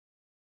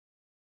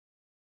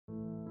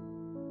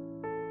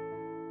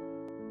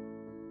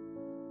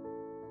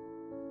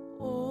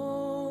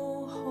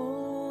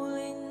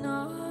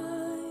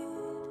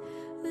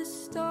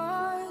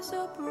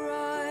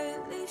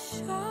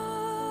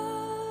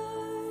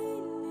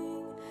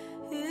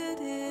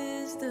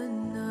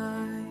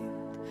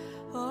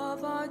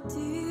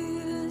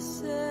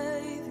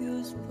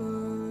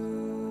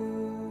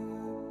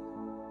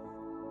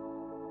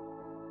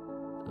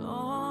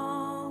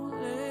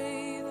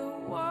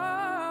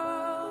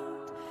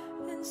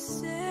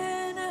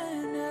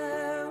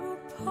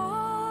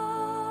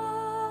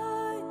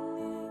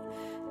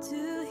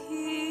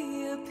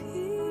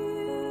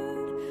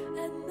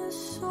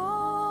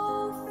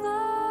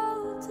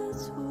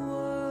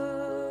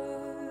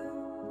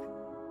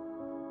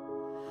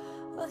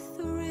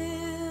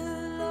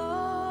thrill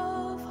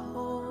of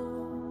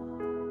hope.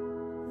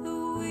 The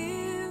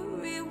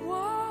weary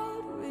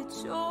world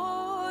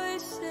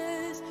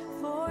rejoices,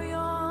 for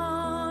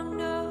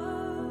yonder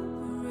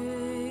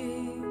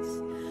breaks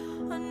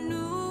a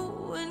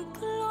new and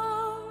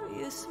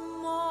glorious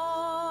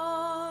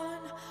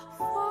morn.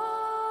 Fall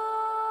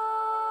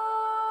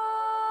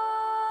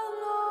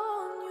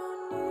on your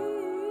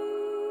knees,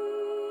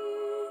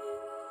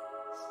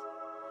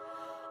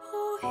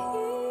 oh,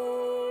 hear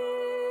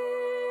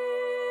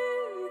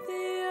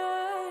the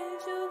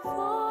angel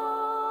voices,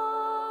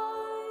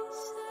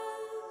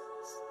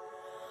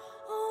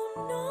 oh,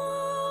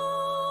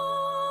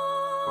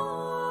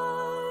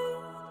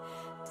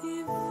 night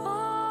divine,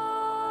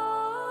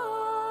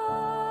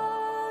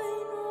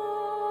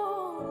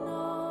 oh,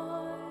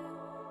 night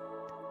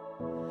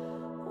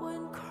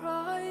when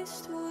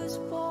Christ was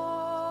born,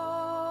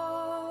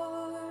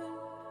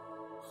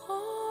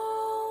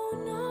 oh,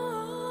 night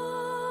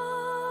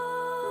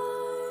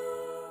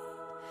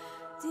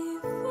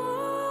divine,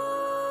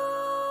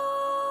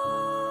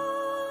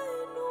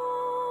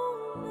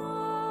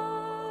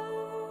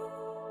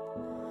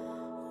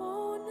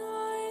 oh,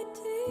 night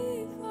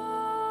divine.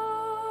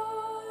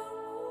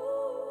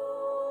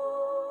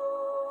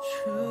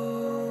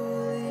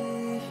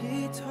 Truly he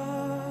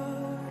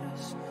taught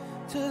us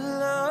to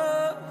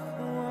love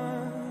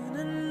one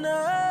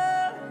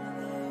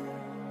another.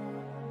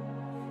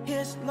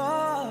 His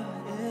law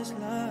is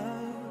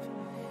love,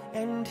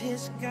 and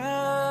his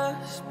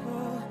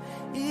gospel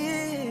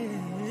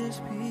is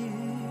peace.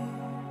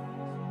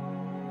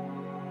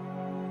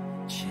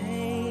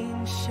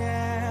 Chains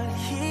shall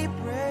he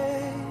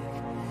break,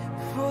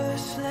 for the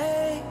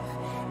slave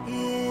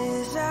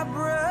is our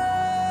brother,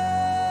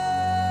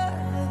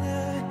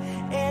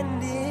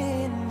 and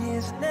in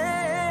his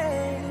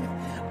name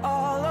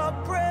all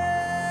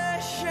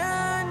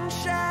oppression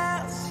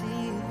shall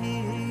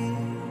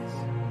cease.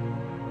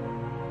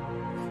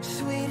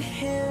 Sweet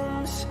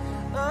hymns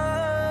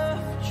of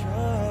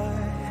joy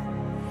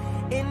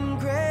in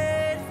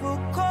grateful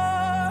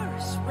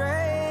chorus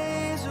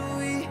praise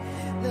we,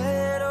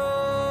 let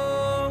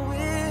all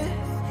within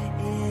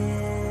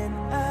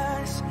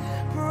us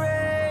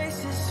praise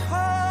his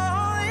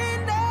holy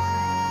name.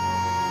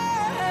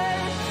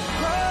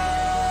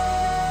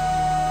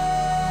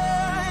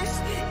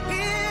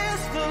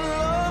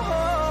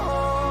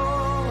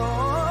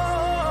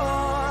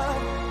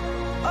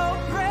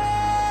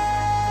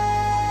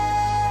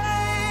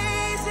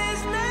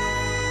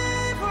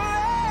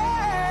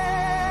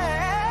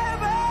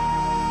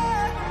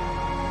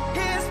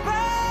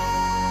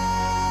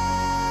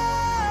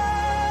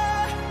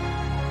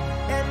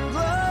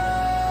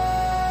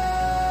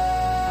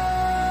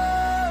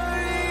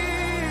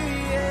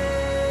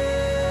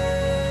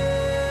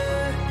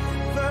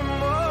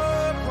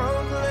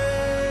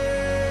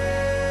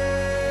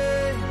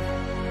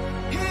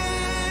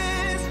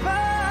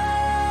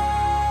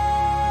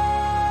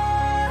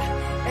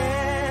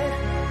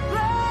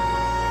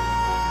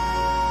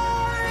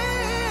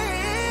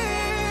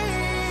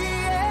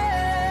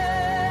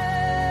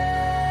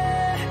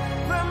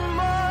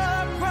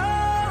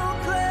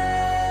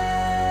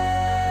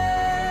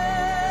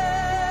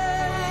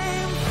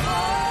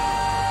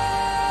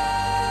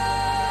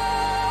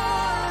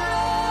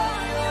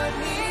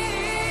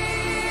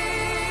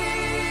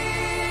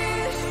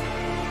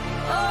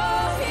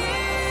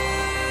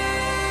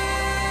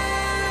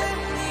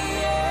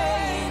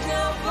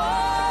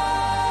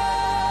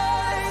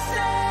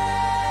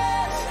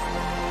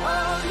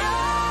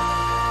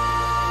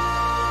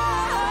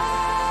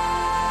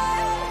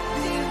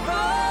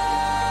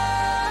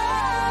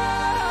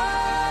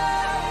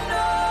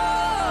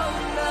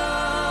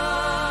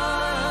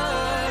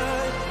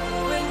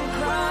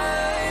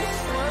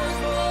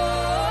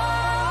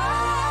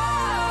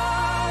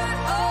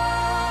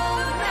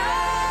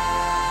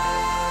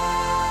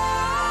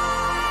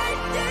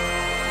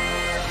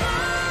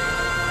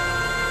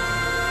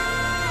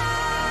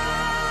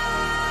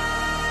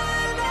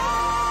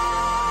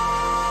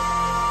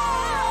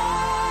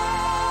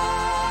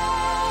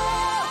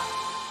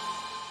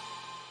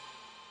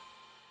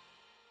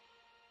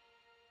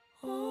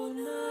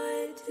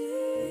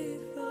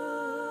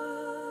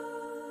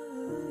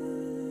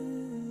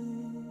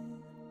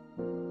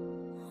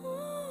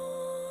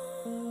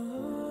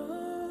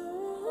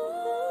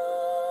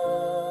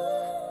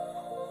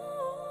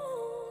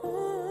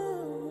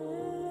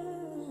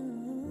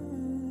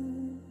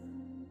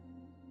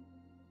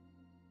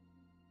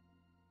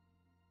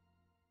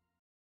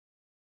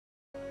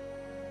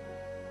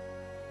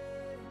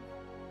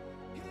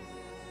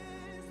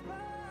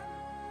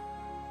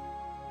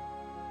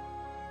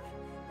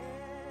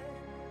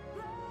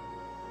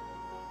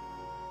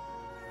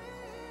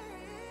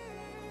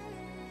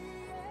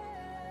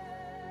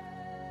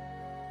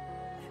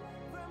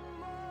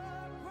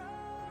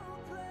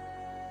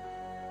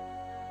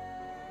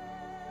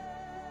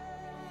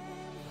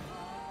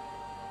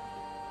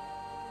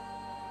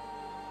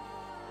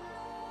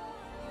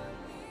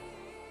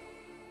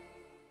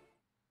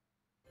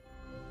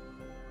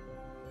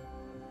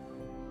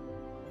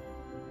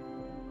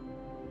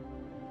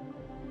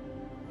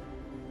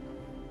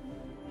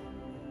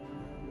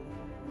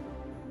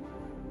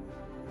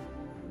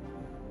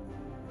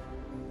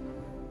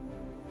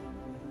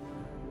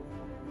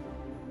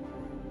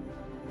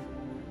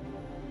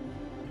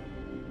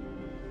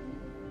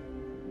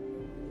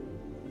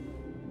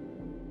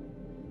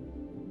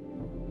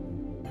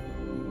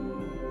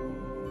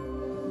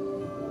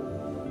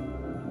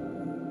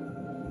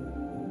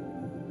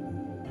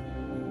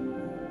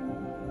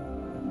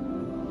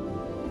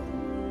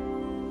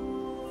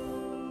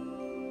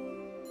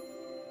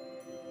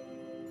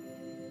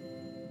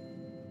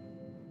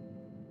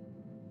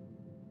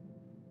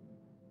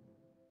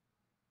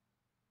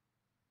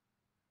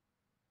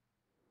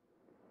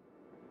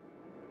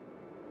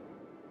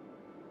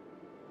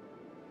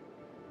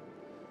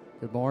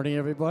 Good morning,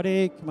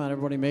 everybody. Come on,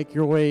 everybody, make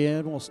your way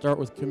in. We'll start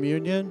with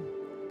communion.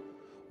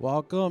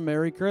 Welcome.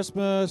 Merry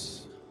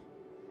Christmas.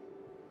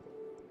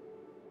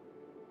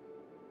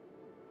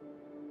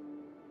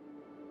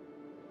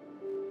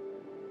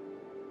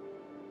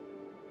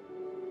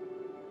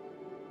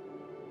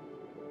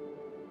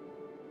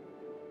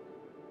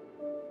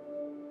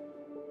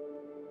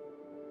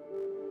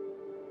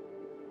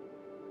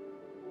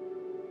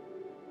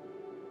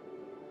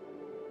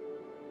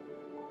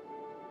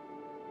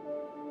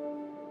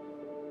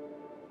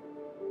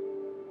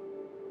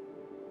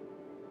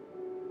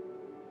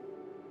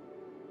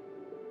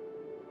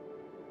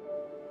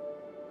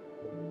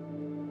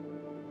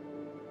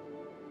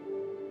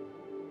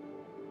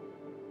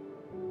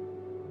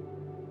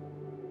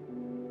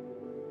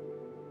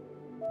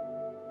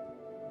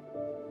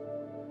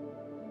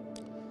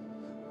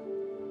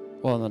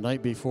 Well, on the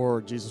night before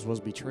Jesus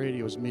was betrayed,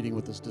 he was meeting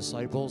with his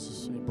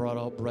disciples. He brought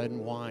out bread and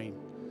wine.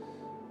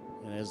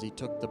 And as he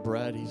took the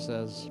bread, he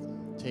says,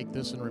 "Take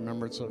this in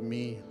remembrance of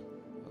me,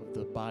 of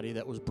the body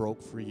that was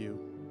broke for you."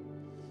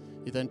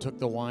 He then took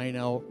the wine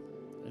out,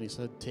 and he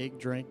said, "Take,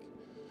 drink.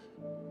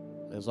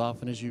 As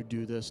often as you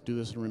do this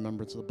in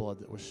remembrance of the blood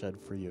that was shed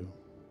for you."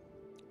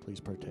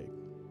 Please partake.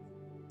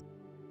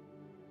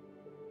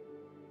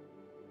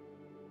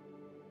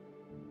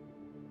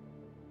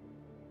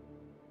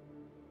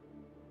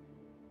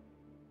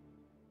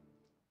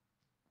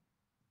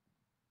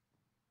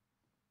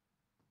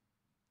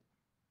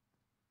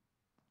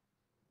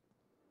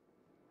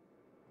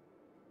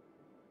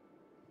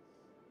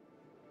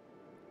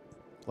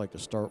 I'd like to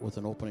start with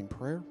an opening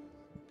prayer.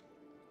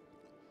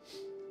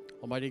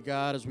 Almighty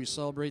God, as we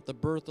celebrate the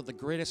birth of the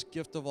greatest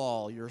gift of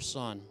all, your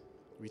Son,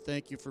 we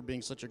thank you for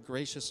being such a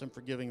gracious and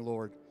forgiving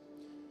Lord.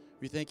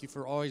 We thank you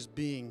for always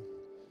being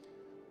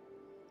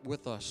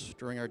with us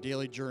during our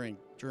daily journey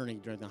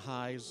during the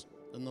highs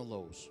and the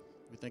lows.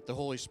 We thank the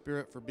Holy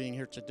Spirit for being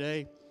here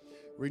today,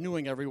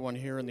 renewing everyone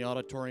here in the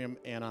auditorium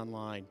and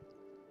online.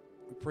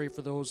 We pray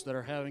for those that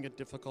are having a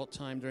difficult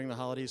time during the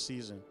holiday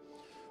season.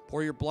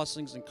 Pour your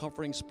blessings and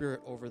comforting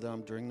spirit over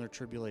them during their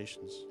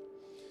tribulations.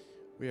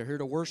 We are here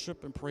to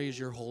worship and praise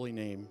your holy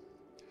name.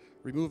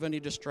 Remove any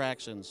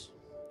distractions.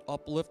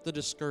 Uplift the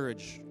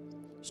discouraged.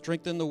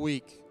 Strengthen the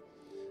weak.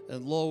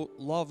 And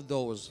love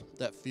those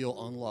that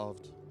feel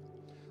unloved.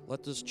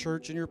 Let this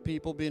church and your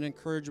people be an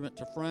encouragement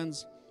to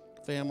friends,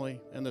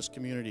 family, and this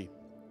community.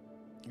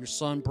 Your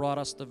Son brought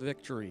us the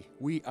victory.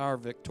 We are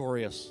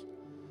victorious.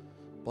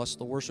 Bless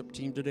the worship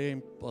team today.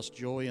 Bless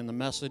Joey and the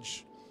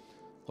message.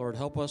 Lord,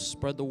 help us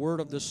spread the word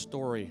of this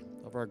story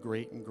of our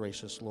great and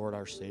gracious Lord,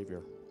 our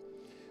Savior.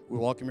 We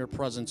welcome your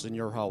presence in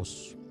your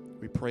house.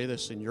 We pray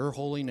this in your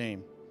holy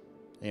name.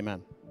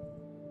 Amen.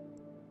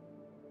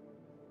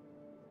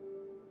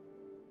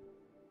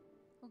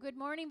 Well, good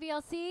morning,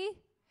 VLC.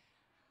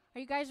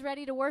 Are you guys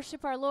ready to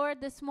worship our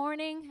Lord this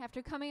morning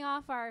after coming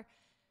off our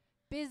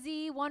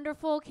busy,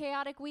 wonderful,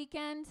 chaotic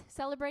weekend,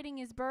 celebrating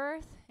his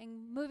birth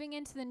and moving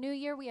into the new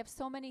year? We have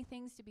so many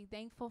things to be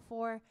thankful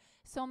for,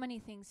 so many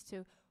things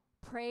to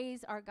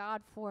praise our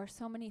God for,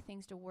 so many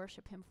things to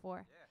worship him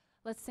for. Yeah.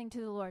 Let's sing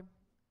to the Lord.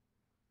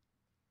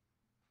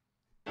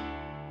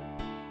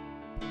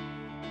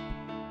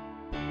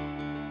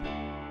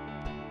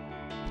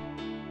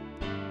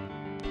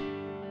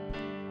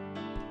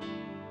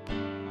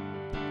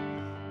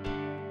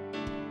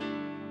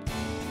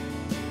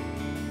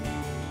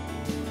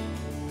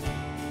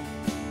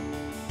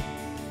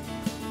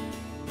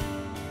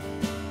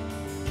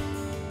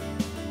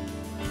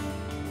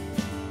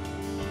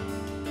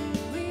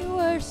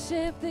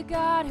 Worship the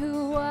God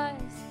who was,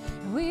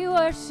 we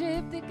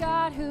worship the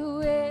God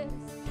who is,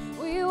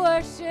 we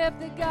worship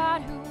the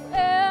God who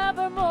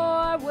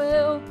evermore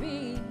will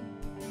be.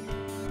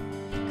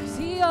 'Cause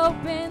he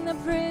opened the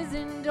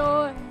prison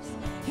doors,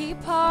 he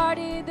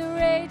parted the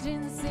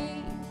raging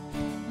sea.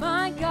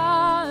 My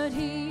God,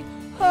 he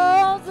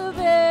holds the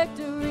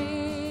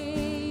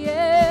victory.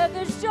 Yeah,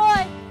 there's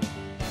joy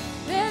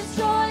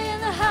in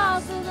the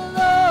house of the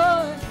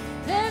Lord.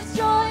 There's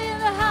joy in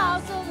the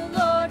house of the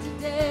Lord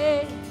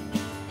today.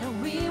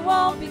 We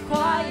won't be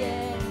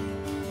quiet.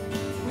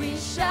 We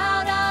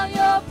shout out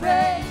your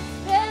praise.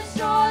 There's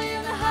joy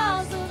in the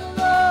house of the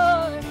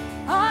Lord.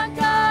 Our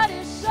God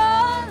is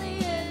surely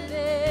in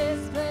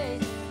this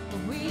place. But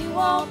we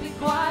won't be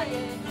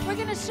quiet. We're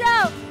gonna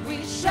shout.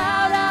 We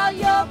shout out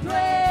your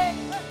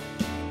praise.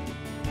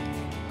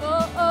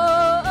 Oh,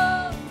 oh,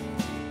 oh.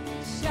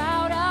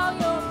 Shout out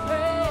your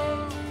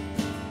praise.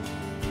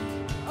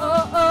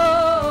 Oh,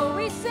 oh.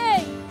 We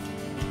sing.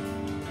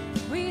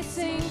 We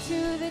sing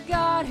to the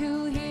God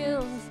who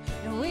heals,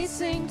 and we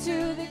sing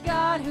to the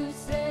God who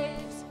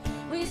saves.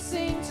 We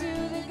sing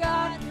to the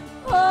God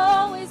who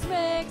always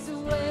makes a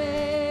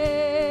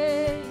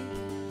way.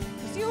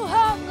 'Cause you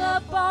hung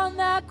up on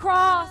that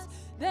cross,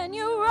 then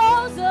you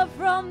rose up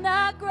from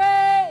that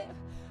grave.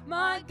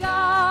 My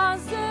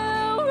God's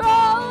still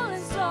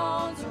rolling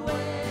stones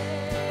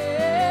away.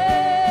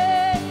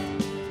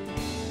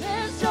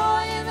 There's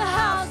joy in the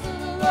house of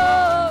the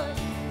Lord.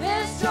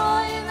 There's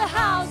joy in the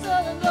house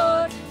of the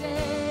Lord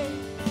today.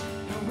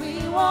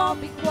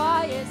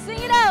 Sing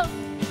it out.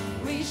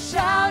 We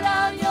shout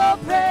out your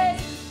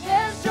praise.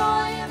 There's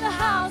joy in the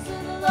house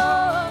of the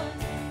Lord.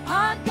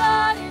 Our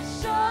God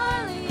is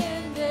surely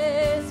in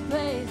this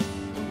place.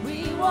 And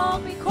we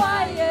won't be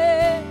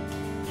quiet.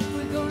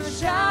 We're gonna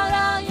shout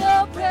out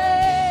your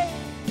praise.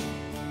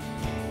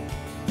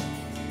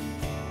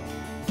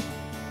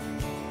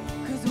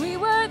 'Cause we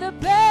were the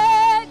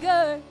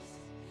beggars,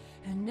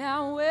 and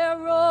now we're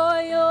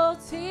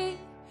royalty.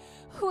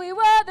 We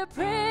were the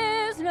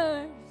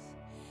prisoners,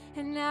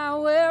 and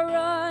now we're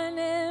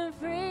running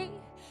free.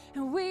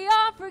 And we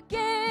are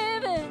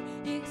forgiven,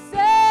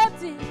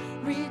 accepted,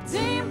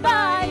 redeemed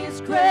by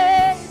His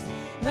grace.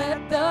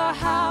 Let the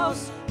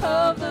house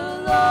of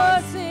the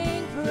Lord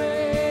sing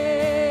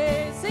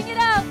praise. Sing it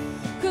out.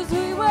 'Cause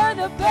we were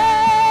the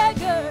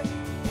beggars,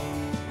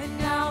 and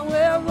now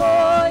we're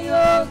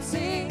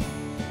royalty.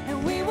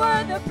 And we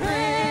were the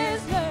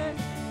prisoners,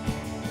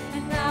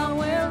 and now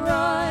we're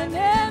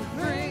running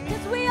free.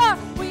 'Cause we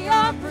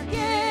are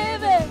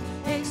forgiven,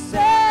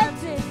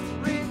 accepted,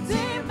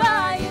 redeemed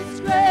by His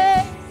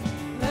grace.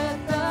 Let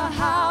the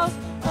house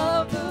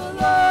of the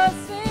Lord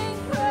sing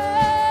praise.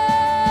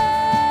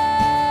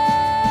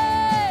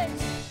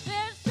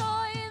 There's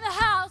joy in the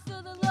house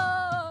of the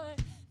Lord.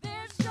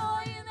 There's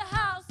joy in the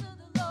house of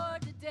the Lord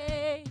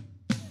today.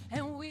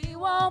 And we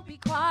won't be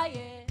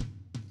quiet.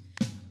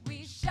 We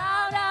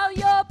shout out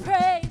your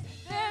praise.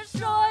 There's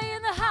joy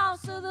in the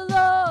house of the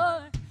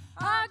Lord.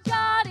 Our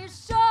God is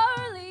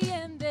surely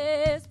in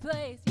this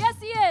place. Yes,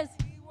 He is.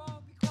 We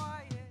won't be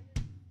quiet.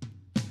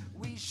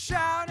 We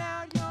shout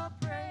out your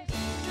praise.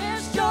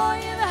 There's joy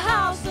in the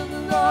house of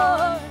the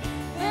Lord.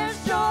 There's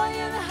joy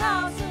in the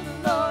house of the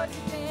Lord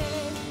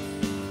today.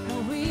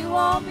 And we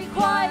won't be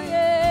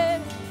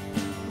quiet.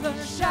 We're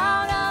gonna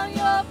shout out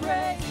your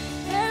praise.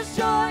 There's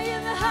joy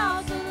in the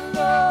house of the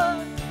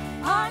Lord.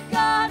 Our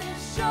God is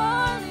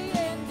surely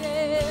in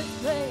this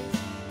place.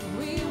 And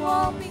we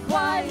won't be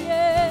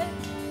quiet.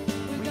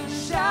 We're gonna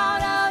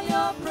shout out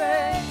your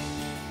praise.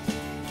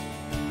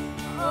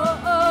 Oh,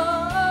 oh,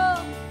 oh.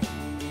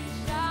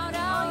 Shout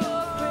out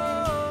your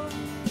praise.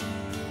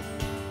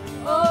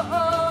 Oh,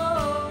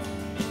 oh,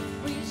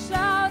 we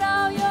shout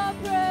out your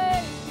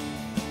praise.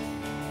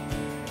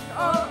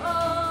 Oh,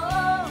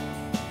 oh,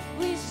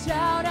 we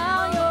shout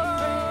out your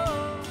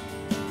praise.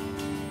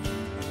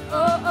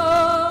 Oh,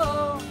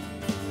 oh,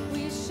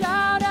 we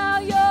shout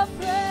out your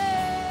praise.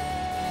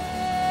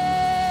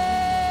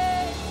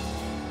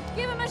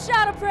 Give Him a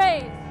shout of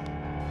praise.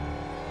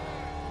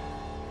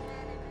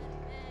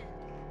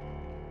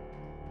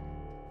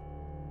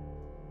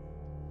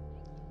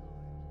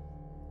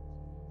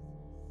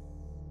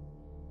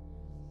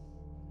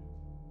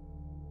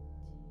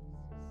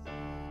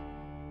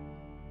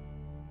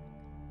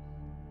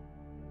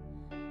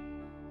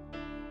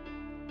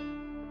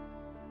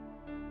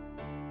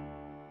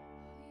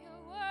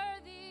 You're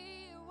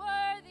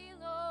worthy,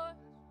 Lord,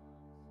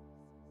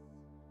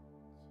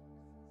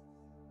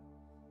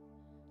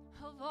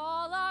 of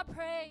all our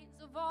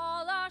praise, of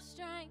all our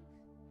strength,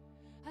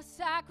 a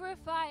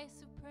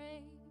sacrifice of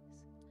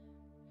praise.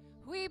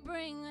 We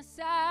bring a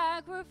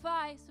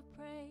sacrifice of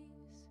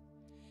praise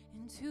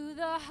into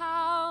the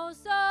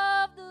house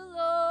of the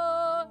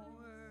Lord.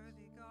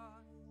 Worthy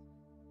God.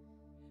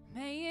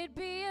 May it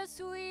be a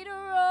sweet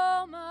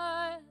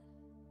aroma.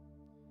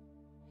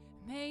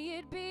 May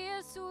it be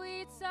a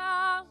sweet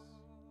sound.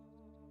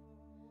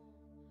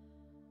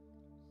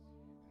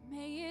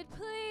 May it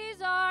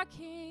please our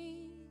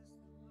King.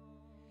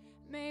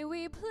 May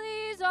we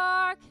please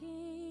our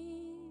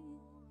King.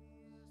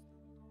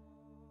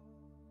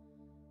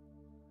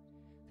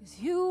 'Cause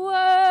you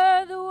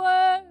were the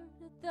Word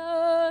at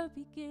the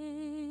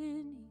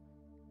beginning,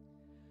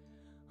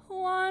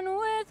 one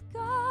with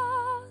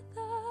God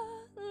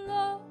the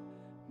Lord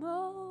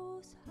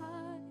Most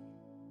High.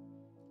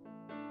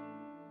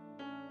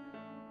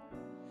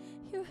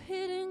 Your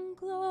hidden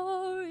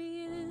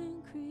glory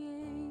in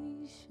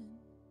creation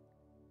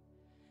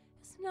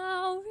is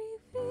now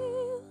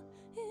revealed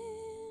in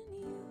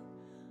you,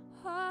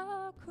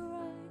 our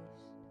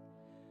Christ.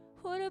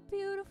 What a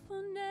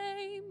beautiful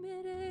name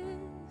it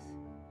is.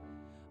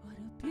 What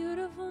a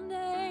beautiful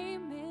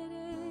name it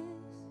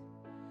is.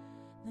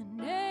 The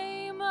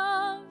name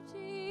of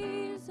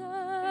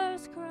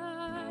Jesus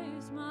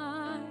Christ,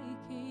 my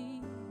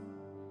King.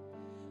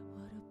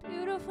 What a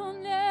beautiful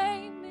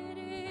name it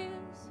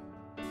is.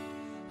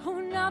 Oh,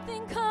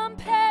 nothing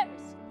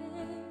compares to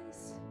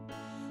this.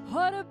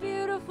 What a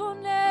beautiful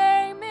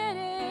name it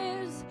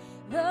is.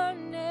 The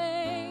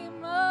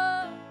name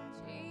of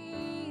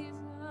Jesus.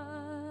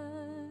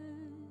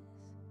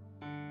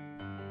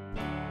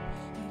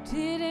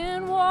 You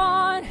didn't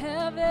want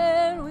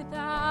heaven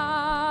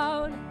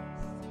without us.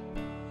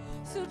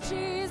 So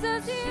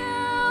Jesus,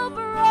 you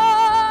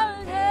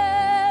brought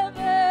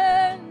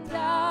heaven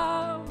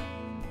down.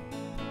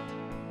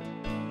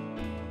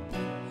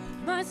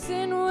 My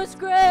sin was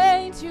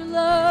great, your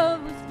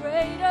love was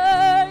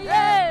greater,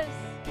 yes.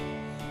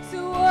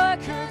 So what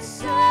could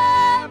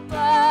separate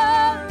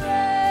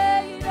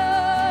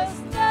us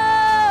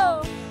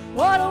now?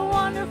 What a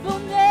wonderful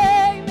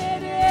name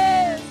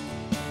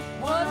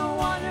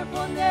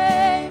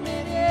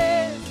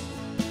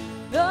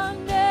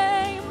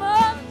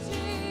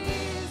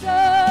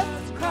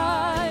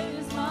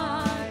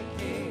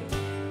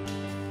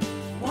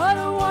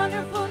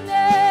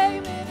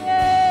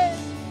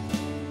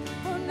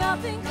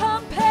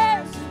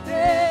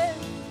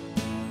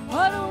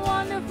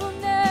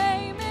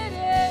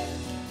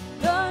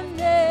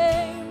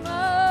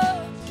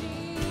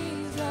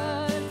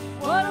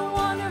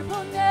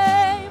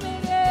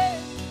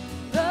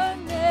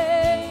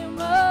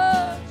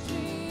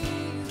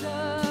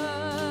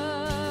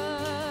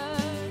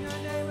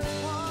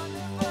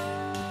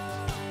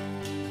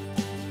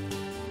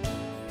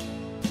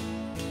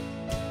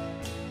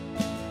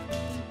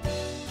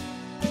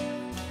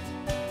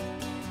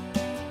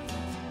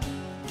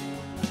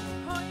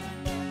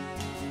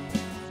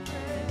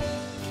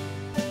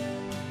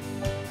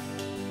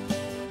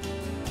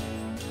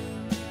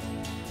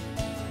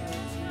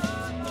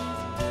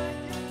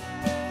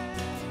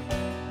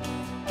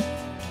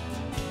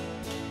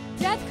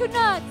could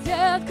not,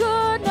 death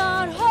could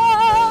not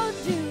hold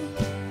you.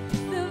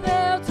 The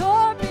veil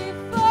tore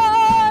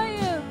before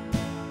you.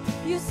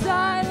 You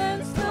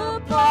silenced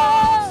the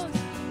bones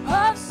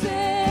of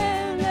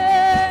sin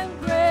and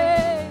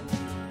grave.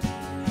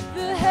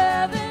 The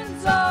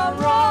heavens are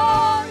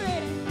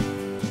roaring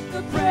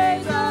the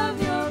praise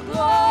of your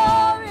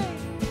glory.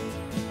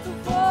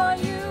 For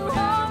you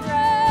are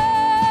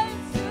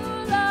raised to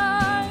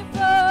life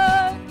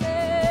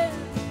again,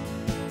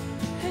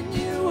 and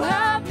you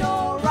have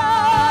no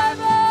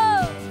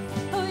rival,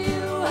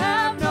 you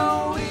have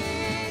no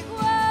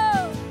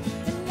equal,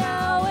 and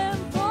now and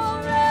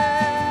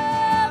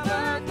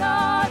forever,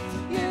 God,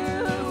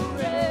 you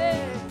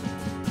reign.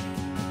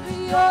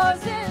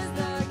 Yours is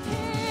the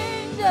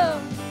kingdom,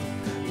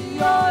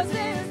 yours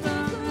is the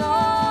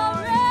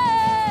glory,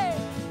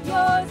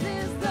 yours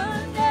is the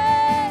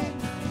name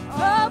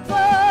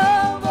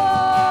above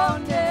all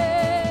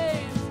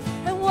names.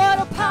 And what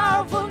a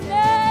powerful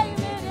name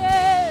it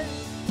is,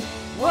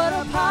 what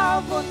a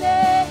powerful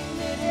name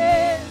it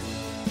is,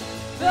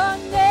 the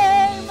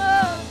name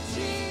of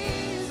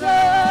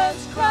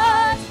Jesus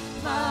Christ,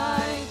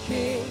 my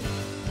King.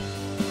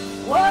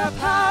 What a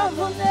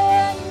powerful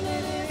name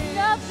it is,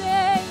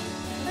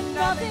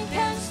 nothing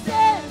can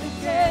stand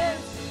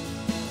against.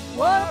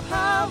 What a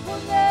powerful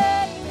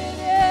name it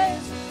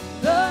is,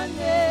 the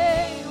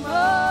name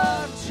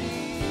of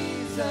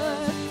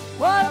Jesus.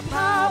 What a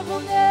powerful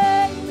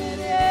name it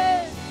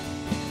is,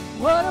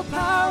 what a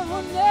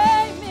powerful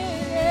name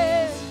it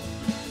is,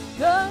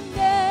 the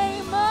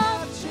name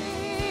of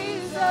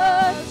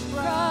Jesus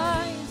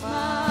Christ,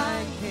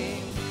 my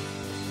King.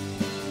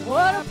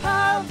 What a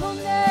powerful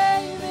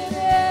name it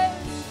is,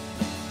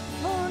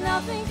 oh,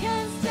 nothing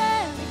can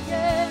stand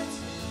against.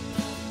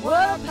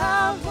 What a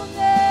powerful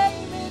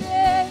name it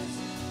is,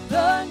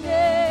 the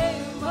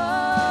name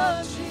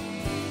of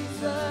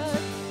Jesus.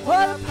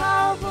 What a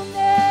powerful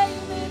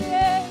name it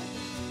is,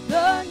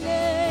 the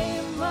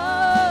name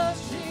of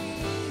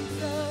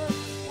Jesus.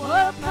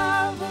 What a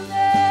powerful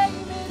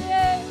name it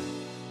is,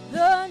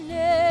 the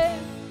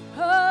name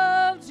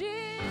of Jesus.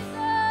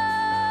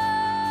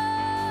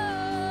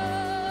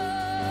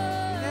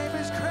 Your name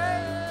is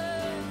great.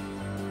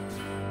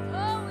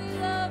 Oh, we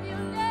love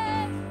your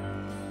name.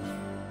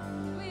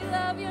 We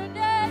love your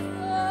name,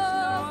 No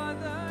Lord.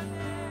 other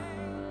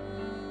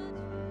name.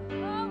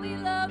 Oh, we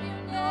love your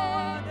name. No We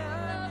other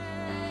love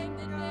your name,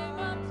 the name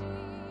of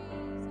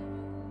Jesus.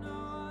 No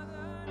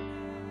other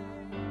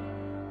name.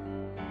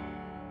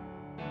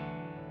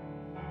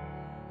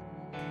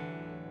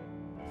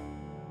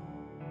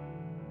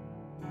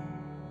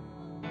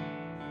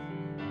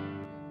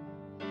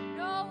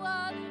 No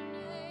other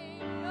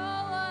name, no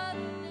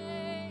other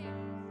name.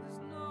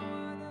 There's no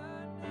other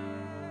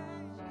name.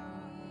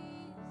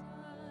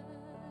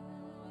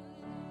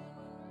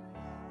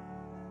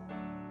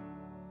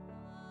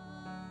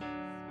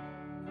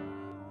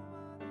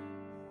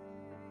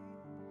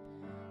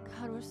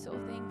 God, we're so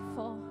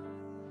thankful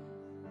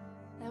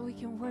that we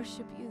can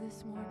worship you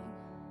this morning.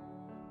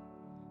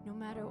 No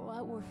matter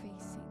what we're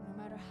facing,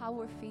 no matter how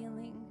we're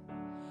feeling.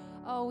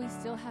 Oh, we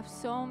still have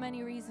so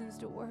many reasons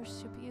to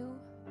worship you.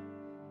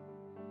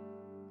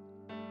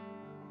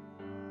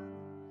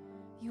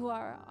 You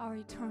are our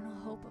eternal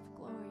hope of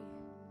glory.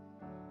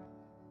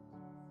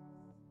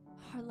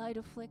 Our light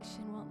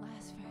affliction won't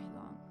last very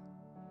long.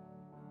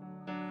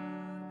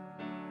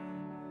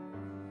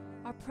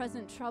 Our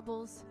present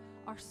troubles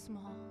are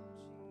small.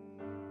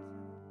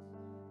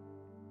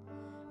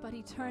 But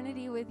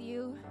eternity with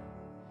you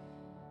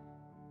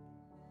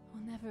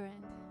will never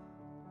end.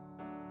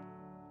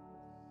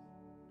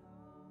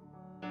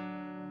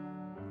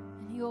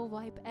 And you will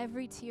wipe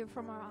every tear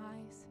from our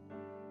eyes.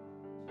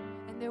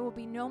 And there will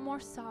be no more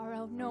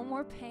sorrow, no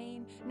more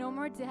pain, no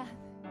more death,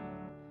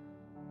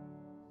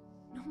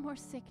 no more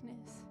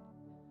sickness,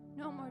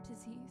 no more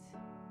disease.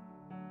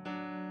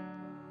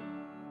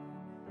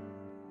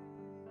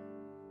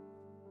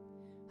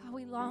 How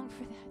we long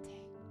for that day.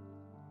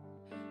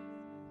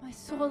 My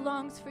soul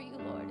longs for you,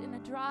 Lord, in a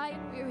dry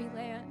and weary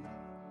land.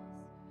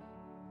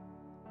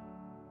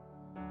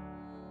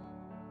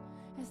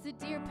 As the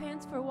deer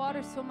pants for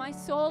water, so my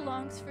soul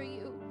longs for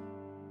you.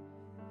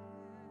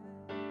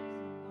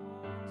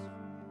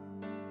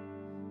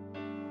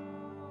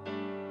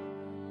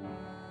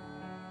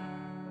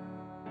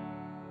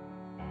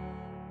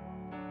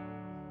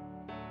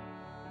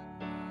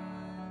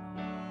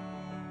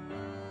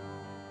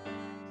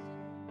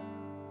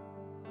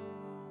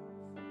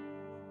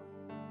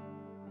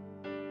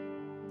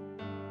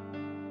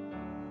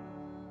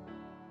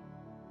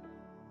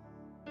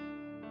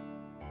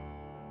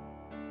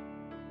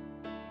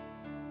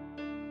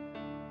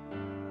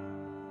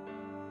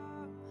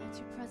 Let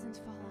your presence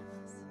fall on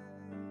us.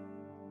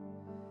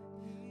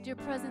 Let your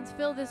presence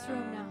fill this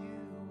room now.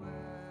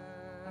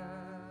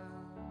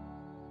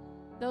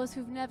 Those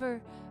who've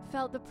never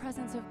felt the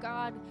presence of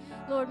God,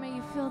 Lord, may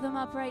you fill them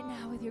up right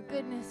now with your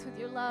goodness, with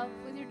your love,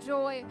 with your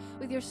joy,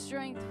 with your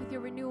strength, with your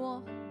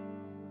renewal.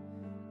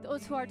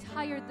 Those who are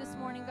tired this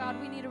morning,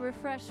 God, we need a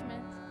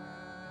refreshment.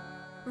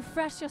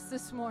 Refresh us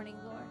this morning,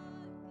 Lord.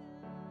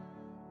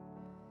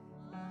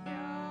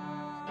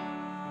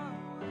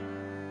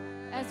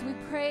 As we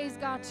praise,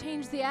 God,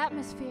 change the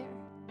atmosphere.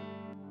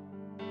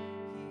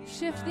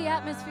 Shift the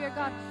atmosphere,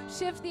 God.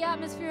 Shift the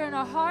atmosphere in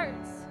our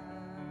hearts.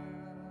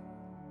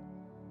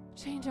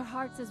 Change our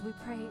hearts as we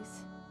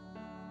praise.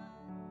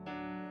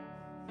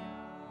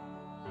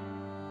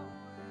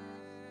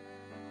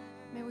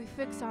 May we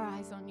fix our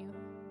eyes on you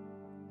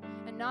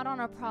and not on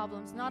our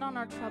problems, not on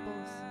our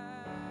troubles,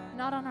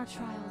 not on our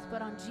trials,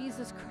 but on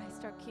Jesus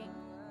Christ, our King.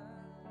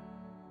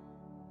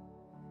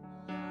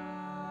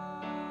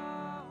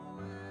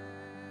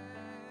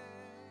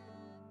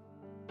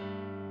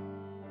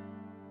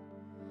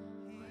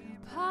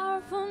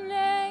 Powerful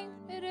name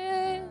it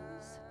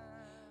is.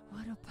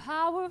 What a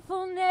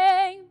powerful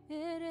name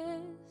it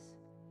is.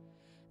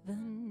 The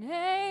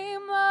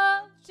name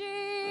of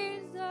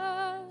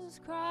Jesus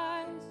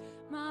Christ,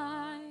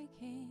 my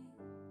King.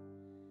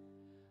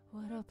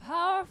 What a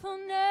powerful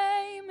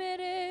name it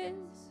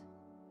is.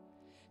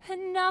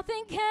 And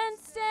nothing can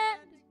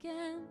stand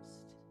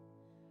against.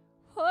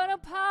 What a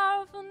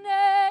powerful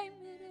name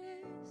it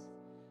is.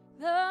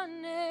 The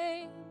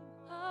name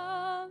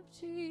of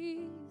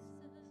Jesus.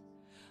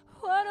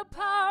 What a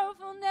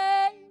powerful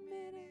name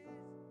it is,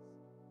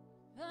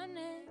 the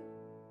name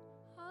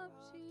of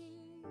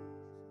Jesus.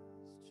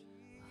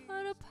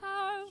 What a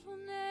powerful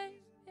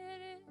name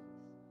it is,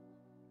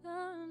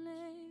 the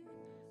name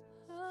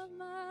of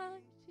my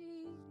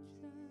Jesus.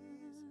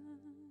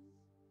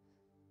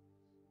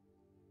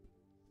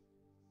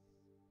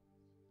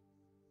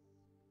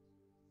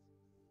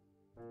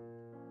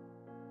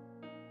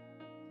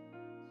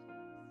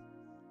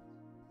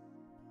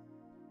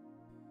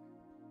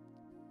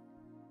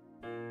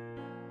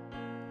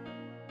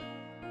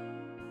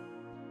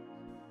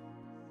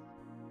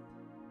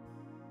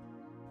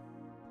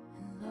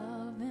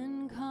 Love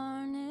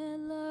incarnate,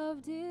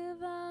 love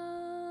divine,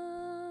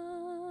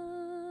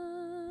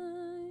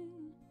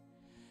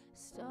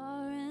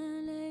 star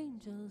and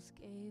angels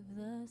gave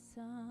the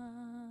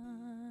sign.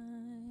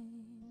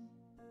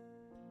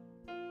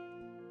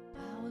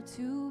 Bow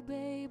to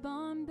babe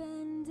on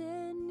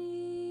bended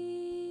knee,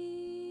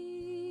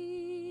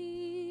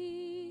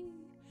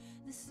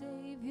 the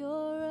Savior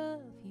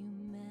of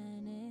humanity.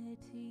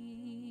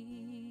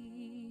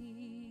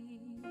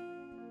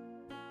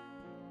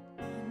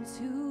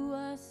 Unto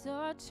us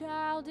a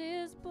child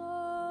is born,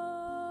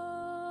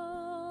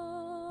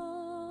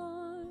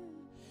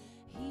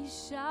 he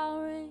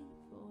shall reign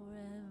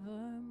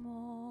forevermore.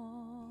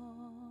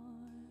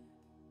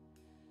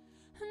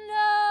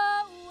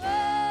 Noel,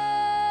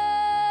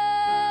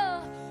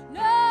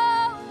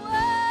 Noel,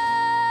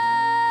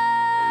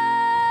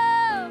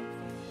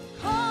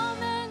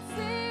 come and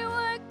see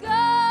what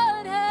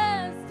God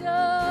has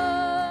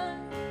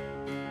done.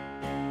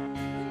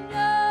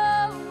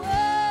 Noel,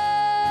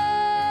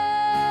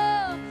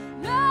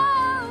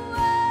 Noel,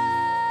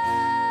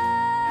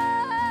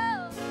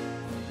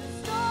 the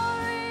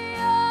story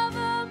of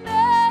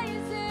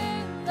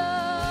amazing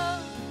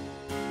love,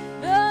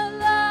 the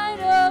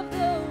light of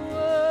the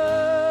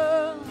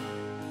world,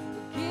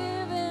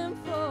 given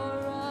for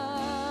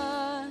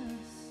us.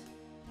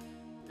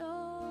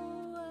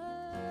 Noel.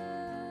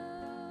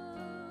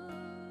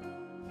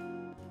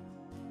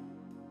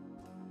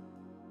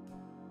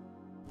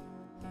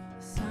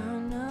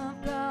 Son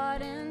of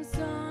God and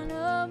Son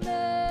of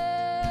Man,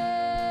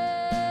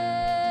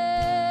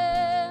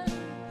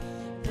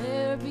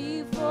 there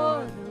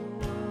before the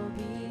world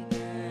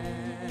began,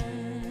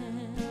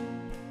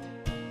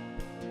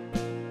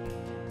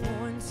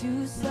 born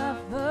to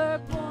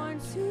suffer, born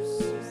to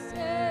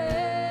save,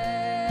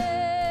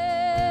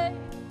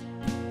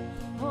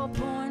 or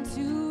born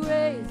to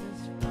raise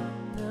us from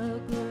the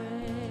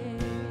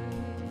grave.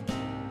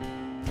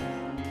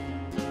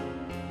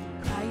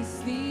 Christ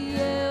the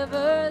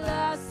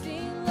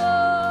everlasting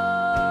Lord,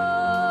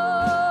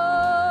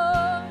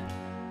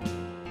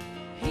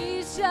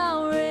 he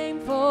shall reign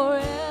forevermore.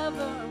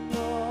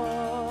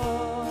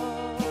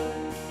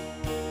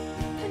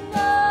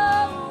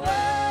 Noel,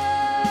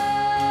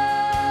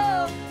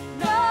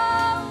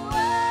 Noel,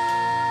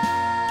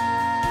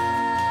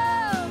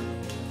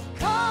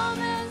 come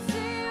and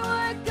see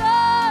what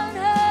God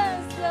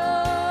has done.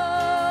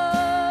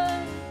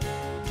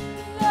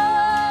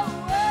 Noel,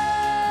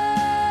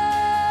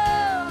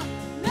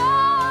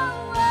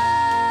 Noel,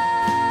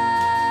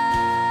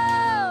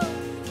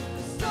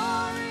 the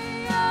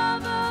story of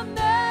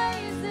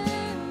amazing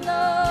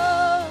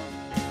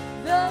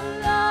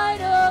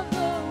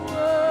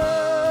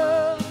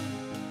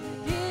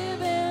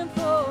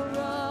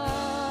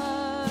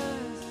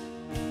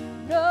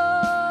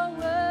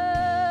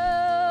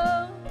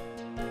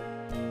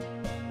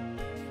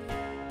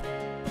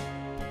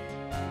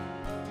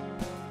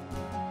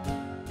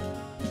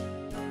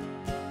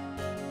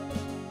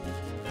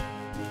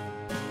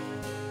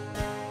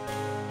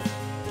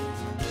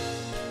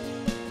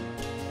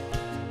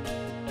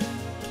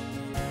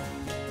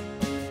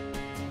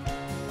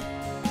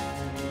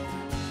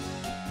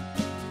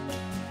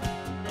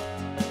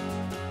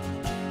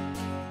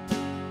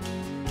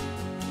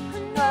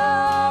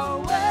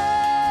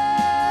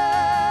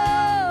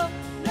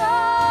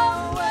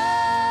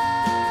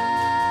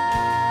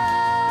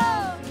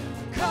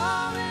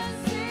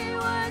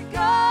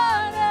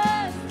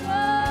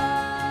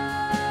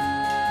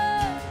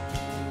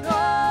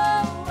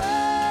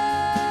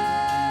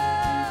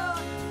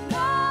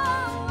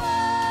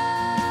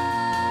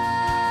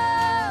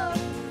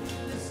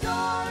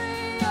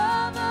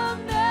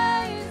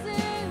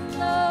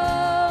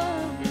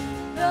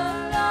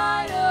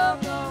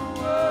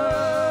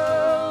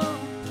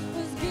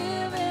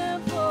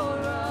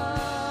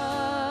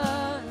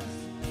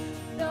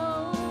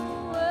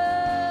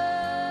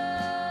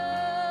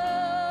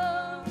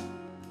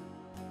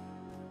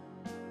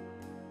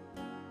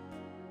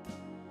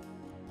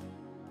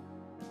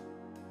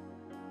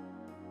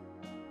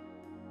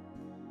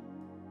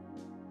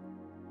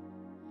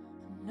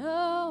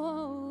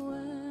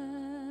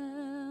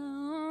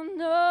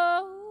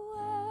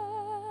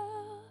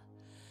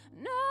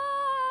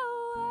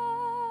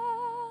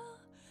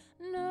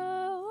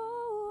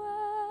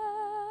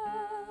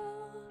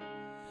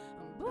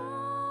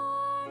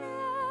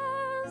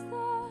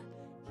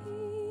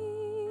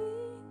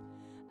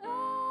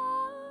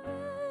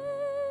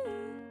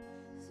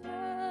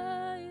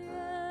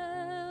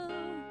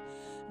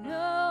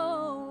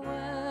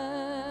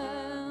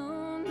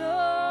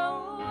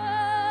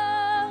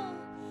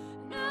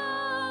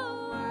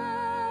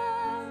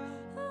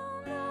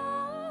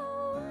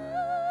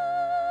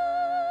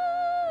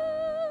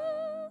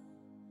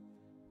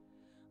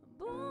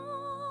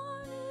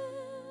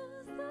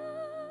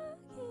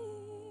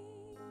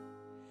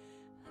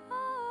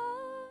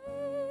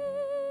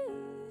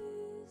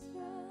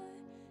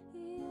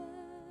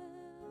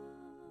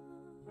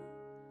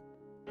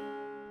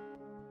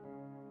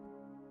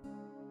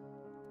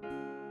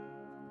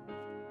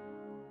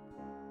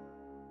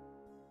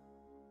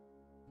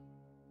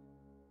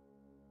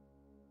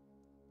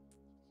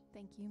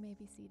Thank you. You may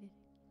be seated.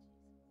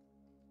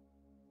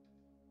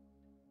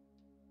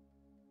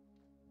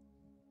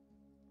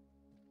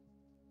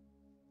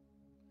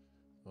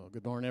 Well,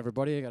 good morning,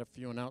 everybody. I got a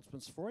few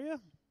announcements for you.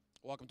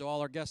 Welcome to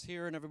all our guests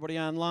here and everybody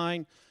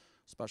online.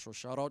 Special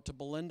shout out to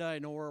Belinda. I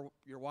know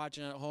you're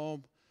watching at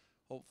home.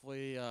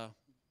 Hopefully you're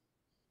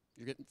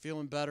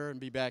feeling better and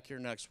be back here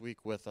next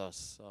week with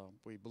us.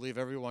 We believe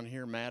everyone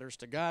here matters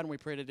to God, and we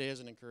pray today as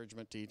an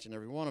encouragement to each and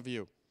every one of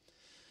you.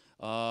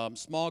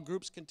 Small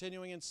groups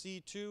continuing in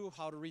C2,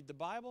 how to read the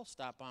Bible.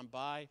 Stop on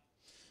by.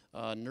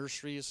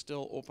 Nursery is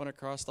still open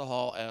across the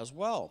hall as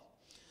well.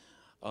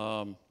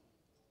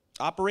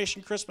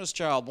 Operation Christmas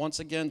Child,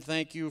 once again,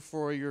 thank you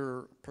for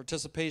your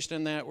participation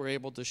in that. We're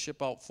able to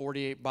ship out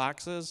 48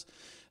 boxes,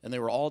 and they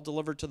were all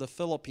delivered to the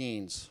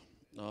Philippines.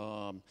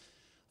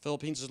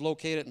 Philippines is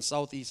located in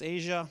Southeast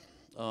Asia.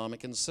 It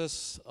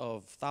consists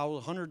of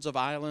hundreds of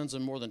islands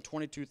and more than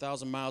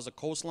 22,000 miles of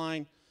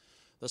coastline.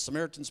 The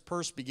Samaritan's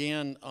Purse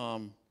began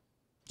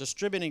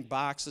distributing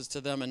boxes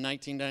to them in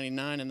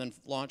 1999 and then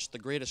launched the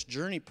Greatest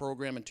Journey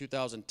program in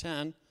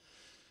 2010.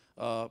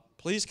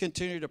 Please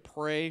continue to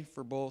pray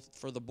for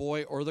the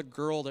boy or the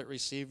girl that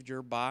received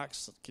your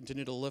box.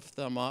 Continue to lift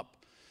them up.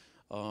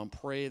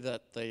 Pray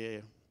that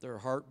their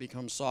heart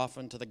becomes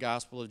softened to the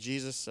gospel of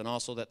Jesus, and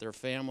also that their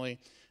family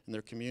and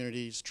their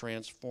communities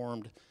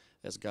transformed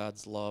as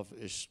God's love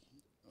is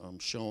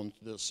shown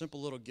through the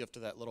simple little gift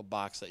of that little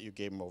box that you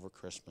gave them over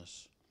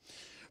Christmas.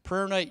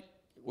 Prayer night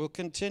will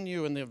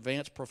continue in the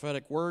Advanced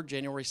Prophetic Word,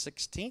 January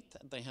 16th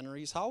at the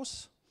Henry's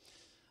house.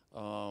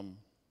 One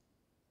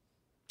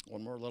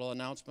more little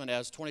announcement.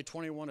 As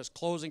 2021 is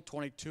closing,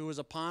 22 is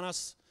upon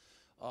us.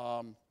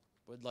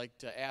 Would like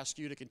to ask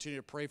you to continue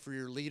to pray for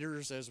your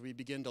leaders as we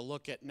begin to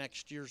look at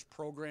next year's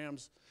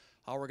programs,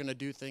 how we're going to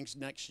do things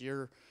next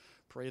year.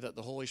 Pray that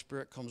the Holy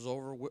Spirit comes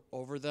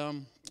over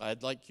them.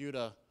 I'd like you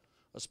to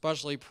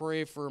especially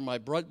pray for my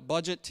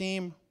budget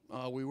team.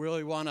 We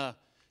really want to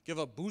give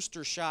a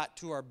booster shot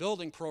to our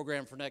building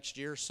program for next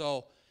year.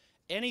 So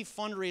any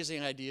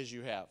fundraising ideas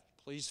you have,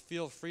 please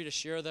feel free to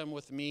share them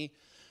with me.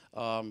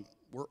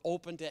 We're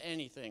open to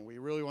anything. We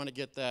really want to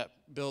get that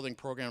building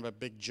program a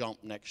big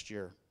jump next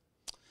year.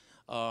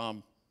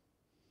 Couple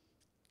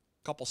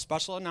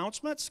special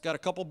announcements. Got a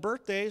couple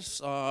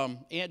birthdays.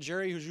 Aunt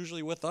Jerry, who's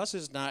usually with us,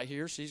 is not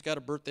here. She's got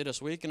a birthday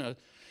this week, and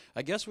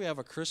I guess we have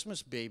a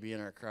Christmas baby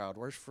in our crowd.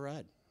 Where's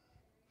Fred?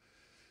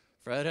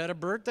 Fred had a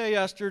birthday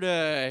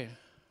yesterday.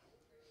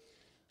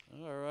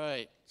 All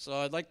right. So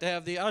I'd like to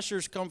have the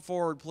ushers come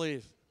forward,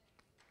 please.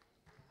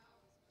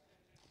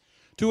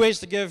 2 ways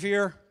to give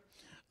here.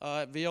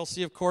 At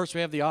VLC, of course,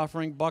 we have the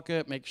offering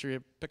bucket. Make sure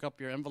you pick up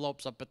your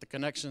envelopes up at the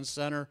Connection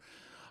Center.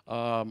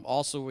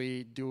 Also,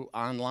 we do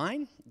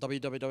online,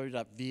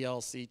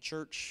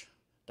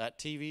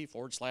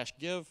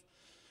 www.vlcchurch.tv/give.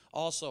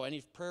 Also,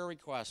 any prayer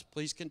requests,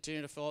 please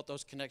continue to fill out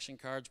those connection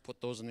cards,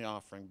 put those in the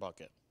offering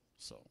bucket.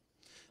 So,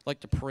 I'd like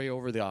to pray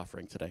over the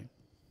offering today.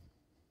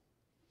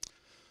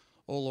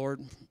 Oh, Lord,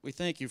 we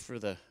thank you for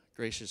the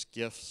gracious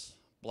gifts,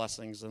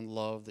 blessings, and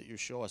love that you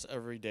show us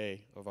every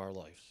day of our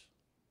lives.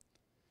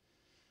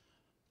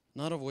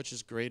 None of which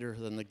is greater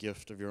than the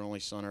gift of your only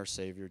Son, our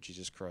Savior,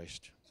 Jesus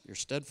Christ. Your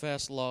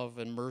steadfast love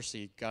and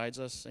mercy guides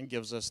us and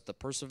gives us the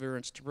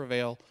perseverance to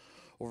prevail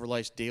over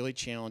life's daily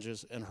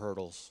challenges and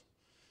hurdles.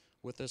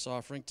 With this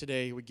offering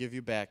today, we give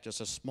you back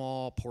just a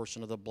small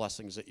portion of the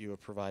blessings that you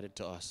have provided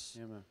to us.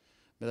 Amen.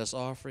 May this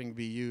offering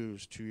be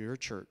used to your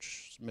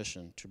church's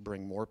mission to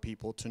bring more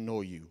people to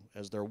know you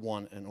as their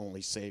one and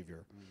only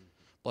Savior.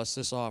 Bless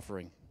this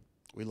offering.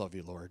 We love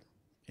you, Lord.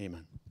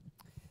 Amen.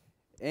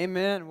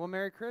 Amen. Well,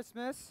 Merry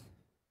Christmas.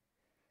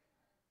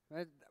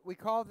 We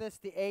call this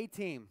the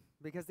A-Team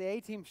because the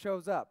A-Team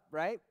shows up,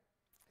 right?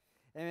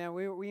 And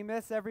we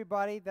miss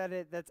everybody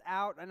that's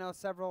out. I know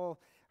several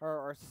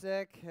are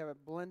sick.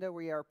 Belinda,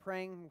 we are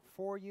praying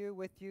for you,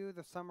 with you.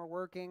 Some are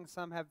working.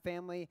 Some have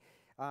family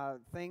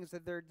things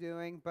that they're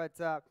doing. But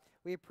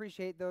we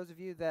appreciate those of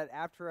you that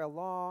after a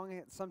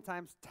long,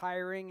 sometimes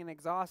tiring and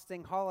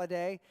exhausting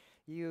holiday,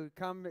 you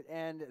come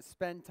and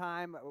spend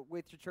time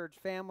with your church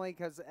family,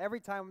 because every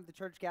time the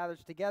church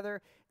gathers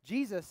together,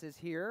 Jesus is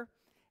here,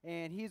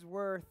 and he's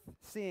worth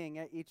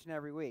seeing each and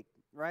every week,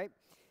 right?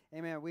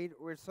 Amen.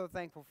 We're so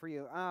thankful for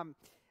you. I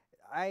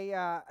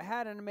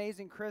had an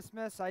amazing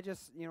Christmas. I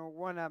just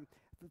want to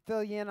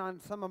fill you in on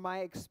some of my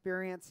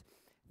experience.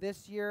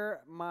 This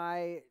year,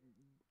 my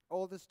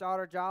oldest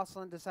daughter,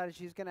 Jocelyn, decided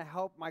she's going to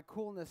help my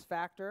coolness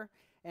factor,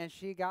 and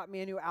she got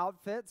me a new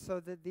outfit. So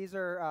that these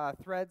are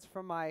threads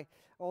from my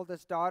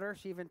oldest daughter.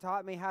 She even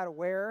taught me how to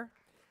wear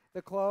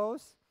the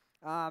clothes.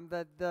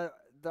 The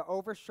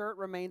overshirt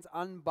remains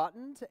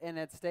unbuttoned, and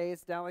it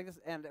stays down like this.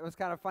 And it was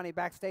kind of funny.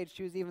 Backstage,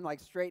 she was even like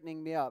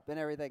straightening me up and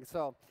everything.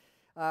 So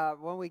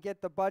when we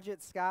get the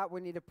budget, Scott, we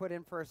need to put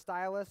in for a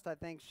stylist. I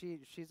think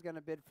she's going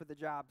to bid for the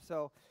job.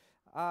 So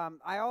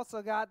I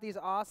also got these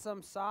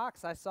awesome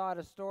socks I saw at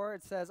a store.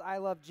 It says, "I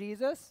love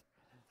Jesus."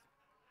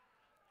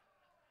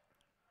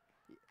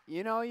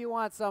 You know you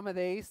want some of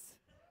these.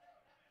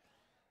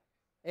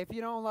 If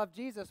you don't love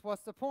Jesus,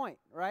 what's the point,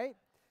 right?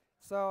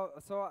 So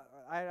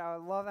I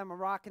love them. I'm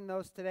rocking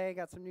those today.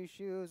 Got some new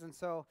shoes, and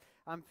so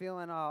I'm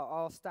feeling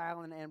all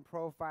styling and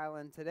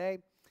profiling today.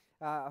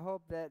 I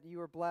hope that you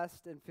are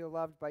blessed and feel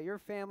loved by your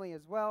family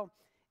as well.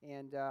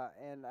 And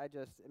I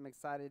just am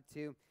excited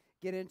to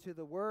get into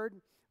the Word.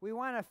 We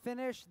want to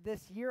finish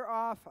this year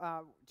off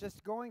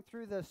just going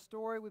through the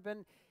story. We've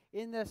been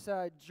in this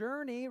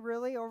journey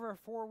really over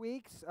 4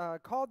 weeks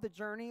called The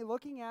Journey,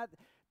 looking at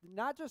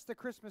not just the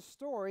Christmas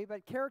story,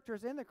 but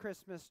characters in the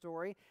Christmas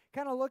story,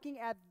 kind of looking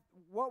at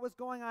what was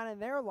going on in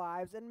their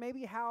lives and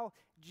maybe how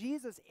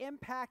Jesus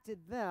impacted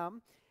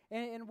them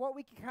and what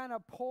we can kind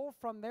of pull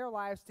from their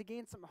lives to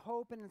gain some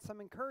hope and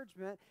some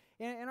encouragement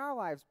in our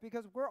lives,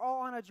 because we're all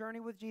on a journey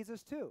with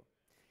Jesus too.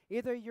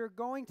 Either you're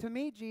going to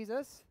meet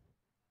Jesus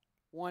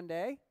one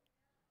day,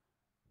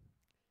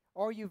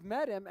 or you've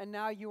met him and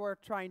now you are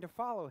trying to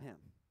follow him.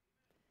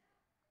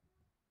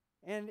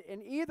 And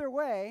in either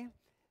way,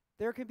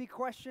 there can be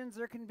questions,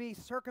 there can be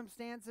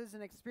circumstances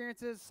and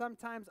experiences,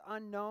 sometimes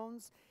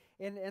unknowns.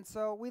 And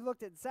so we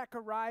looked at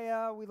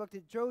Zechariah, we looked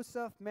at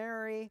Joseph,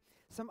 Mary,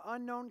 some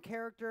unknown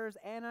characters,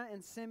 Anna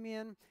and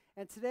Simeon.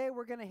 And today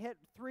we're going to hit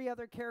 3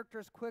 other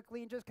characters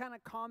quickly and just kind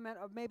of comment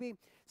of maybe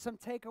some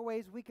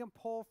takeaways we can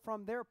pull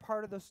from their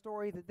part of the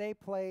story that they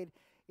played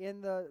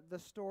in the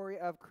story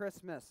of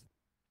Christmas.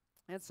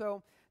 And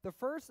so the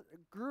first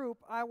group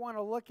I want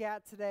to look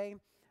at today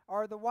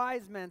are the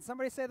Wisemen.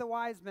 Somebody say the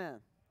Wisemen.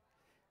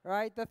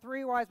 Right, the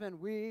 3 wise men,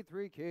 we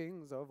 3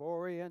 kings of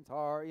Orient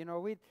are. You know,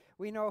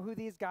 we know who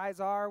these guys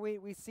are.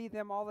 We see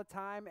them all the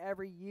time,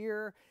 every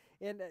year.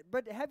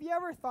 But have you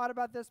ever thought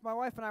about this? My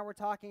wife and I were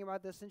talking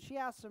about this, and she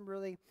asked some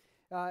really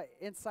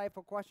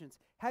insightful questions.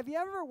 Have you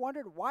ever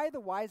wondered why the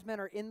wise men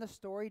are in the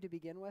story to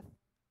begin with?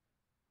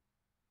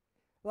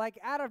 Like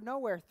out of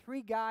nowhere,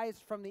 3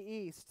 guys from the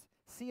east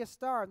see a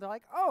star, and they're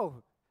like, "Oh,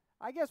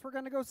 I guess we're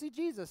going to go see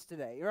Jesus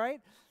today,"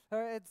 right?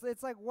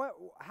 It's like, what?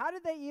 How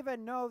did they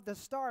even know the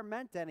star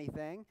meant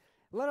anything,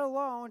 let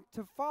alone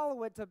to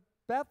follow it to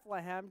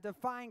Bethlehem, to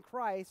find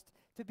Christ,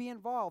 to be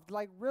involved?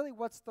 Like, really,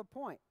 what's the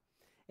point?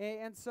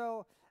 And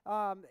so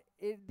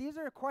these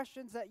are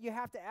questions that you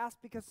have to ask,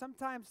 because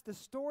sometimes the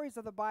stories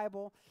of the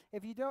Bible,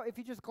 if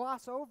you just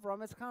gloss over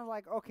them, it's kind of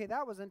like, okay,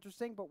 that was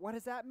interesting, but what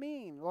does that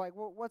mean? Like,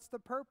 what's the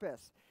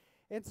purpose?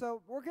 And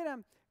so we're going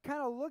to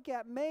kind of look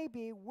at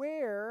maybe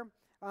where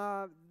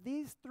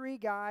these 3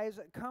 guys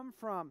come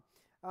from.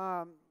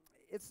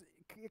 It's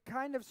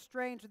kind of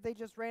strange that they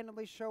just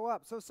randomly show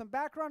up. So some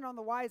background on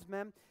the wise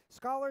men.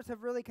 Scholars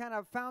have really kind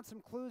of found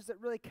some clues that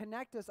really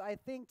connect us, I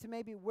think, to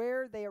maybe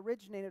where they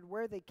originated,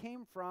 where they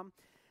came from.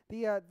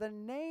 The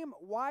name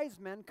wise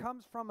men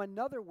comes from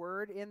another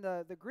word in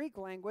the Greek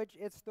language.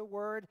 It's the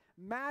word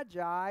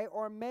magi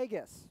or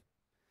magus.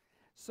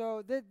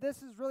 So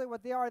this is really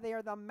what they are. They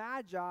are the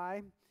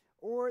magi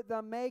or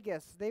the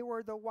magus. They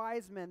were the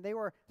wise men. They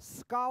were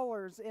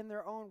scholars in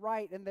their own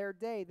right in their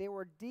day. They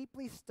were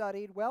deeply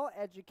studied, well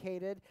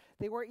educated.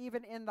 They were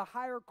even in the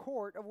higher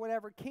court of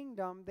whatever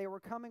kingdom they were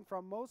coming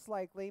from, most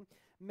likely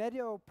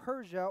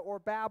Medo-Persia or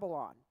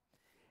Babylon.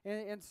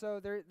 And so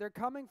they're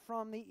coming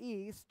from the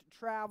east,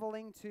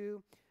 traveling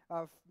to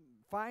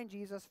find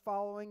Jesus,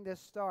 following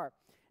this star.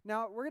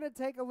 Now, we're going to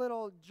take a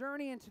little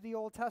journey into the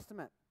Old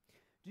Testament.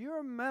 Do you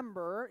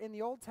remember in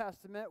the Old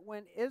Testament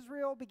when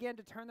Israel began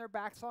to turn their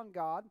backs on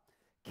God,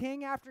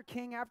 king after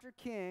king after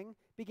king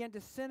began to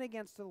sin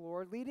against the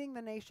Lord, leading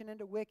the nation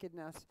into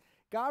wickedness?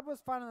 God was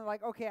finally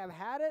like, okay, I've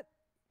had it.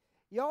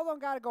 Y'all don't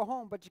got to go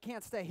home, but you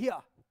can't stay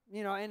here.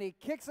 You know, and he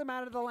kicks them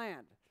out of the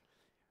land.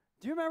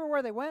 Do you remember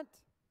where they went?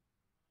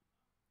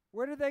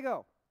 Where did they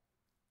go?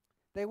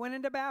 They went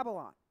into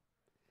Babylon.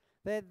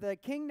 The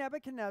king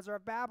Nebuchadnezzar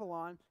of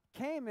Babylon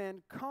came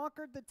in,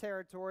 conquered the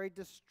territory,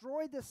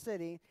 destroyed the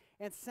city,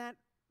 and sent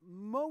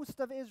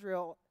most of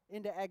Israel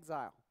into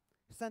exile,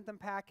 sent them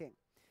packing.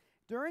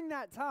 During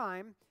that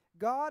time,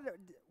 God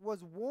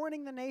was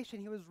warning the nation.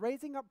 He was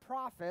raising up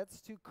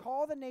prophets to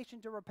call the nation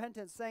to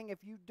repentance, saying, if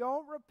you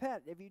don't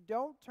repent, if you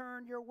don't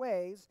turn your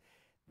ways,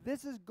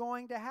 this is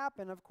going to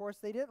happen. Of course,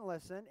 they didn't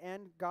listen,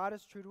 and God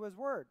is true to his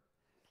word.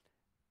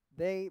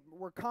 They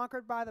were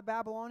conquered by the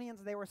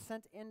Babylonians. They were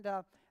sent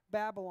into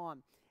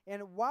Babylon.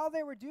 And while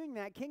they were doing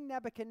that, King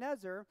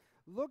Nebuchadnezzar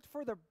looked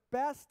for the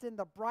best and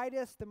the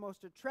brightest, the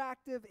most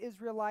attractive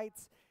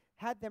Israelites,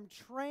 had them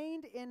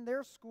trained in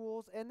their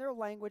schools, in their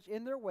language,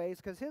 in their ways,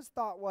 because his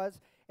thought was,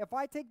 if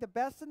I take the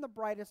best and the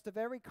brightest of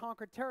every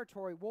conquered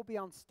territory, we'll be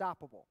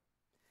unstoppable.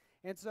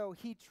 And so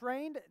he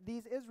trained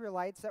these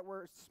Israelites that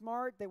were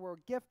smart, they were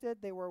gifted,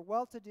 they were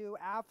well-to-do,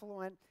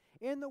 affluent,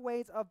 in the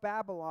ways of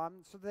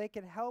Babylon, so they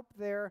could help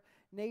their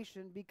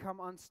nation become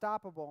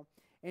unstoppable.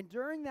 And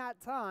during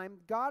that time,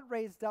 God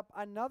raised up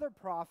another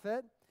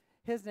prophet.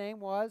 His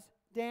name was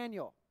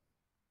Daniel.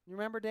 You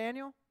remember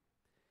Daniel?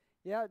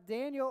 Yeah,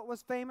 Daniel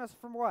was famous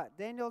from what?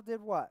 Daniel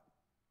did what?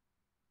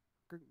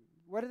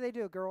 What did they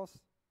do, girls?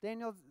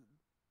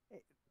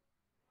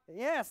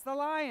 Yes, the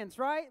lions,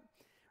 right?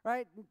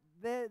 Right?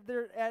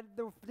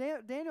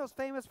 Daniel's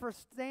famous for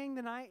staying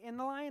the night in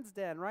the lion's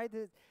den, right?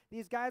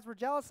 These guys were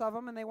jealous of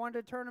him, and they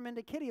wanted to turn him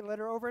into kitty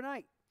litter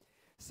overnight.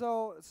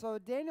 So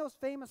Daniel's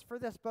famous for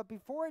this, but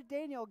before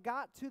Daniel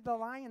got to the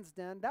lion's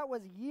den, that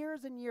was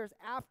years and years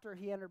after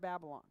he entered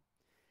Babylon.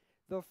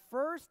 The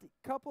first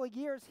couple of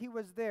years he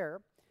was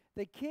there,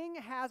 the king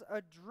has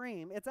a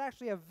dream. It's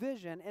actually a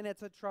vision, and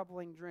it's a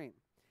troubling dream.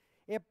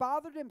 It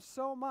bothered him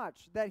so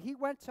much that he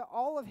went to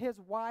all of his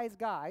wise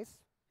guys,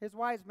 his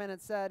wise men,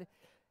 and said,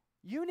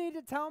 you need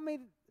to tell me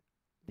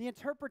the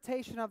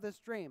interpretation of this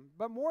dream,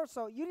 but more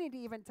so, you need to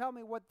even tell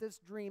me what this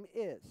dream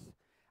is.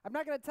 I'm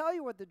not going to tell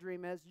you what the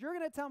dream is. You're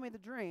going to tell me the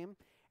dream,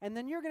 and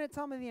then you're going to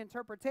tell me the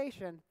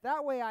interpretation.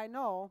 That way I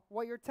know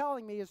what you're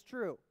telling me is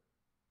true.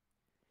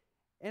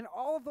 And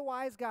all of the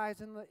wise guys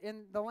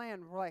in the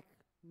land were like,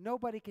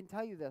 nobody can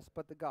tell you this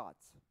but the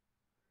gods.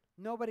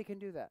 Nobody can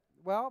do that.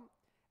 Well,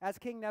 as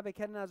King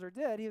Nebuchadnezzar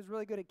did, he was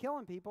really good at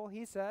killing people.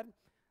 He said,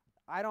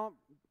 I'm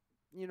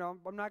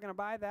not going to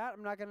buy that.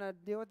 I'm not going to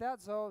deal with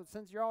that. So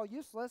since you're all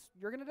useless,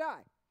 you're going to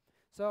die.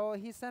 So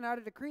he sent out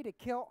a decree to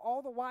kill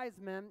all the wise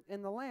men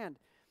in the land.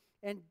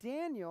 And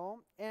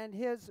Daniel and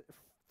his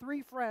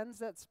 3 friends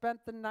that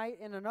spent the night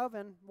in an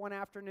oven one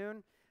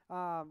afternoon,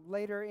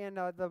 later in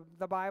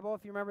the Bible,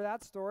 if you remember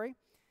that story,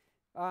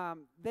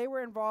 they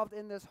were involved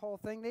in this whole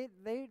thing.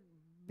 They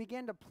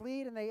began to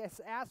plead, and they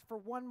asked for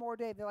one more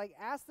day. They're like,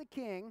 ask the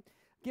king,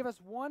 give us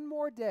one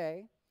more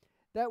day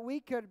that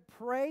we could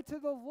pray to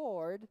the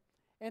Lord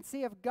and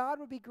see if God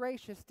would be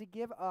gracious to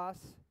give us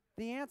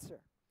the answer.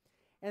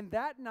 And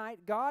that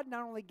night, God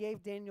not only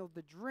gave Daniel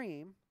the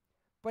dream,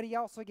 but he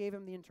also gave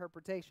him the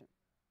interpretation.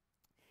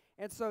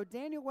 And so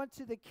Daniel went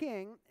to the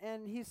king,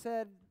 and he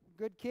said,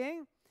 good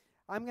king,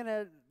 I'm going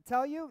to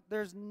tell you,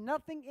 there's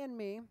nothing in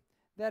me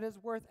that is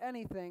worth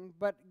anything,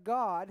 but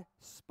God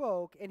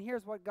spoke, and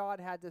here's what God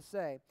had to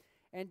say.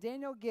 And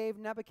Daniel gave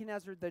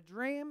Nebuchadnezzar the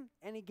dream,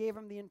 and he gave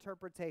him the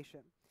interpretation.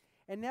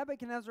 And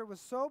Nebuchadnezzar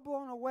was so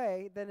blown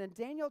away that in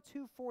Daniel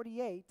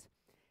 2:48,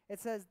 it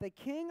says, the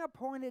king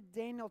appointed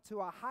Daniel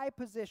to a high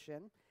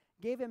position,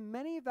 gave him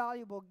many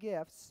valuable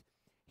gifts.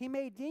 He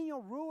made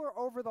Daniel ruler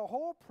over the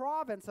whole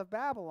province of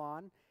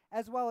Babylon,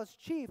 as well as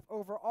chief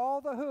over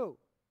all the who?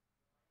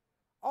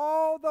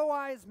 All the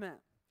wise men.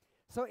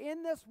 So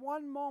in this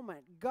one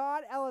moment,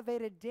 God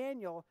elevated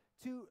Daniel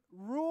to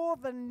rule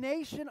the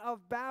nation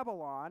of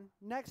Babylon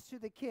next to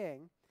the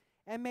king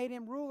and made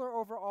him ruler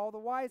over all the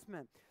wise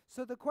men.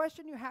 So the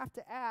question you have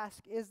to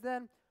ask is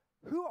then,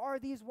 who are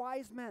these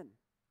wise men?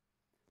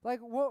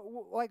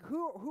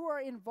 Who are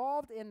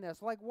involved in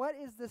this? Like, what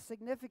is the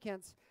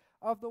significance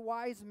of the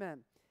wise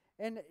men?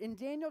 And in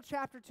Daniel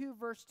chapter 2,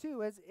 verse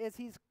 2, as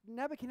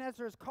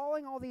Nebuchadnezzar is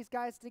calling all these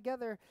guys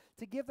together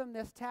to give them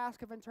this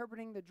task of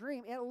interpreting the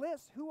dream, it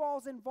lists who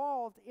all's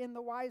involved in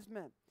the wise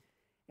men.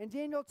 In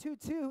Daniel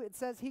 2:2, it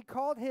says he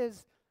called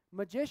his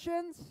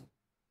magicians,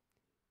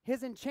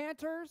 his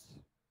enchanters,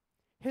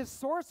 his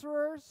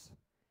sorcerers,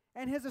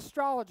 and his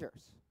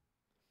astrologers.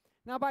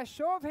 Now, by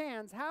show of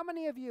hands, how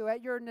many of you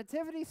at your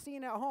nativity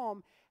scene at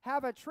home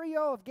have a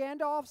trio of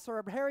Gandalfs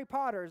or Harry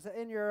Potters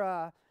in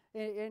your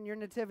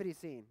nativity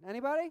scene?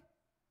 Anybody?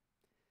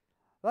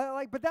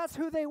 But that's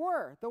who they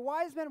were. The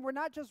wise men were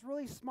not just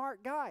really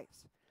smart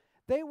guys.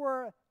 They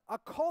were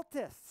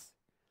occultists.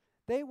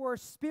 They were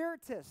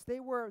spiritists. They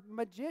were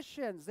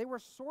magicians. They were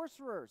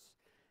sorcerers.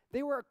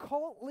 They were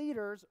occult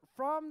leaders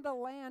from the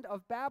land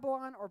of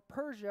Babylon or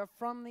Persia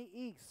from the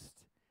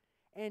east.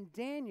 And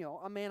Daniel,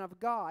 a man of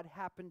God,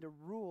 happened to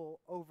rule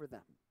over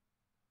them.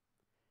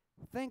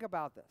 Think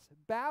about this.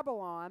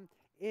 Babylon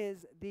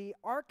is the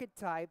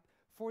archetype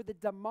for the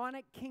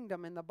demonic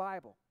kingdom in the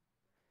Bible.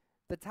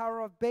 The Tower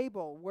of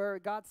Babel, where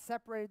God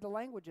separated the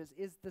languages,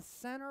 is the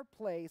center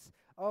place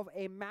of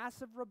a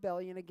massive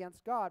rebellion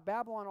against God.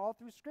 Babylon, all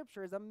through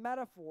Scripture, is a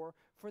metaphor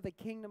for the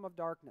kingdom of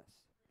darkness.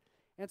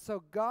 And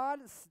so God,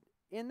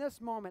 in this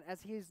moment,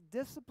 as he is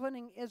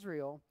disciplining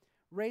Israel,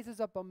 raises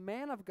up a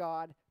man of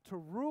God to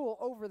rule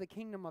over the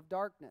kingdom of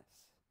darkness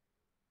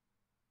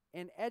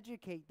and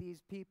educate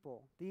these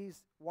people,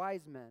 these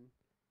wise men,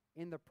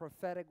 in the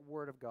prophetic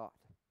word of God.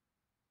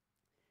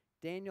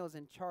 Daniel is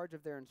in charge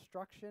of their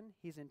instruction.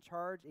 He's in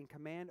charge, in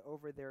command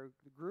over their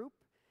group.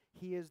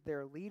 He is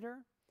their leader.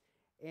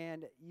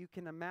 And you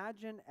can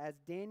imagine as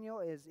Daniel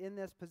is in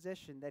this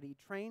position that he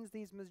trains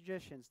these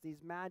magicians,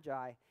 these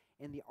magi,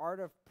 in the art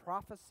of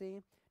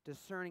prophecy,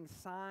 discerning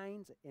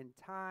signs and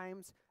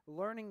times,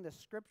 learning the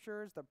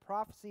scriptures, the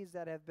prophecies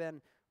that have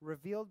been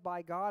revealed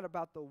by God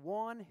about the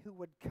one who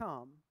would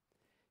come,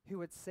 who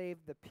would save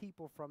the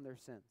people from their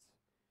sins.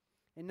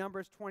 In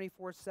Numbers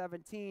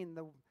 24:17,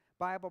 the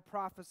Bible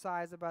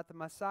prophesies about the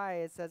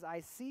Messiah. It says, I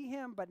see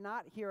him, but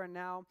not here and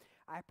now.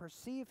 I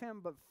perceive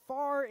him, but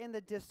far in the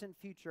distant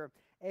future.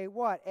 A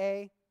what?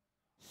 A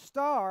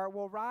star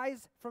will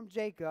rise from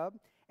Jacob,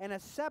 and a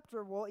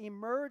scepter will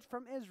emerge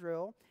from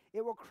Israel.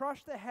 It will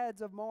crush the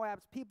heads of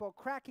Moab's people,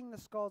 cracking the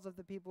skulls of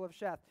the people of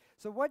Sheth.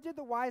 So what did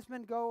the wise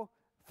men go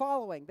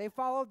following? They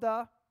followed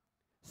the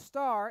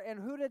star, and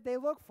who did they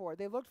look for?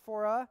 They looked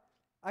for a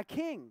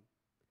king,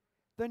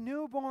 the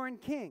newborn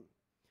king.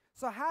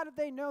 So how did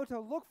they know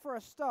to look for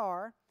a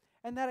star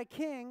and that a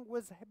king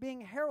was being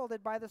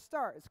heralded by the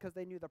star? It's because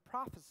they knew the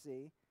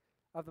prophecy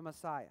of the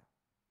Messiah.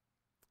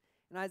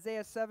 In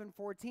Isaiah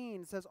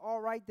 7:14 it says,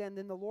 "All right then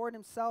the Lord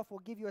himself will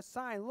give you a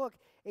sign. Look,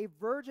 a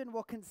virgin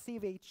will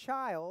conceive a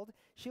child.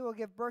 She will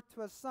give birth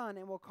to a son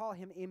and will call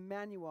him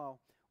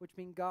Emmanuel," which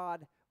means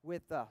God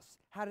with us.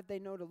 How did they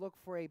know to look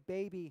for a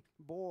baby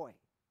boy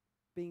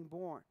being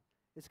born?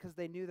 It's because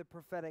they knew the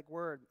prophetic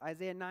word.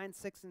 Isaiah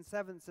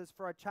 9:6-7 says,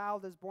 "For a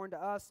child is born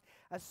to us,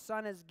 a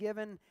son is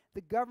given.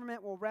 The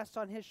government will rest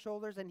on his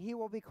shoulders, and he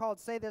will be called,"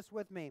 say this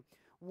with me,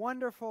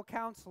 "Wonderful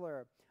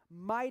Counselor,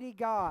 Mighty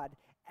God,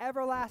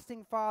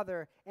 Everlasting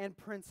Father, and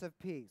Prince of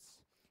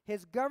Peace.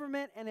 His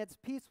government and its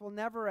peace will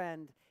never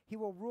end. He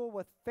will rule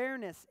with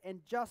fairness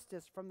and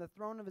justice from the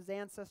throne of his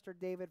ancestor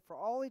David for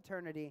all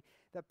eternity.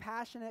 The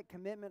passionate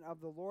commitment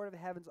of the Lord of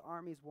heaven's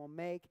armies will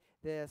make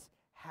this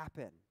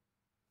happen.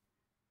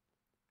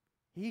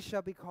 He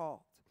shall be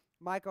called."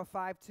 Micah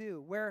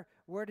 5:2.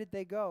 Where did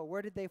they go?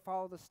 Where did they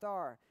follow the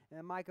star?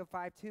 In Micah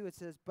 5:2 it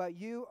says, "But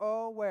you,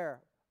 O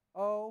where?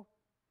 O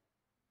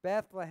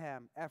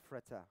Bethlehem,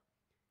 Ephratah.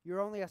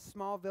 You're only a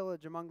small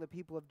village among the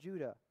people of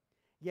Judah,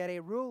 yet a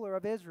ruler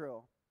of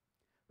Israel,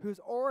 whose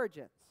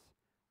origins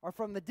are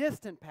from the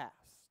distant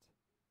past,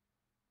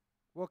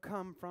 will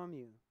come from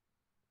you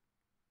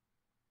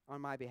on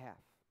my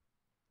behalf."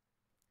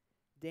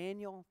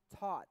 Daniel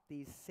taught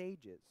these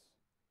sages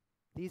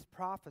these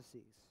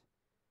prophecies,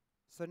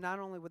 so not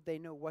only would they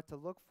know what to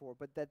look for,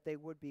 but that they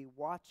would be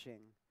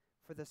watching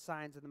for the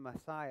signs of the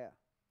Messiah,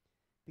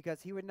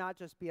 because he would not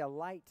just be a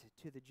light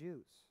to the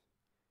Jews.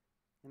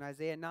 In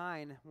Isaiah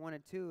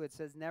 9:1-2, it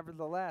says,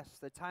 "Nevertheless,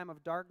 the time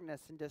of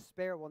darkness and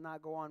despair will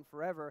not go on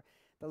forever.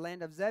 The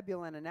land of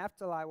Zebulun and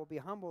Naphtali will be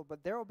humbled,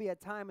 but there will be a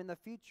time in the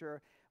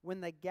future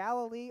when the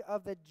Galilee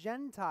of the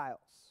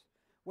Gentiles,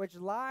 which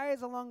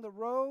lies along the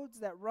roads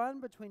that run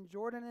between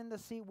Jordan and the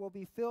sea, will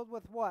be filled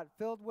with" what?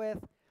 Filled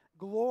with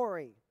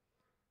glory.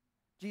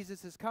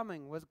 Jesus'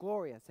 coming was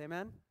glorious.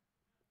 Amen?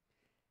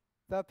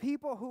 "The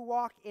people who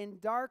walk in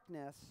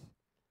darkness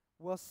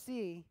will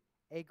see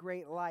a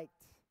great light.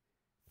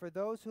 For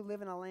those who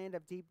live in a land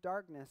of deep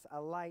darkness, a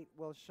light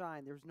will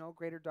shine." There's no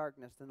greater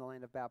darkness than the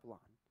land of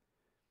Babylon.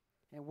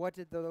 And what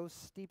did those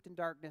steeped in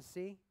darkness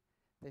see?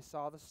 They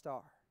saw the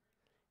star.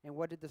 And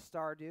what did the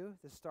star do?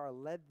 The star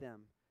led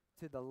them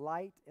to the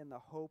light and the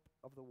hope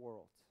of the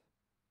world,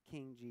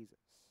 King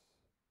Jesus.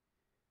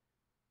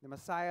 The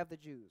Messiah of the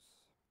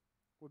Jews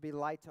would be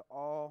light to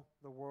all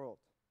the world.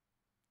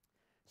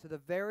 So the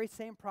very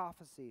same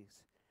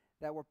prophecies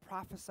that were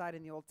prophesied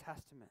in the Old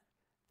Testament,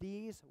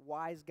 these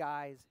wise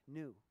guys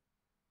knew.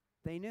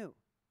 They knew.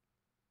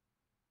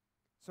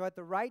 So at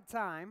the right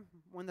time,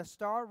 when the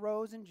star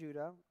rose in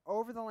Judah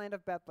over the land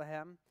of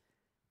Bethlehem,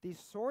 these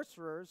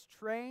sorcerers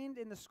trained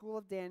in the school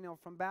of Daniel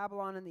from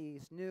Babylon in the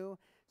east knew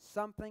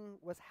something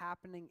was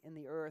happening in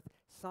the earth,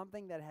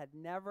 something that had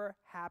never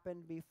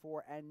happened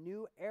before. A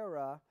new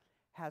era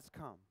has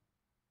come.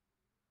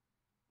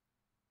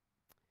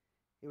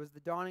 It was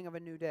the dawning of a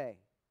new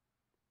day.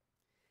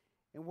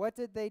 And what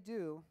did they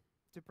do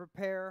to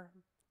prepare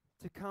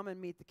to come and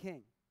meet the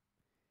king?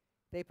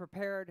 They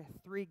prepared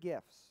 3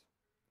 gifts,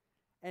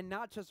 and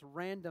not just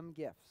random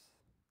gifts.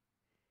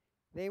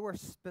 They were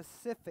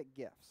specific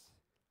gifts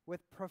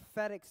with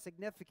prophetic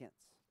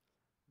significance.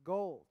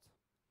 Gold,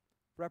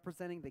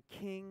 representing the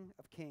King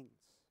of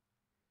Kings.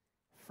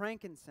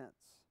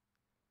 Frankincense,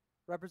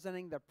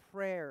 representing the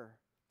prayer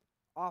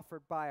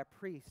offered by a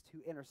priest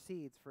who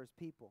intercedes for his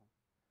people.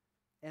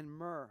 And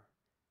myrrh,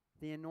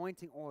 the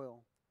anointing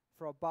oil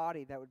for a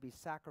body that would be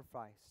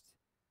sacrificed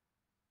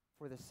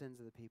for the sins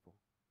of the people.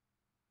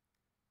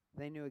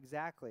 They knew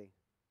exactly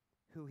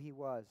who he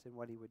was and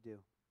what he would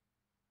do.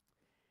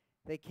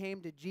 They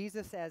came to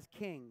Jesus as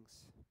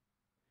kings.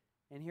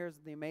 And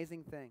here's the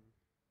amazing thing.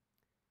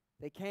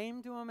 They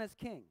came to him as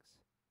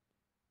kings,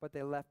 but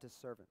they left as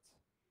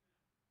servants,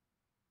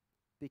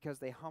 because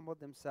they humbled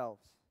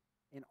themselves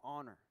in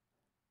honor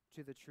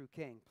to the true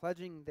king,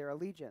 pledging their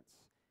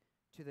allegiance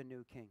to the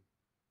new king.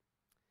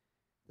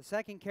 The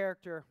second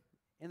character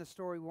in the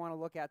story we want to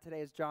look at today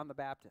is John the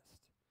Baptist.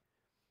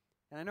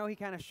 And I know he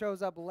kind of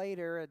shows up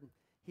later, and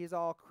he's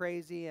all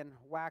crazy and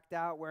whacked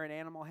out, wearing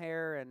animal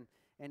hair and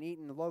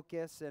eating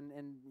locusts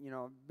and you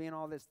know, being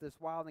all this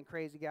wild and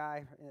crazy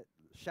guy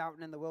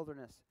shouting in the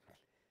wilderness.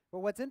 But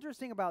what's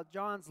interesting about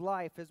John's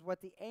life is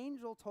what the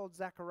angel told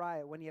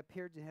Zechariah when he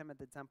appeared to him at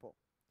the temple.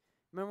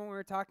 Remember when we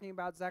were talking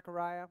about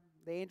Zechariah?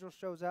 The angel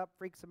shows up,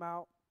 freaks him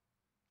out.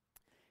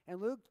 In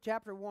Luke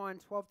chapter 1,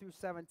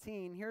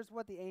 12-17, here's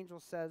what the angel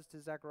says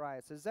to Zechariah.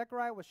 It says,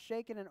 "Zechariah was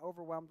shaken and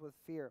overwhelmed with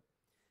fear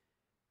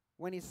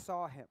when he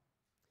saw him.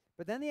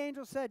 But then the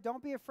angel said,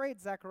 'Don't be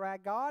afraid, Zechariah.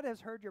 God has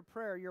heard your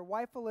prayer. Your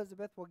wife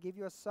Elizabeth will give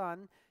you a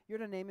son. You're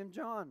to name him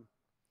John.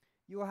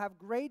 You will have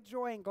great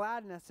joy and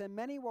gladness, and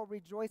many will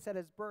rejoice at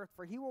his birth,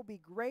 for he will be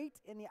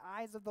great in the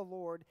eyes of the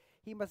Lord.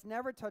 He must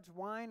never touch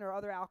wine or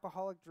other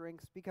alcoholic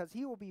drinks, because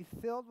he will be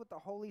filled with the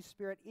Holy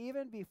Spirit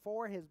even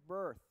before his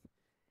birth.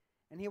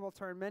 And he will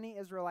turn many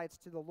Israelites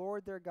to the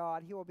Lord their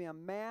God. He will be a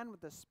man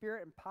with the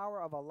spirit and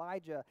power of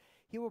Elijah.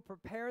 He will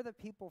prepare the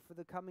people for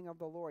the coming of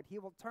the Lord. He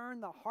will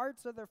turn the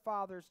hearts of their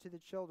fathers to the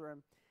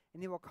children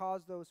and he will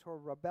cause those who are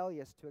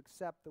rebellious to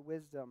accept the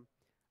wisdom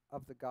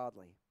of the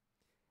godly.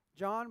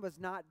 John was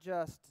not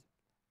just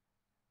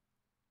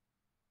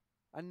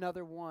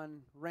another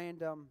one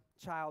random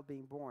child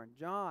being born.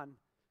 John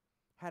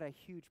had a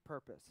huge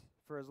purpose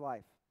for his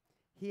life.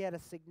 He had a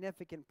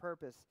significant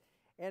purpose.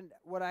 And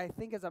what I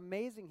think is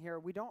amazing here,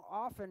 we don't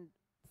often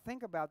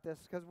think about this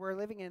because we're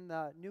living in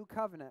the new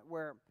covenant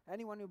where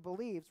anyone who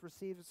believes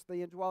receives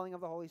the indwelling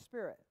of the Holy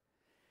Spirit.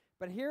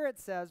 But here it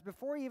says,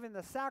 before even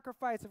the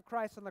sacrifice of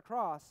Christ on the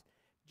cross,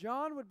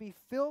 John would be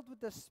filled with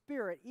the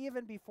Spirit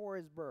even before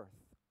his birth.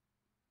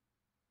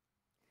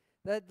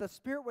 That the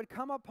Spirit would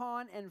come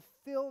upon and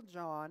fill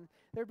John.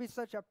 There'd be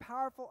such a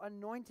powerful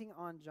anointing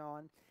on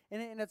John.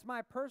 And it's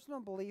my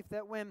personal belief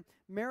that when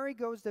Mary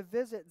goes to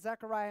visit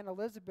Zechariah and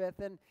Elizabeth,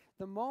 and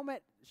the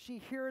moment she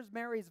hears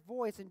Mary's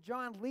voice and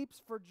John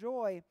leaps for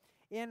joy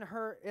in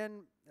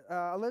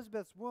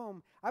Elizabeth's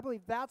womb, I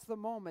believe that's the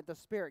moment the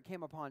Spirit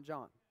came upon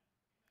John.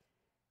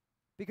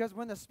 Because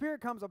when the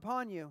Spirit comes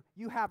upon you,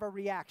 you have a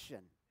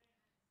reaction.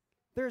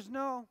 There's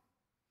no...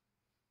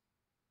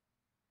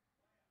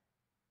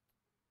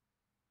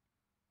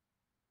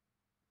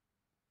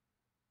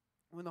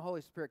 When the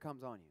Holy Spirit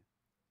comes on you,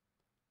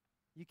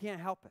 you can't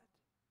help it.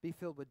 Be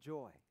filled with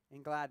joy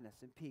and gladness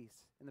and peace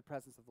in the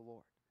presence of the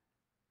Lord.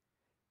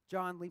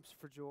 John leaps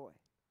for joy.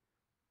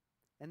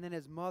 And then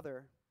his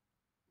mother,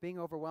 being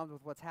overwhelmed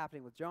with what's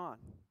happening with John,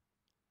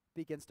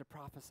 begins to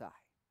prophesy.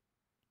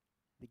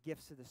 The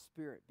gifts of the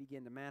Spirit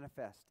begin to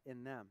manifest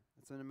in them.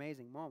 It's an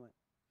amazing moment.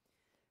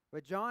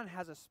 But John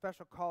has a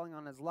special calling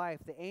on his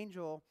life. The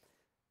angel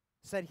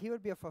said he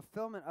would be a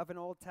fulfillment of an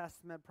Old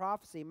Testament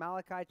prophecy.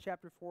 Malachi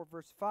chapter 4,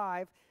 verse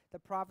 5, the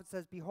prophet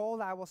says,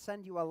 "Behold, I will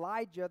send you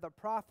Elijah, the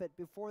prophet,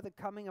 before the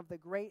coming of the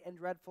great and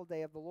dreadful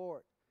day of the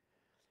Lord."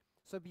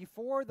 So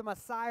before the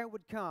Messiah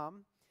would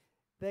come,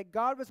 that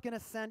God was going to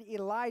send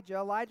Elijah.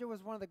 Elijah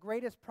was one of the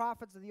greatest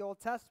prophets of the Old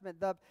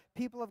Testament. The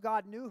people of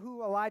God knew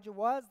who Elijah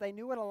was. They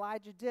knew what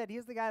Elijah did.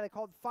 He's the guy that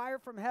called fire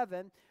from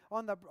heaven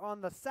on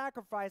the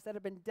sacrifice that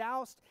had been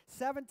doused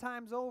 7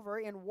 times over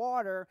in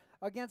water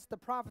against the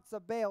prophets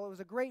of Baal. It was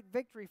a great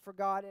victory for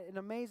God, an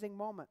amazing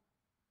moment.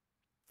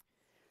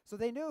 So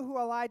they knew who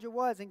Elijah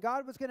was, and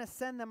God was going to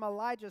send them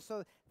Elijah.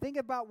 So think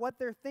about what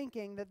they're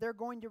thinking that they're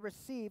going to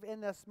receive in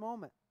this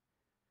moment.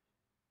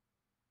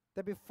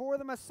 That before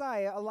the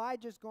Messiah,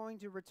 Elijah is going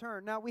to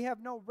return. Now, we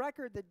have no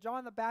record that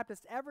John the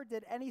Baptist ever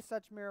did any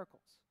such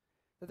miracles,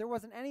 that there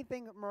wasn't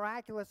anything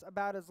miraculous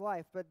about his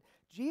life. But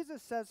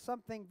Jesus says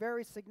something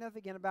very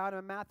significant about him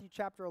in Matthew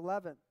chapter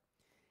 11.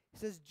 He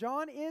says,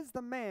 "John is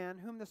the man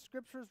whom the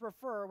Scriptures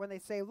refer when they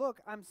say,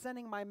 'Look, I'm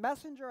sending my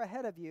messenger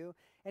ahead of you,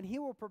 and he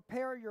will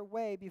prepare your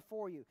way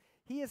before you.'"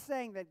 He is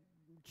saying that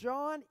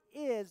John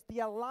is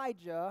the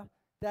Elijah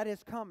that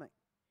is coming.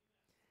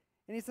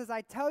 And he says,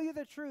 "I tell you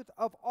the truth,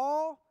 of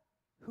all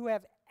who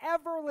have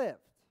ever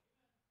lived,"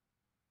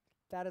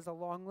 that is a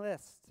long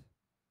list,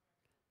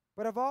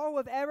 "but of all who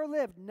have ever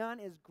lived, none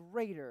is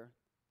greater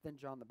than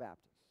John the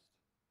Baptist."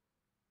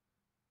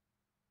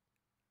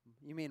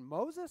 You mean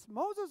Moses?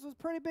 Moses was a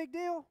pretty big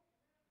deal.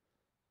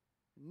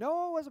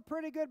 Noah was a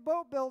pretty good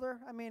boat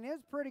builder. I mean, he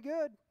was pretty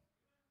good.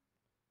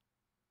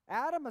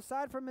 Adam,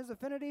 aside from his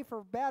affinity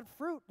for bad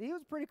fruit, he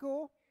was pretty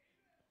cool.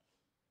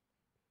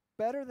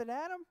 Better than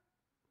Adam?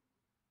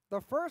 The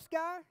first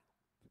guy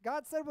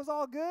God said was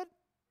all good?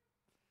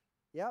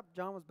 Yep,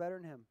 John was better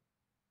than him.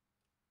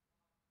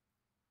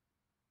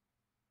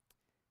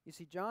 You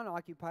see, John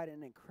occupied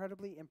an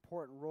incredibly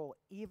important role.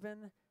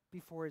 Even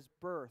before his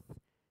birth,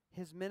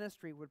 his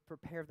ministry would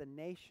prepare the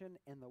nation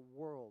and the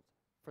world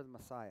for the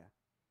Messiah.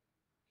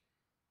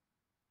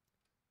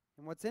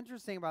 And what's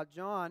interesting about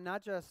John,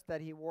 not just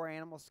that he wore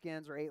animal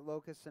skins or ate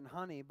locusts and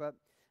honey, but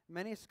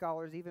many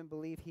scholars even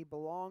believe he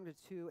belonged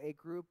to a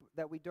group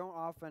that we don't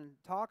often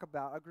talk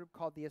about, a group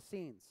called the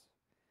Essenes.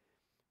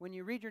 When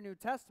you read your New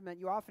Testament,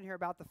 you often hear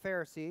about the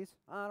Pharisees.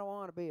 I don't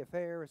want to be a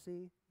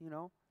Pharisee, you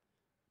know.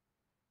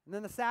 And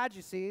then the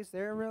Sadducees,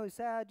 they're really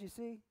sad, you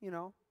see, you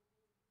know.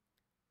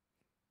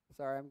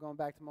 Sorry, I'm going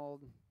back to my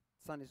old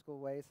Sunday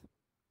school ways.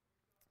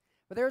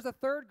 But there's a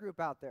third group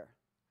out there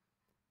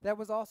that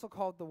was also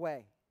called the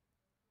Way.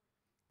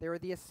 They were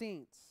the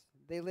Essenes.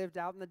 They lived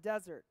out in the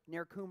desert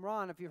near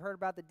Qumran. If you've heard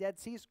about the Dead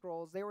Sea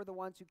Scrolls, they were the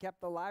ones who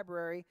kept the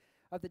library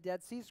of the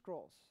Dead Sea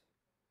Scrolls.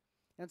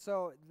 And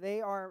so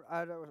they are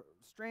a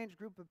strange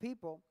group of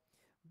people,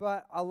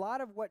 but a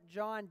lot of what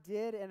John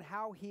did and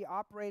how he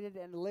operated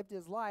and lived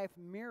his life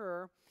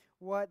mirror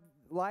what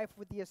life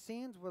with the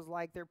Essenes was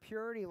like, their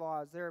purity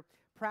laws, their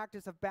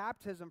practice of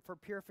baptism for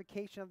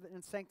purification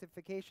and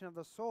sanctification of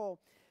the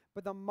soul.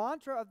 But the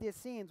mantra of the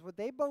Essenes, what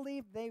they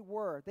believed they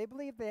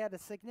believed they had a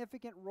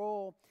significant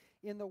role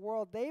in the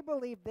world. They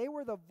believed they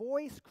were the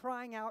voice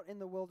crying out in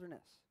the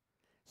wilderness,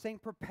 saying,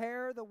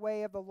 "Prepare the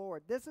way of the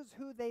Lord." This is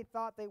who they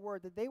thought they were,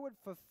 that they would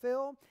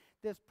fulfill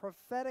this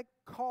prophetic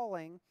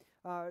calling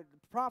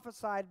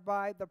prophesied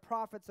by the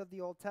prophets of the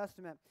Old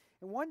Testament.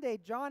 And one day,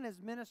 John is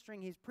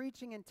ministering, he's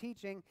preaching and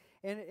teaching,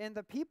 and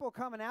the people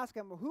come and ask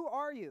him, "Who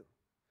are you?"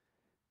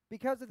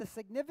 because of the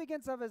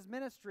significance of his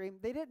ministry,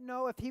 they didn't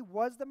know if he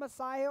was the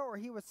Messiah or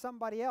he was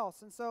somebody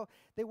else. And so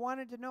they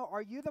wanted to know,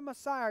 are you the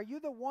Messiah? Are you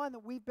the one that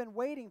we've been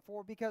waiting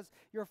for? Because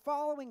your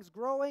following's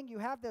growing. You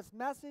have this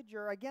message.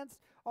 You're against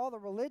all the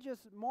religious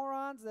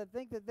morons that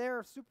think that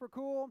they're super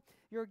cool.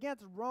 You're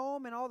against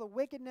Rome and all the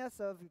wickedness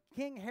of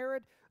King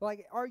Herod.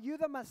 Like, are you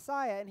the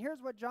Messiah? And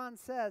here's what John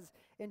says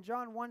in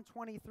John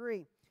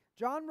 1:23.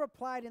 John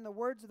replied in the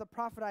words of the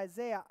prophet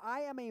Isaiah,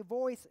 I am a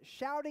voice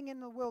shouting in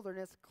the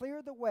wilderness,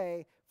 clear the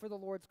way for the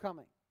Lord's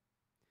coming.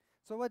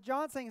 So what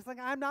John's saying is like,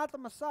 I'm not the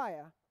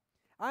Messiah.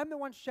 I'm the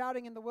one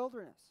shouting in the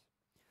wilderness.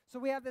 So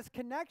we have this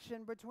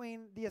connection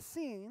between the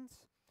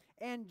Essenes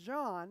and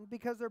John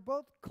because they're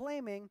both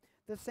claiming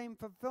the same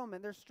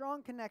fulfillment. There's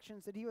strong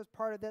connections that he was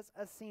part of this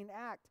Essene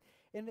act.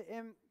 And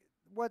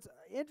what's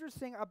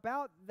interesting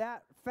about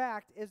that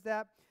fact is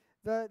that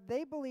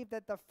they believe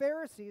that the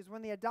Pharisees,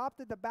 when they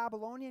adopted the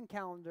Babylonian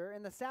calendar,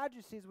 and the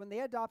Sadducees, when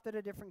they adopted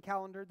a different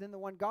calendar than the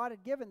one God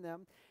had given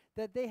them,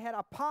 that they had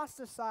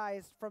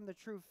apostatized from the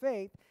true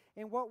faith,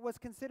 and what was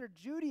considered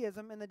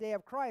Judaism in the day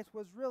of Christ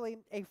was really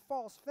a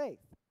false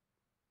faith.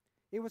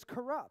 It was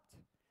corrupt.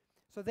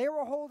 So they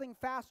were holding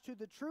fast to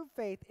the true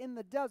faith in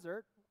the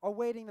desert,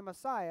 awaiting the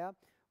Messiah,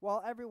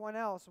 while everyone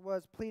else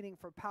was pleading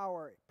for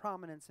power,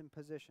 prominence, and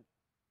position.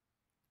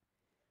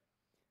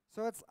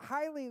 So it's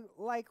highly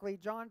likely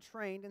John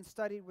trained and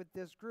studied with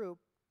this group.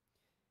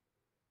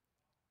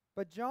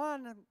 But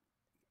John,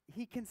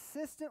 he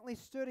consistently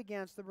stood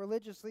against the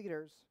religious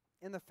leaders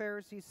and the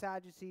Pharisees,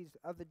 Sadducees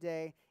of the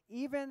day,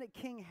 even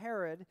King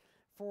Herod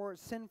for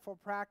sinful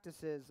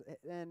practices,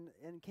 and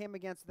came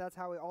against, that's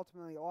how he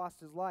ultimately lost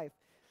his life.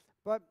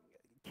 But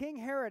King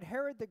Herod,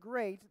 Herod the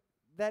Great,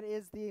 that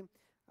is the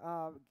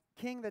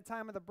king at the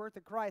time of the birth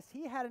of Christ,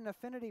 he had an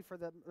affinity for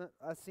the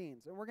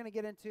Essenes. And we're going to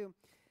get into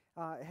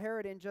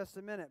Herod in just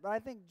a minute. But I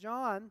think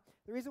John,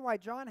 the reason why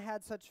John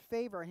had such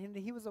favor and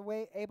he was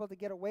able to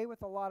get away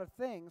with a lot of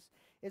things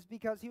is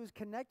because he was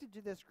connected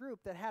to this group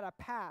that had a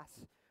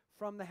pass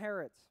from the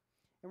Herods.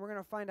 And we're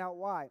going to find out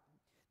why.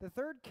 The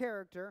third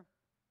character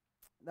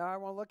that I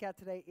want to look at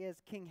today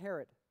is King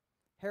Herod,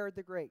 Herod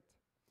the Great.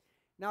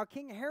 Now,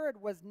 King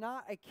Herod was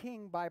not a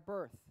king by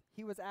birth.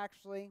 He was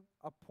actually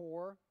a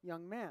poor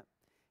young man.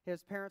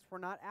 His parents were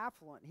not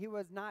affluent. He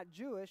was not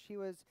Jewish. He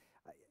was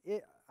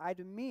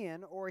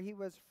Idumean, or he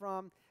was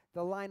from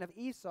the line of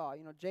Esau,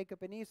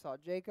 Jacob and Esau.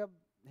 Jacob,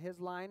 his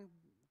line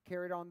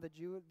carried on the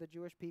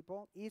Jewish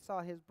people.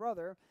 Esau, his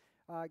brother,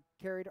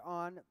 carried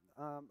on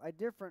a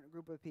different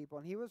group of people,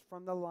 and he was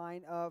from the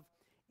line of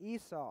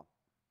Esau.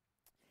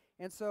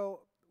 And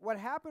so what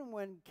happened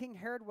when King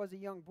Herod was a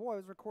young boy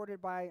was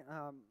recorded by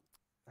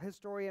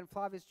historian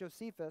Flavius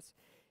Josephus,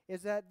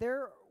 is that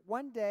there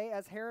one day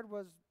as Herod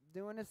was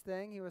doing his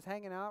thing, he was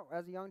hanging out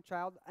as a young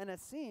child, and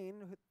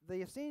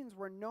the Essenes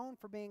were known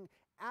for being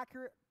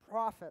accurate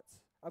prophets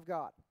of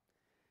God.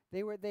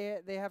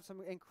 They have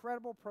some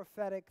incredible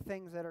prophetic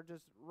things that are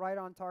just right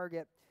on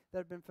target that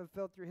have been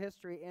fulfilled through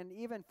history, and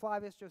even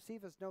Flavius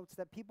Josephus notes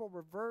that people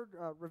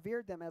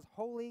revered them as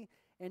holy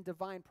and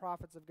divine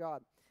prophets of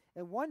God.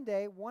 And one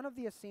day, one of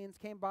the Essenes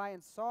came by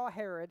and saw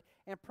Herod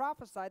and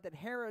prophesied that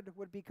Herod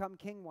would become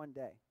king one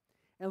day.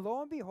 And lo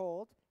and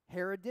behold,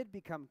 Herod did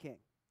become king.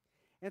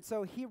 And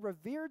so he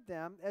revered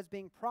them as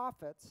being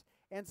prophets.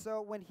 And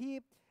so when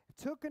he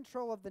took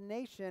control of the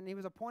nation, he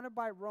was appointed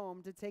by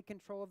Rome to take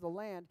control of the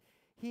land.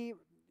 He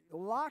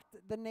locked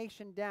the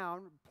nation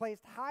down,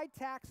 placed high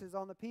taxes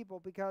on the people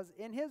because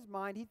in his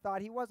mind he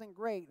thought he wasn't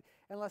great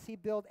unless he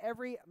built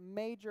every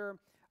major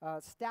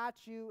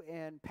statue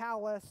and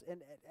palace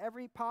and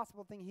every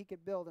possible thing he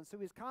could build. And so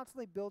he was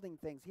constantly building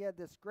things. He had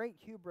this great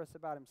hubris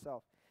about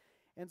himself.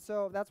 And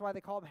so that's why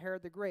they called him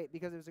Herod the Great,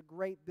 because he was a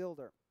great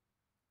builder.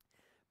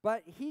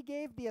 But he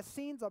gave the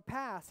Essenes a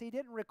pass. He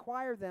didn't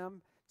require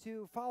them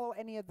to follow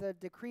any of the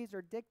decrees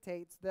or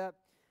dictates that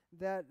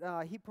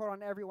he put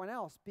on everyone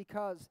else,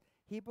 because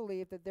he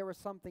believed that there was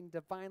something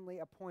divinely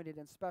appointed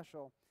and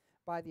special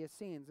by the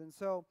Essenes. And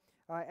so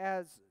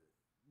as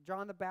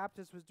John the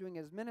Baptist was doing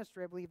his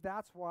ministry, I believe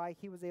that's why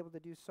he was able to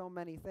do so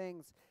many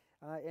things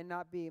and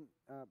not be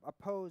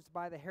opposed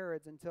by the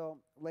Herods until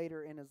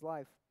later in his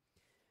life.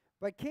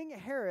 But King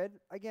Herod,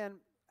 again,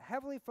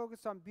 heavily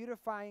focused on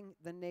beautifying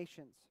the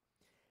nations.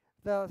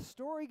 The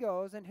story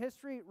goes, and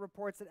history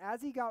reports, that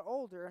as he got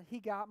older, he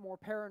got more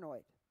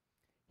paranoid.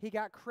 He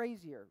got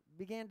crazier,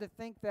 began to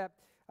think that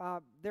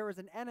there was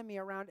an enemy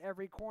around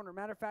every corner.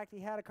 Matter of fact,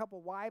 he had a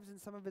couple wives and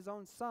some of his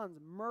own sons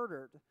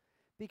murdered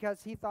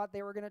because he thought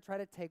they were going to try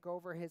to take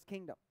over his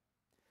kingdom.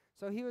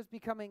 So he was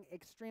becoming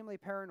extremely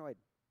paranoid.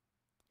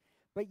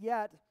 But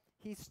yet,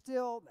 he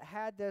still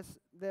had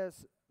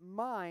this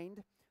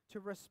mind to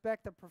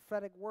respect the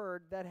prophetic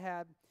word that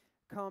had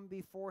come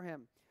before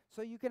him.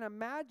 So you can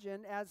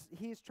imagine, as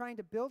he's trying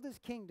to build his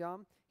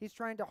kingdom, he's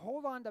trying to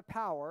hold on to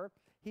power,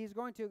 he's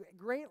going to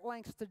great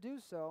lengths to do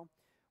so,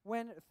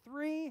 when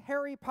 3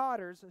 Harry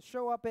Potters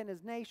show up in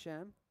his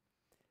nation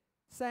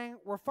saying,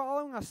 we're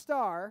following a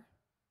star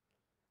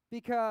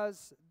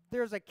because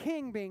there's a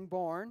king being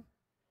born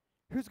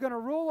who's going to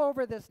rule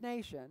over this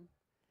nation.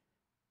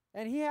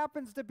 and he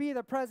happens to be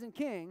the present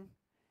king,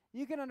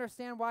 you can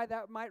understand why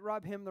that might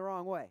rub him the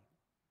wrong way.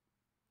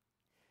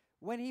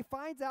 When he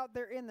finds out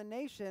they're in the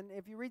nation,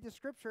 if you read the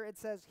scripture, it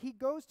says he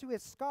goes to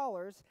his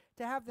scholars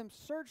to have them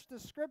search the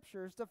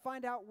scriptures to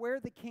find out where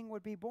the king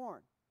would be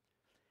born.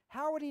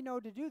 How would he know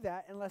to do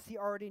that unless he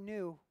already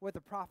knew what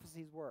the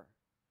prophecies were?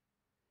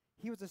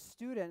 He was a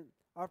student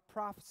of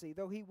prophecy.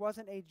 Though he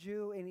wasn't a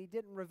Jew and he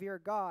didn't revere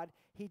God,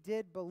 he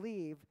did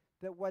believe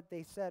that what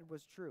they said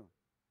was true.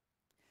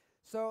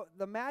 So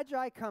the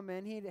Magi come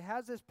in. He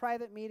has this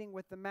private meeting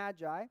with the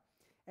Magi,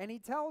 and he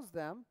tells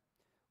them,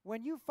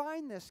 when you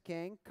find this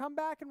king, come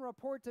back and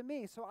report to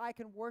me so I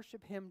can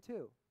worship him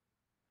too.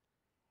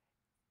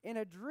 In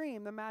a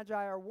dream, the Magi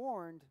are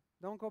warned,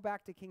 don't go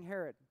back to King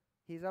Herod.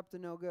 He's up to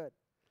no good.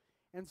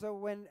 And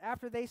so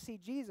after they see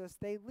Jesus,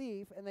 they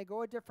leave and they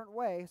go a different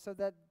way so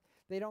that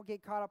they don't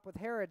get caught up with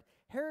Herod.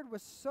 Herod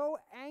was so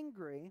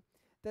angry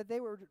that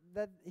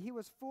he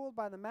was fooled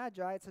by the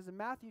Magi. It says in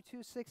Matthew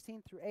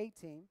 2:16 through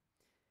 18,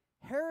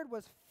 Herod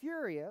was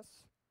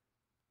furious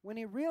when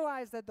he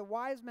realized that the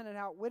wise men had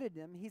outwitted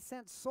him. He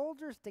sent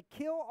soldiers to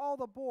kill all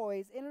the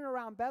boys in and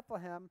around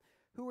Bethlehem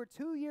who were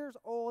 2 years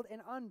old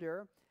and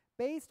under,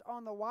 based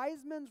on the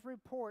wise men's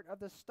report of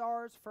the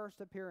star's first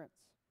appearance.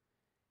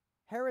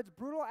 Herod's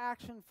brutal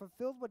action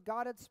fulfilled what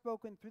God had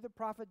spoken through the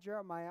prophet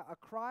Jeremiah. A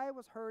cry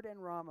was heard in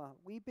Ramah,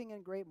 weeping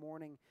in great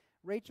mourning.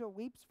 Rachel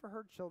weeps for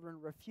her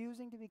children,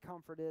 refusing to be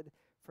comforted,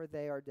 for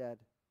they are dead.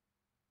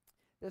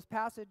 This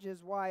passage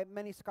is why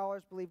many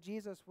scholars believe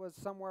Jesus was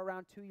somewhere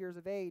around 2 years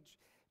of age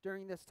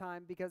during this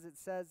time, because it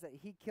says that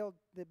he killed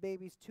the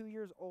babies 2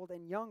 years old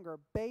and younger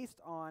based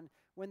on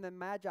when the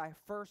Magi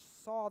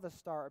first saw the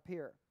star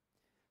appear.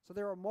 So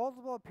there were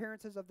multiple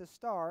appearances of the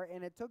star,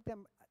 and it took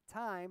them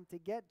time to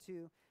get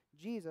to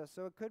Jesus,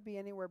 so it could be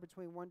anywhere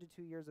between 1 to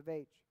 2 years of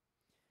age.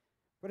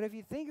 But if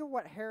you think of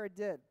what Herod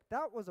did,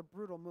 that was a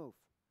brutal move.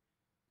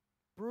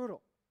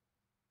 Brutal.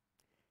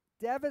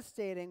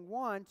 Devastating,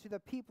 one, to the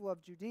people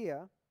of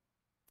Judea,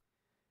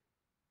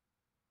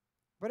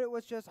 but it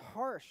was just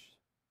harsh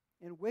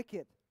and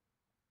wicked.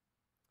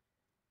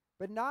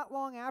 But not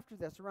long after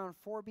this, around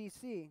 4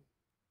 BC,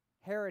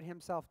 Herod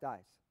himself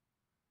dies.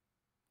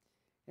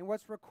 And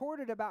what's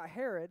recorded about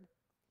Herod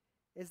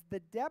is the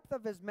depth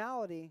of his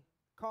malady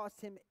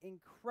caused him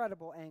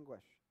incredible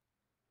anguish.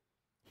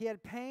 He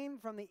had pain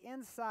from the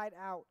inside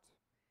out.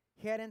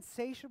 He had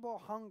insatiable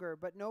hunger,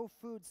 but no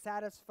food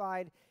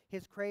satisfied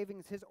his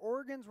cravings. His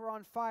organs were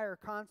on fire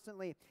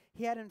constantly.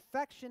 He had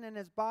infection in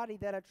his body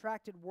that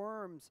attracted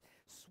worms,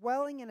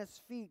 swelling in his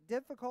feet,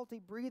 difficulty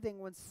breathing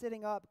when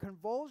sitting up,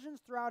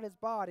 convulsions throughout his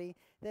body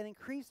that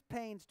increased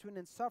pains to an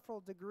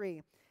insufferable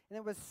degree. And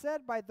it was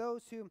said by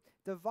those who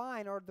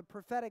divine, or the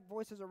prophetic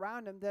voices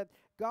around him, that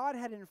God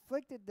had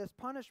inflicted this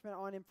punishment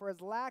on him for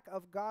his lack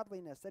of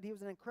godliness, that he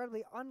was an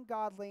incredibly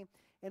ungodly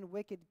and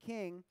wicked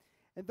king.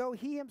 And though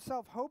he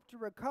himself hoped to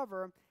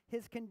recover,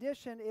 his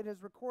condition, it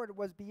is recorded,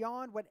 was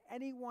beyond what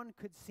anyone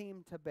could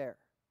seem to bear.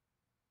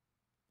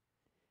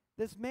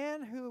 This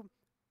man who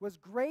was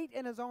great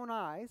in his own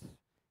eyes,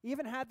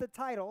 even had the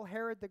title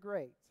Herod the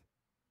Great,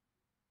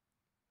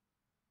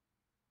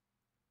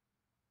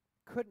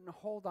 couldn't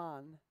hold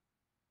on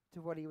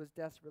to what he was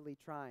desperately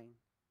trying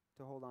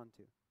to hold on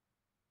to.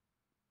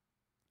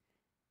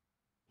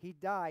 He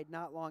died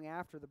not long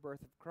after the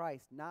birth of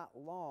Christ, not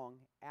long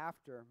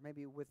after,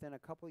 maybe within a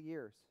couple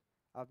years,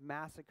 of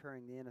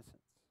massacring the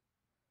innocents.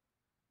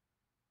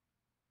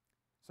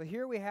 So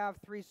here we have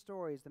 3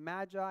 stories, the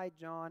Magi,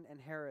 John,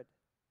 and Herod,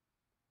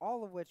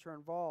 all of which are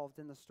involved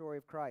in the story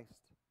of Christ.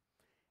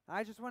 And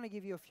I just want to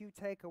give you a few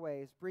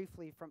takeaways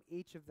briefly from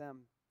each of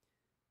them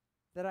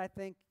that I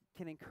think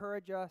can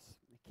encourage us,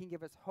 can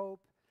give us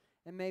hope,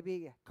 and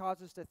maybe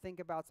cause us to think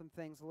about some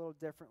things a little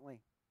differently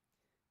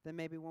than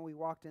maybe when we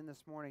walked in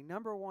this morning.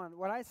 Number one,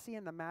 what I see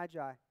in the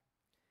Magi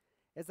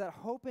is that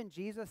hope in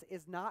Jesus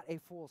is not a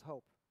fool's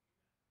hope.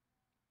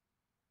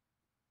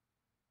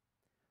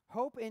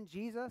 Hope in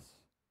Jesus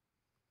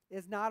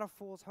is not a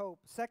fool's hope.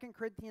 2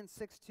 Corinthians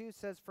 6:2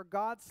 says, "For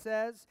God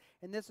says,"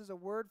 and this is a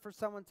word for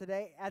someone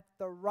today, "At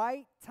the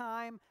right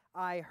time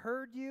I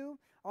heard you.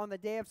 On the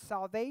day of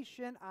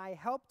salvation I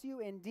helped you.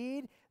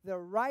 Indeed, the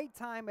right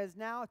time is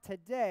now.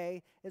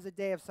 Today is a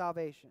day of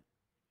salvation."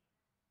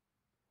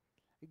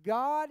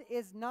 God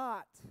is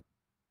not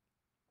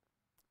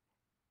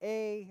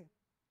a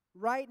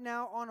right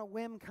now on a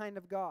whim kind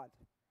of God.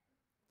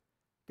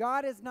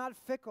 God is not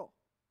fickle.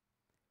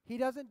 He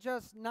doesn't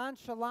just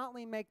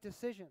nonchalantly make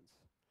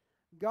decisions.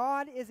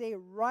 God is a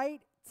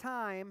right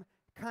time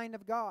kind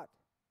of God.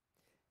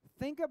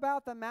 Think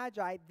about the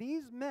Magi.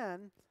 These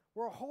men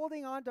were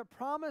holding on to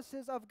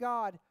promises of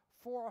God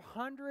for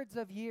hundreds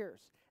of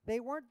years. They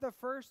weren't the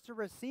first to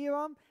receive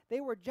them.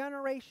 They were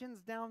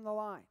generations down the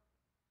line.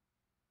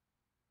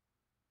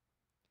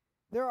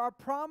 There are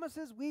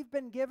promises we've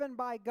been given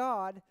by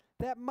God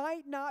that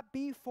might not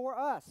be for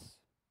us,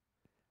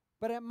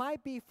 but it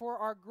might be for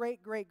our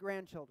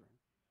great-great-grandchildren.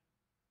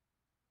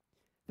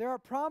 There are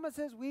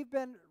promises we've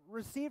been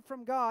received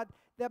from God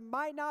that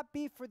might not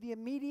be for the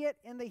immediate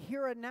and the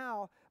here and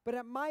now, but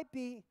it might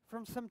be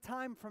from some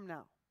time from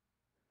now.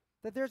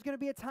 That there's going to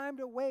be a time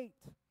to wait,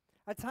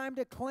 a time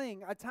to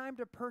cling, a time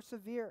to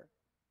persevere.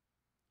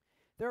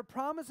 There are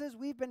promises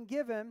we've been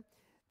given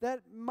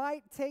that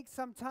might take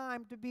some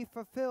time to be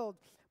fulfilled,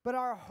 but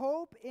our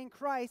hope in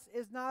Christ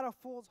is not a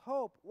fool's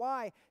hope.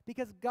 Why?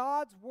 Because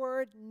God's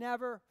word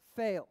never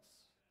fails.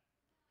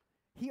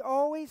 He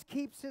always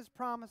keeps his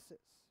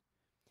promises.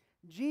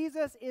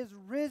 Jesus is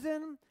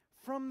risen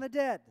from the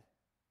dead.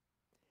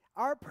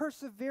 Our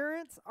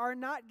perseverance, our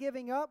not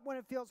giving up when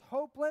it feels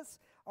hopeless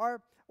or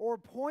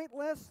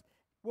pointless,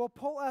 will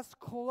pull us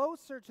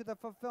closer to the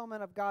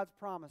fulfillment of God's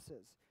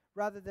promises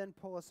rather than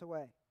pull us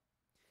away.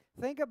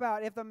 Think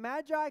about if the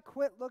Magi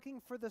quit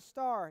looking for the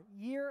star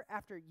year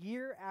after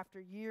year after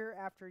year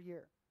after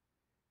year.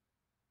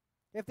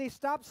 If they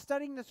stopped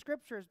studying the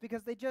scriptures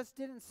because they just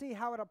didn't see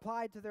how it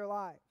applied to their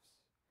lives.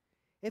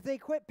 If they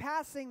quit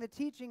passing the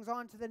teachings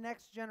on to the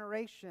next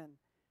generation,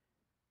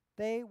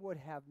 they would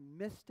have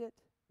missed it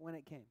when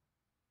it came.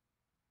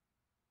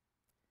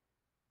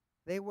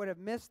 They would have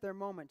missed their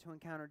moment to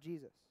encounter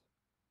Jesus,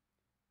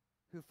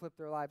 who flipped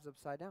their lives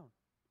upside down.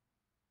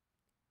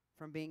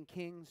 From being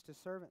kings to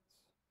servants.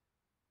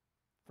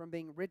 From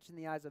being rich in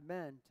the eyes of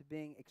men to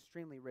being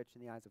extremely rich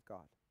in the eyes of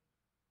God.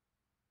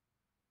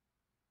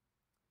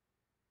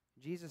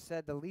 Jesus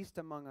said, the least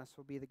among us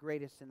will be the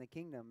greatest in the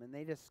kingdom. And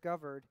they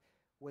discovered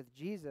with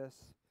Jesus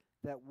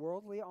that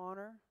worldly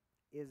honor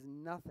is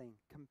nothing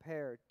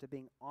compared to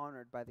being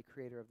honored by the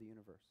creator of the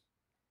universe.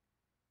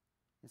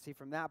 And see,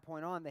 from that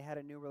point on, they had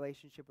a new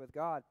relationship with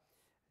God.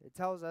 It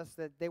tells us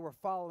that they were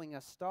following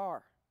a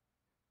star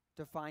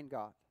to find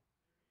God.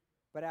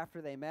 But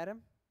after they met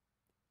him,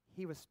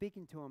 he was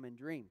speaking to them in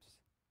dreams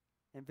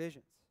and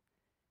visions.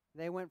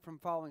 They went from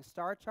following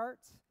star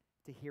charts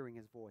to hearing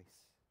his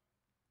voice.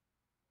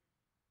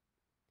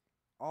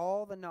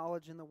 All the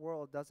knowledge in the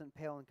world doesn't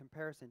pale in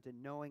comparison to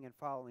knowing and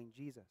following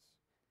Jesus.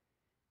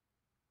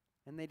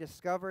 And they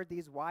discovered,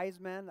 these wise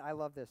men, I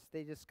love this,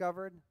 they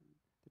discovered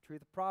the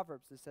truth of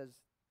Proverbs that says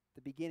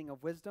the beginning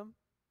of wisdom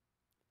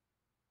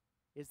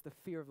is the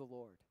fear of the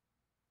Lord.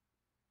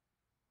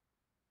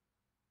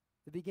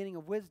 The beginning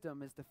of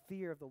wisdom is the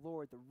fear of the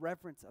Lord, the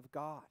reverence of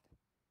God,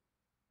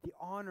 the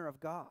honor of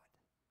God.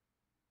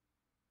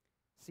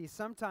 See,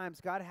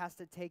 sometimes God has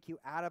to take you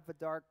out of a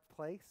dark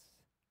place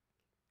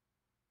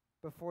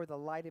before the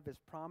light of his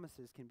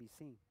promises can be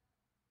seen.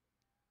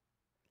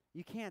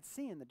 You can't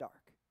see in the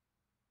dark.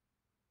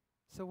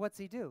 So what's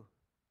he do?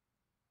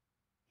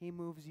 He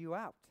moves you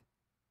out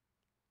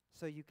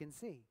so you can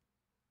see.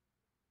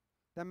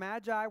 The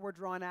Magi were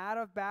drawn out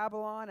of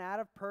Babylon,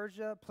 out of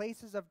Persia,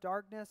 places of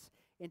darkness,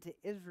 into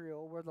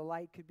Israel where the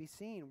light could be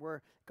seen,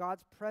 where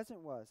God's presence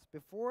was.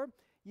 Before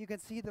you can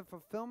see the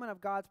fulfillment of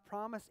God's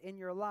promise in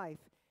your life,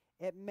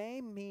 it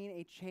may mean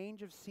a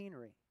change of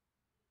scenery,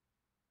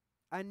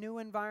 a new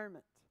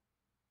environment,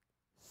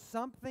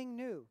 something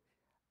new,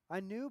 a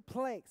new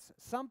place,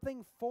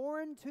 something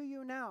foreign to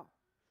you now,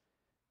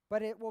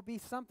 but it will be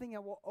something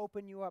that will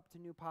open you up to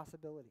new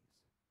possibilities.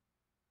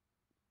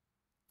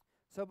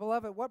 So,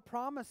 beloved, what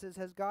promises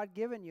has God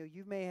given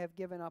you may have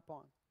given up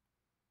on?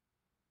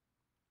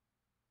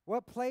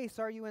 What place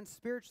are you in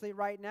spiritually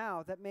right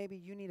now that maybe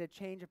you need a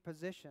change of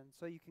position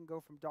so you can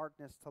go from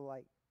darkness to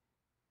light?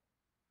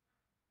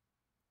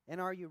 And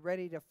are you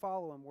ready to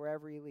follow him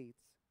wherever he leads?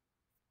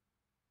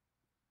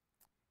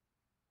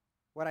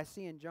 What I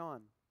see in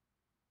John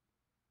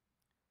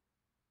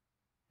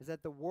is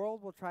that the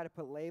world will try to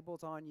put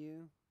labels on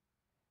you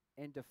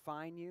and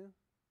define you,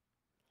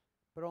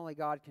 but only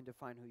God can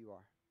define who you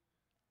are.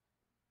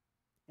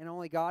 And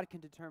only God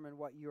can determine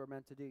what you are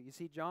meant to do. You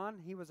see, John,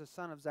 he was a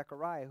son of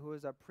Zechariah, who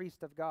was a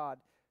priest of God,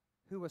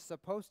 who was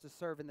supposed to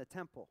serve in the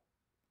temple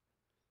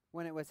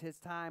when it was his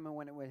time and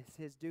when it was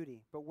his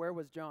duty. But where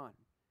was John?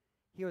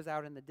 He was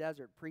out in the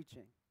desert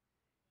preaching,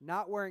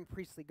 not wearing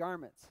priestly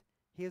garments.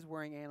 He is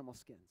wearing animal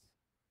skins.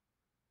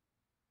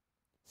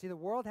 See, the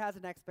world has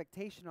an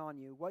expectation on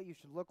you, what you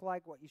should look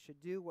like, what you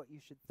should do, what you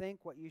should think,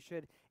 what you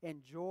should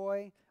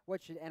enjoy,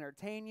 what should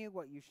entertain you,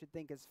 what you should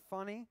think is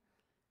funny.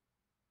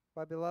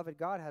 But, beloved,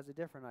 God has a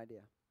different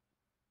idea.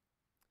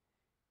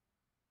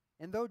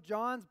 And though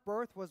John's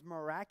birth was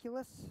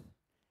miraculous,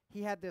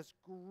 he had this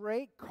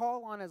great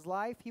call on his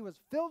life. He was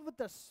filled with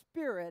the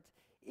Spirit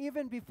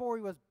even before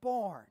he was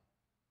born.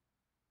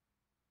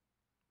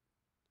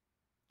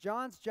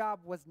 John's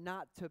job was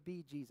not to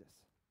be Jesus.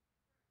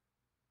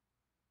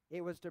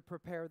 It was to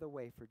prepare the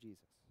way for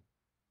Jesus.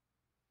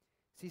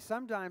 See,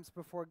 sometimes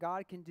before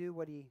God can do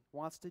what he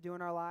wants to do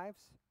in our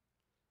lives,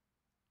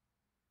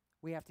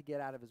 we have to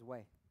get out of his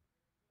way.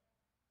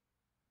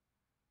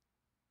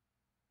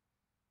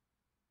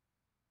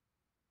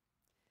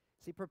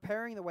 See,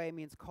 preparing the way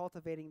means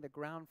cultivating the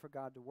ground for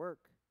God to work.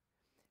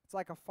 It's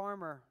like a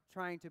farmer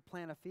trying to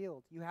plant a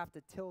field. You have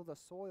to till the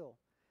soil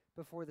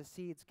before the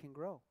seeds can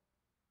grow.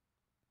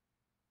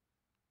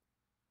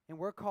 And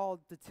we're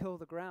called to till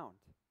the ground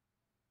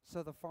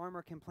so the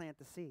farmer can plant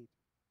the seed.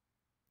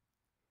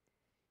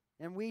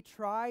 And we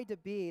try to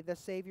be the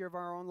savior of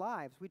our own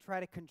lives. We try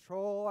to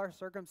control our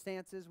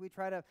circumstances. We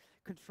try to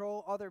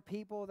control other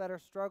people that are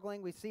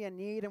struggling. We see a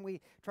need and we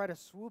try to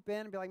swoop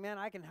in and be like, man,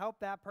 I can help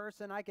that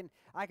person. I can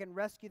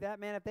rescue that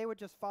man if they would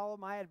just follow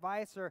my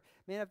advice, or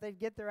man, if they'd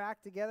get their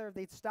act together, if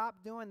they'd stop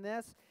doing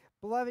this.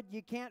 Beloved,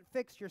 you can't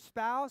fix your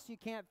spouse. You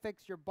can't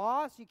fix your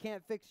boss. You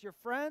can't fix your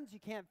friends. You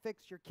can't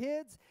fix your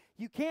kids.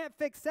 You can't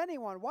fix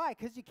anyone. Why?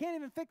 Because you can't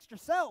even fix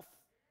yourself.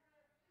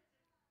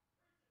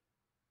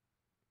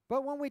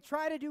 But when we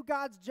try to do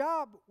God's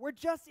job, we're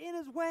just in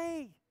his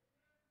way.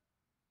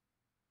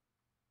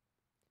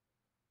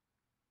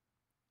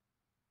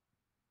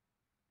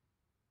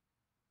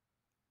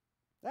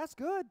 That's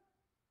good.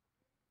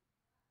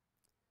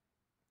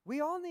 We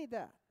all need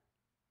that.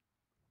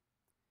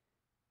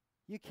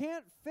 You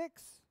can't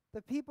fix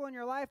the people in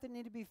your life that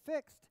need to be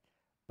fixed,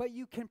 but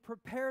you can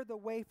prepare the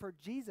way for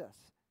Jesus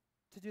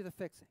to do the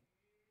fixing.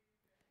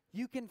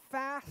 You can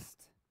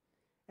fast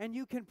and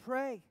you can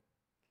pray.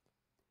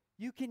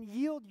 You can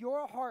yield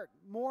your heart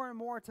more and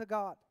more to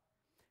God.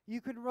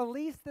 You can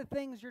release the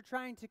things you're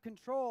trying to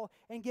control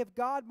and give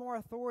God more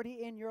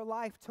authority in your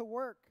life to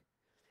work.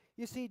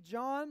 You see,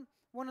 John,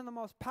 one of the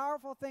most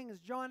powerful things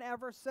John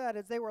ever said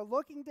is they were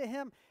looking to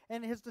him,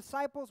 and his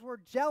disciples were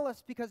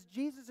jealous because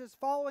Jesus'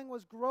 following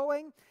was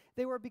growing.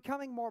 They were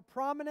becoming more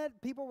prominent.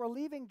 People were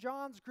leaving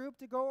John's group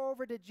to go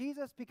over to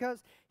Jesus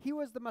because he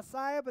was the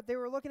Messiah, but they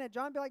were looking at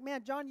John and be like,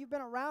 man, John, you've been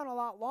around a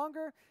lot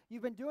longer.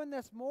 You've been doing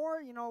this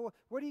more. You know,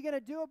 what are you going to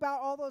do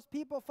about all those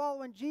people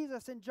following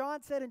Jesus? And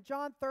John said in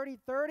John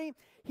 30:30,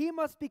 he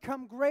must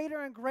become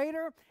greater and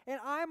greater, and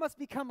I must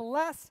become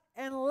less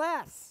and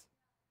less.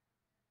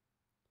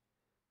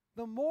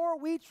 The more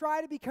we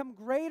try to become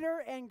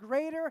greater and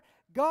greater,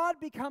 God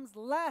becomes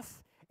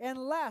less and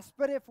less.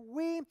 But if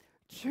we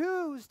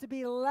choose to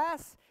be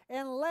less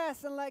and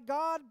less and let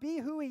God be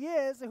who he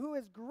is, who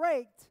is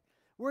great,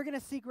 we're going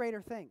to see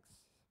greater things.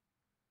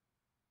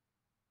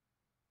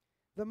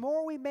 The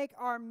more we make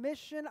our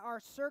mission, our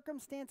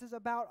circumstances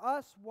about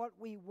us, what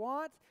we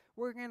want,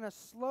 we're going to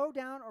slow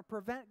down or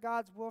prevent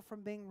God's will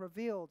from being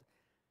revealed.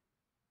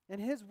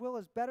 And his will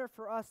is better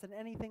for us than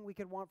anything we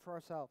could want for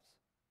ourselves.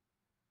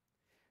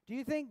 Do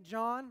you think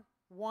John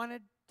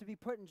wanted to be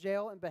put in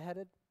jail and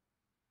beheaded?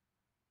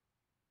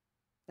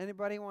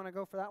 Anybody want to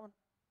go for that one?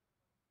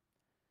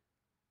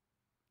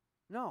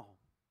 No.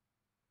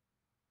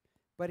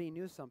 But he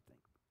knew something.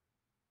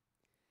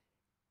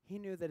 He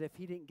knew that if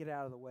he didn't get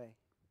out of the way,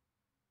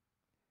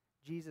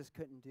 Jesus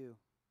couldn't do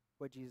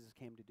what Jesus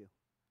came to do.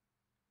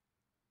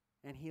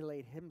 And he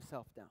laid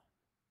himself down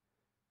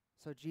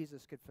so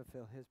Jesus could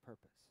fulfill his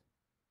purpose,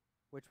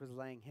 which was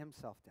laying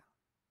himself down.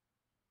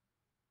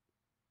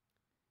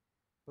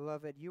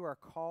 Beloved, you are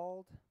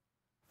called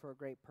for a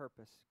great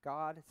purpose.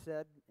 God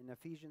said in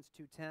Ephesians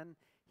 2:10,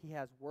 he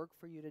has work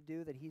for you to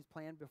do that he's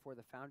planned before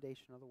the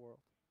foundation of the world.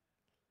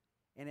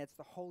 And it's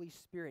the Holy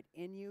Spirit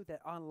in you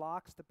that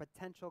unlocks the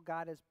potential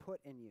God has put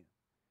in you.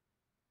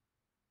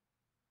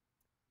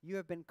 You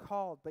have been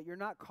called, but you're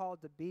not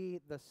called to be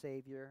the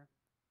Savior,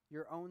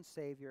 your own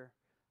Savior,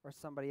 or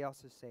somebody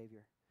else's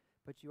Savior.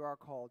 But you are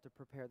called to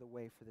prepare the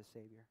way for the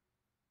Savior.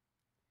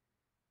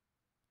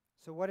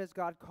 So what has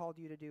God called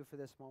you to do for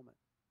this moment?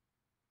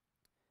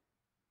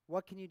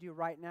 What can you do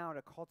right now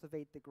to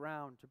cultivate the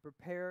ground, to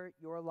prepare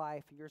your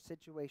life, your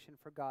situation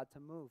for God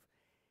to move?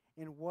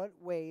 In what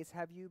ways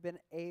have you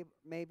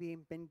maybe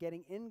been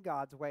getting in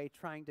God's way,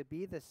 trying to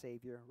be the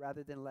Savior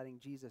rather than letting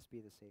Jesus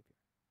be the Savior?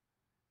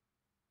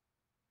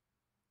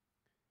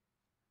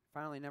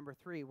 Finally, number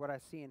 3, what I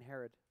see in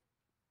Herod.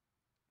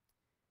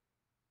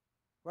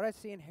 What I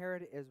see in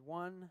Herod is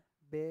one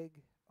big,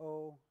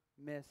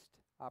 missed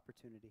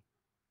opportunity.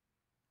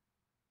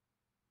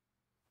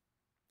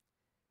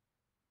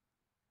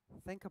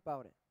 Think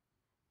about it.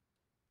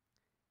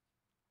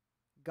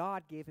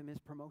 God gave him his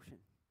promotion.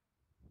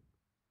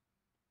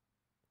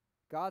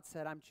 God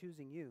said, I'm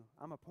choosing you.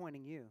 I'm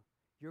appointing you.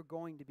 You're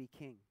going to be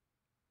king.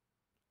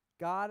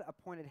 God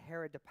appointed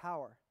Herod to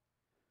power,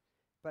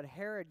 but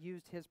Herod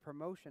used his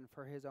promotion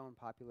for his own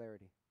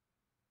popularity.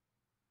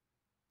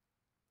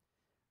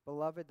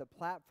 Beloved, the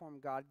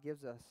platform God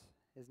gives us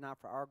is not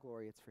for our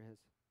glory, it's for his.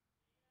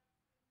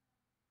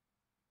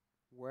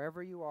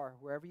 Wherever you are,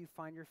 wherever you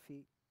find your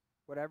feet,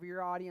 whatever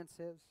your audience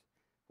is,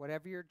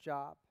 whatever your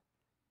job,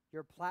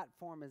 your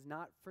platform is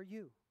not for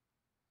you.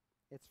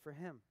 It's for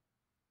him.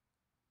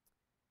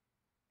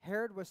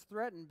 Herod was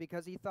threatened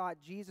because he thought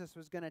Jesus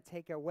was going to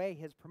take away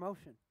his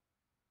promotion.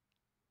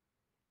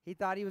 He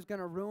thought he was going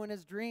to ruin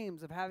his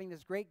dreams of having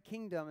this great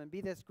kingdom and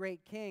be this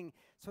great king.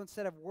 So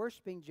instead of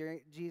worshiping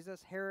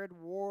Jesus, Herod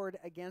warred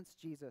against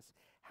Jesus.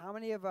 How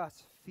many of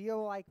us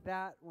feel like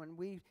that when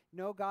we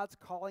know God's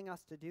calling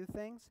us to do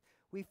things?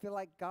 We feel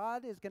like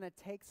God is going to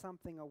take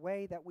something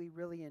away that we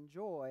really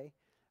enjoy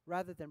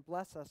rather than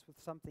bless us with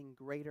something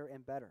greater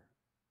and better.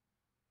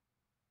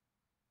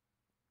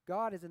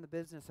 God is in the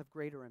business of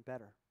greater and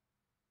better.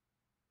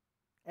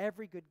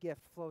 Every good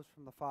gift flows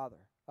from the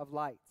Father of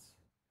lights.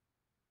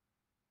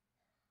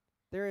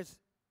 There is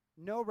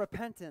no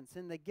repentance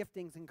in the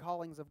giftings and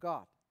callings of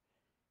God.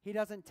 He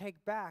doesn't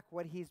take back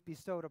what He's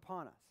bestowed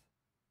upon us.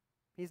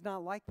 He's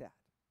not like that.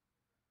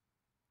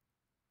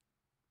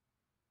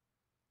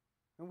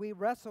 And we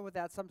wrestle with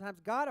that sometimes.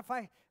 God, if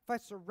I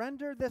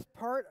surrender this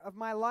part of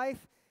my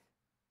life,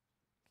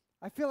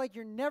 I feel like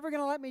you're never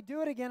going to let me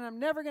do it again. I'm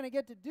never going to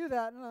get to do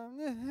that.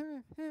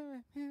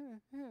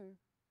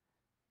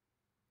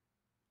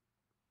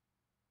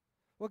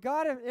 Well,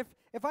 God,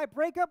 if I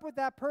break up with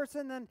that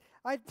person, then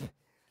I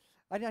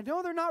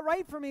know they're not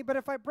right for me, but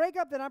if I break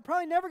up, then I'm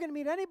probably never going to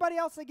meet anybody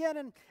else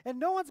again, and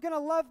no one's going to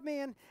love me,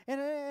 and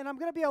I'm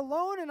going to be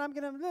alone, and I'm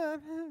going to...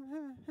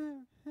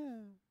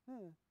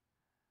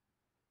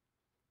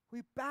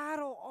 We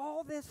battle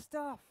all this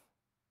stuff.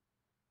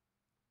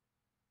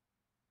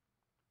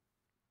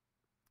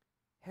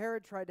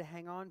 Herod tried to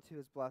hang on to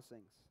his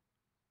blessings.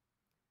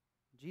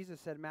 Jesus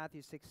said in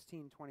Matthew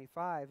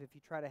 16:25, if you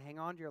try to hang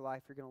on to your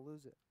life, you're going to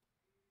lose it.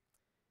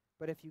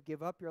 But if you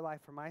give up your life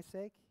for my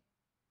sake,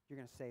 you're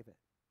going to save it.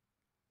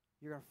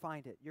 You're going to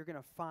find it. You're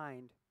going to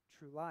find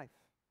true life.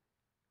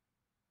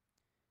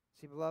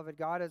 See, beloved,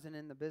 God isn't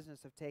in the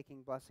business of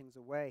taking blessings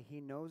away. He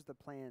knows the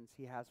plans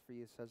He has for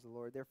you, says the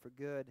Lord. They're for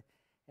good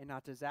and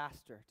not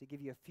disaster, to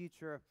give you a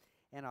future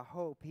and a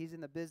hope. He's in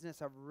the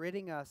business of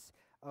ridding us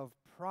of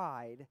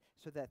pride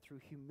so that through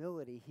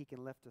humility He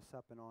can lift us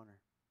up in honor.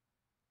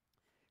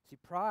 See,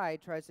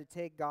 pride tries to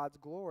take God's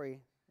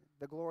glory,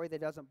 the glory that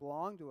doesn't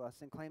belong to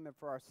us, and claim it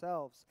for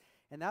ourselves.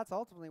 And that's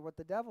ultimately what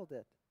the devil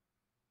did.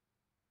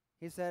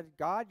 He said,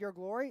 God, your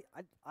glory,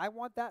 I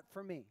want that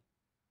for me.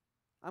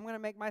 I'm going to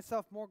make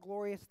myself more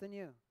glorious than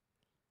you.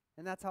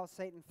 And that's how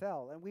Satan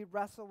fell. And we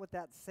wrestle with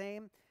that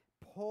same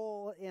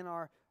pull in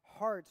our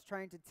hearts,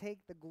 trying to take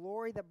the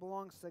glory that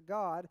belongs to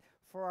God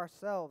for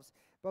ourselves.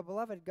 But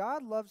beloved,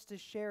 God loves to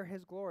share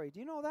His glory. Do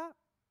you know that?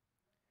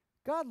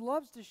 God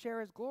loves to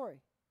share His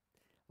glory.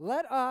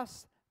 Let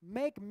us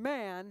make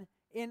man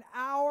in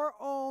our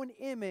own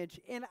image,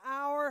 in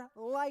our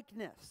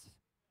likeness.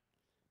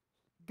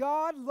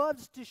 God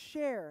loves to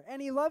share,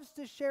 and He loves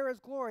to share His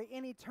glory.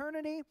 In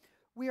eternity,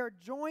 we are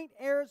joint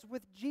heirs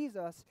with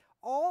Jesus.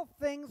 All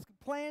things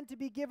planned to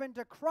be given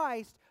to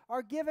Christ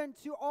are given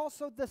to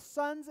also the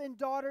sons and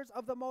daughters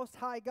of the Most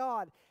High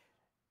God.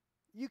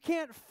 You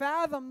can't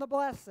fathom the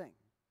blessing.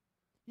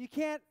 You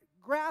can't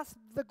grasp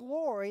the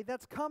glory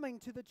that's coming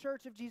to the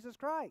church of Jesus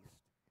Christ.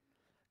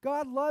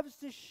 God loves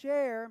to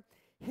share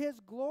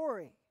His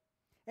glory,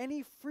 and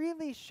He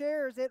freely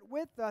shares it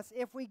with us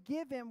if we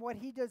give Him what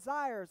He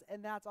desires,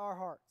 and that's our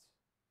hearts.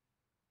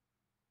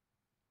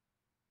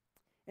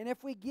 And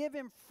if we give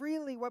Him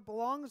freely what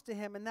belongs to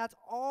Him, and that's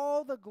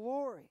all the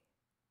glory.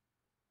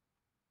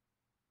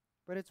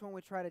 But it's when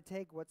we try to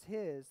take what's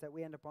His that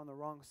we end up on the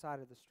wrong side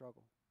of the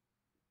struggle.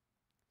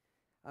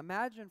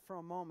 Imagine for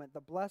a moment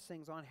the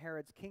blessings on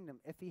Herod's kingdom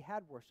if he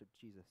had worshiped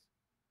Jesus.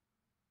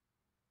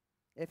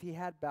 If he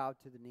had bowed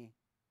to the knee.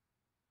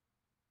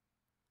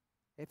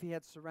 If he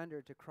had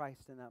surrendered to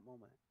Christ in that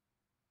moment.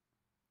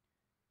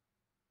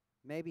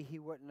 Maybe he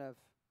wouldn't have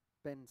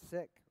been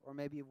sick, or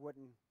maybe he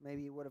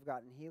would have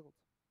gotten healed.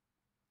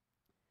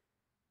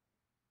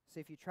 See,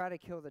 if you try to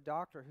kill the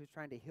doctor who's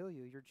trying to heal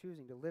you, you're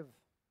choosing to live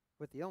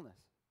with the illness.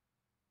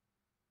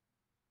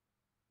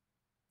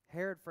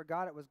 Herod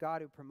forgot it was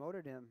God who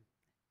promoted him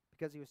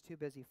because he was too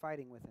busy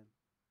fighting with him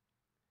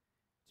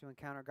to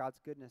encounter God's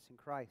goodness in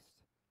Christ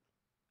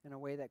in a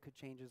way that could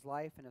change his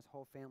life and his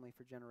whole family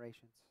for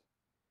generations.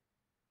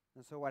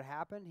 And so what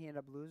happened? He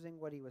ended up losing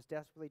what he was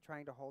desperately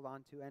trying to hold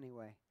on to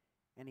anyway,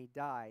 and he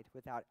died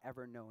without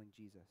ever knowing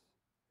Jesus.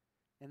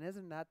 And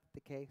isn't that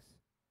the case?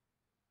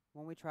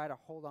 When we try to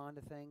hold on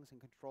to things and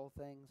control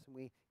things, and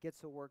we get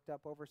so worked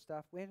up over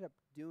stuff, we end up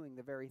doing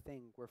the very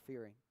thing we're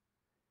fearing.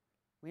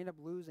 We end up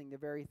losing the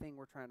very thing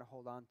we're trying to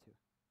hold on to.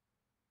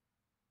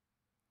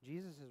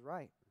 Jesus is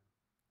right.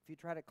 If you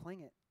try to cling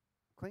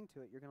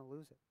to it, you're going to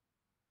lose it.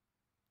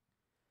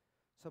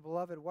 So,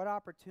 beloved, what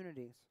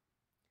opportunities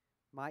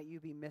might you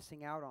be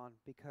missing out on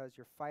because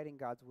you're fighting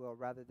God's will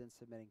rather than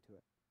submitting to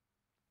it?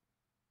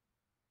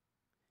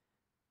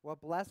 What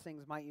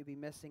blessings might you be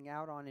missing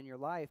out on in your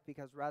life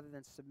because rather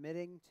than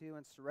submitting to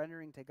and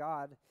surrendering to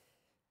God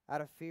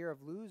out of fear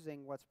of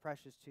losing what's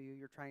precious to you,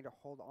 you're trying to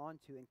hold on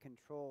to and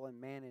control and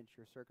manage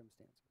your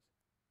circumstances?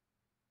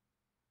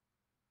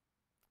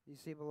 You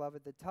see,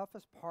 beloved, the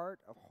toughest part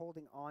of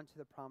holding on to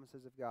the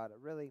promises of God, I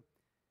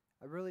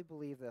really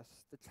believe this,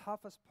 the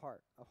toughest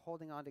part of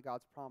holding on to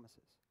God's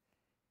promises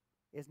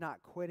is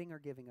not quitting or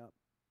giving up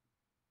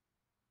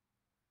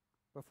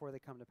before they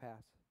come to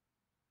pass.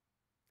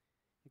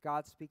 If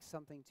God speaks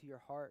something to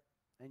your heart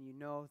and you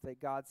know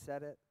that God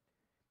said it,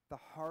 the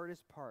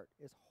hardest part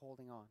is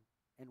holding on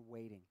and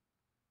waiting.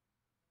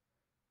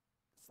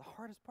 It's the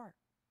hardest part.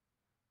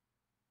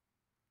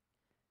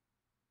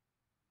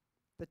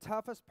 The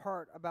toughest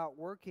part about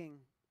working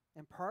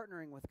and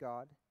partnering with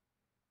God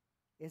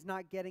is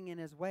not getting in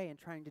His way and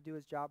trying to do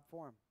His job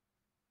for Him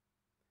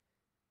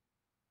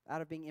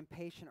out of being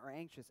impatient or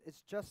anxious.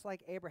 It's just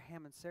like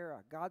Abraham and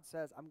Sarah. God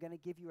says, I'm going to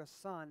give you a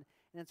son,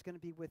 and it's going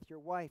to be with your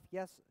wife.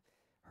 Yes,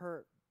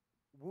 her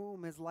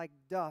womb is like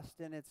dust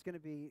and it's going to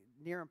be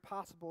near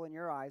impossible in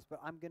your eyes, but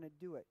I'm going to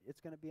do it.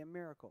 It's going to be a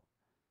miracle.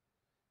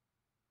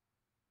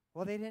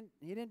 Well, he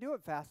didn't do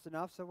it fast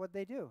enough, so what'd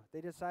they do?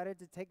 They decided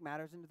to take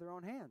matters into their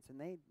own hands, and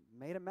they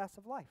made a mess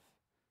of life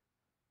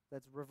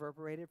that's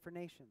reverberated for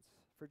nations,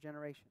 for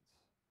generations.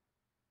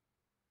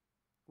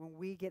 When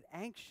we get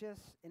anxious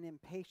and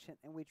impatient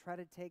and we try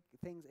to take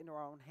things into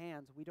our own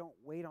hands, we don't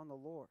wait on the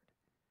Lord.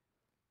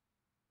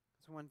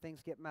 So when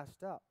things get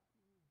messed up,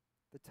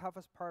 the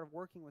toughest part of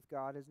working with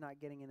God is not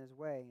getting in his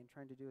way and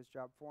trying to do his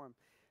job for him.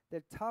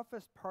 The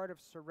toughest part of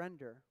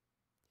surrender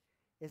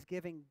is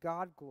giving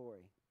God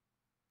glory,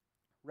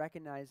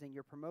 recognizing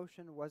your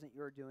promotion wasn't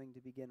your doing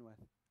to begin with.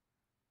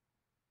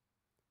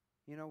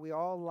 You know, we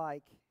all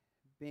like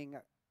being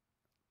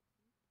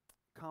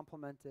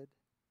complimented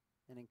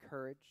and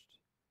encouraged.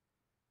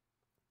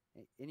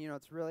 And you know,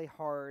 it's really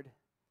hard,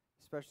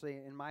 especially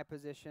in my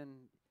position.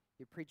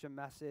 You preach a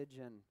message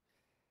and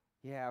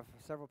you have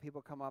several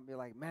people come up and be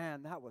like,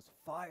 man, that was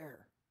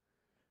fire.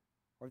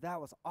 Or that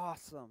was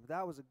awesome.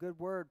 That was a good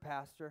word,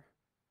 Pastor.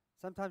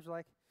 Sometimes you're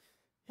like,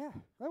 yeah,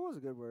 that was a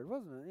good word,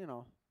 wasn't it? You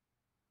know,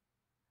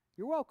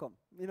 you're welcome.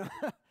 You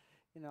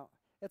know,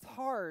 it's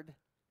hard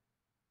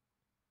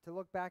to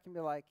look back and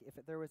be like, if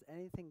there was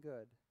anything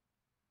good,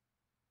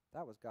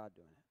 that was God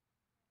doing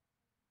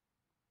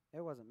it.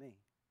 It wasn't me.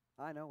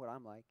 I know what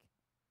I'm like.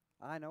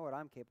 I know what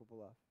I'm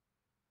capable of.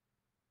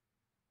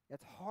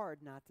 It's hard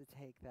not to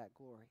take that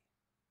glory.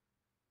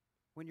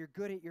 When you're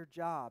good at your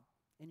job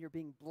and you're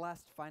being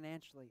blessed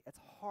financially, it's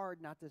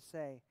hard not to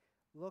say,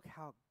 look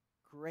how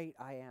great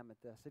I am at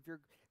this. If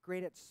you're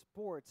great at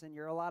sports and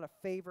you're a lot of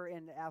favor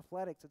in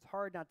athletics, it's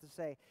hard not to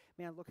say,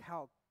 man, look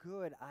how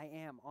good I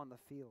am on the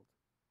field.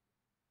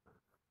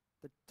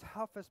 The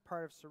toughest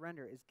part of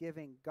surrender is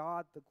giving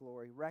God the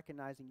glory,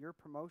 recognizing your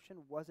promotion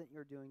wasn't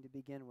your doing to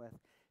begin with,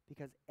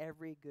 because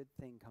every good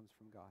thing comes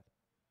from God.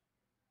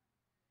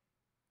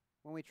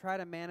 When we try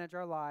to manage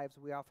our lives,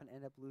 we often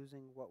end up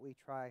losing what we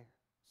try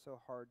so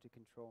hard to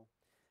control.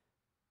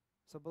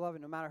 So, beloved,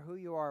 no matter who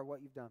you are,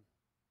 what you've done,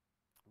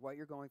 what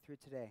you're going through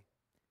today,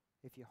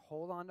 if you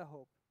hold on to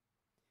hope,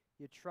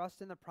 you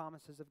trust in the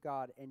promises of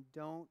God, and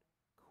don't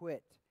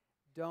quit,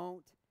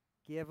 don't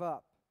give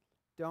up,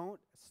 don't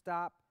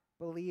stop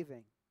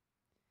believing,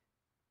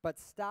 but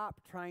stop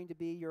trying to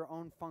be your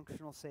own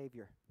functional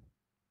savior.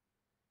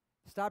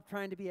 Stop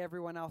trying to be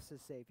everyone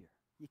else's savior.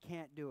 You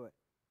can't do it.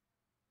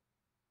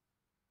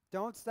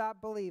 Don't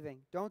stop believing.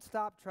 Don't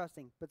stop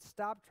trusting. But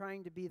stop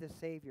trying to be the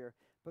Savior,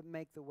 but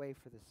make the way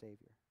for the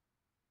Savior.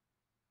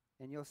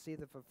 And you'll see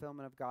the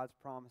fulfillment of God's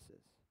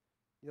promises.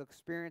 You'll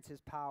experience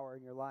his power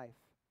in your life.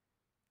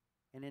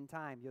 And in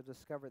time, you'll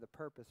discover the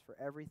purpose for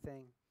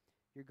everything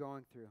you're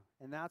going through.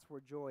 And that's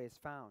where joy is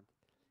found,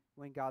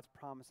 when God's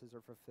promises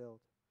are fulfilled.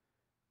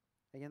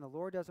 Again, the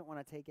Lord doesn't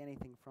want to take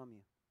anything from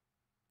you,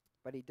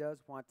 but he does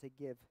want to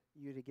give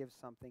you to give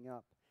something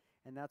up.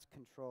 And that's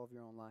control of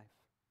your own life.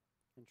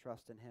 And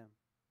trust in him.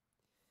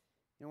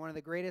 You know, one of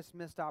the greatest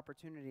missed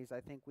opportunities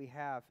I think we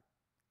have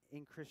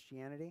in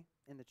Christianity,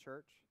 in the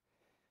church,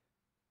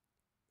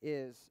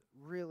 is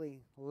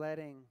really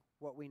letting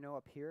what we know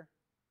up here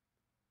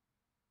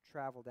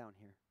travel down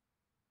here.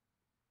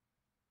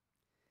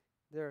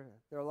 There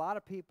are a lot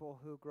of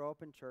people who grow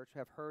up in church,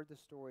 have heard the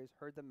stories,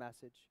 heard the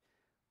message.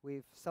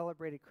 We've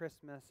celebrated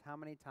Christmas how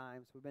many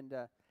times? We've been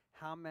to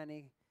how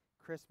many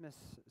Christmas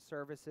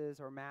services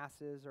or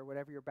masses or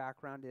whatever your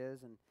background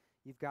is, and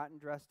you've gotten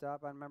dressed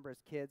up. I remember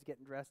as kids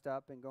getting dressed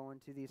up and going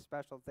to these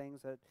special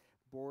things that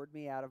bored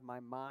me out of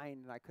my mind,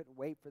 and I couldn't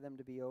wait for them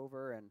to be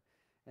over,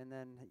 and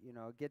then, you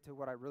know, get to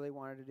what I really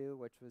wanted to do,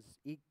 which was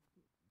eat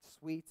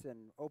sweets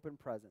and open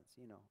presents,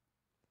 you know.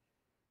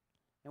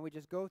 And we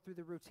just go through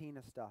the routine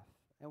of stuff,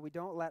 and we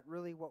don't let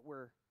really what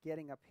we're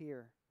getting up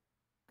here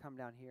come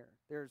down here.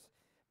 There's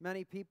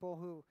many people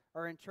who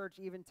are in church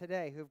even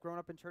today who've grown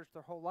up in church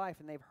their whole life,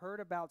 and they've heard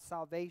about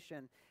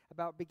salvation,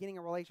 about beginning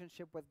a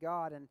relationship with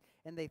God, and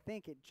they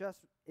think it just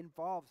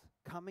involves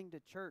coming to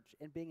church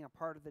and being a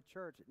part of the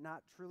church,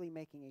 not truly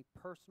making a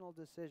personal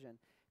decision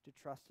to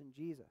trust in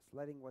Jesus,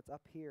 letting what's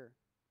up here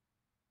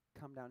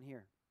come down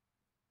here.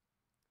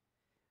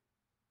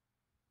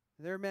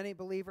 There are many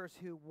believers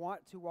who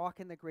want to walk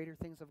in the greater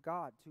things of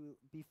God, to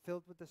be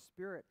filled with the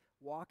Spirit,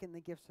 walk in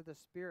the gifts of the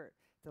Spirit,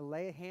 to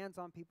lay hands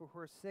on people who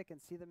are sick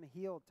and see them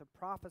healed, to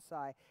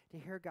prophesy, to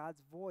hear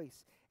God's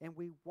voice. And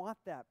we want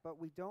that, but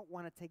we don't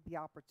want to take the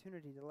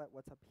opportunity to let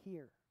what's up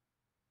here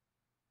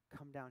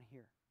come down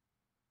here.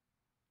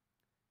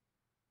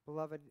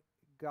 Beloved,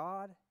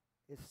 God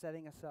is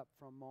setting us up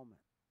for a moment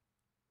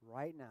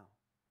right now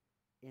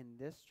in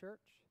this church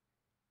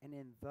and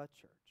in the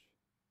church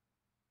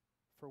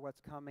for what's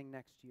coming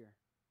next year.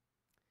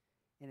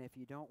 And if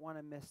you don't want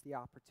to miss the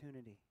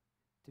opportunity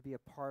to be a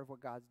part of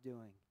what God's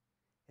doing,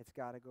 it's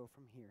got to go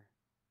from here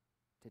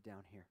to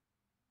down here.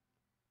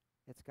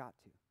 It's got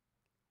to.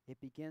 It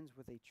begins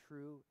with a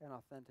true and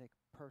authentic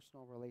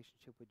personal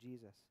relationship with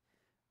Jesus,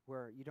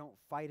 where you don't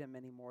fight him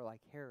anymore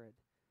like Herod,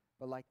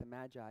 but like the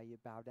Magi, you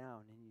bow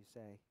down and you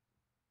say,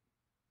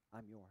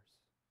 I'm yours.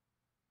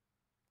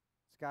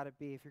 got to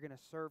be, if you're going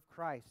to serve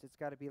Christ, it's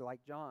got to be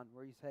like John,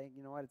 where you say,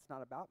 you know what, it's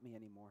not about me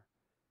anymore.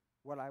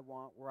 What I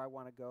want, where I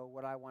want to go,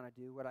 what I want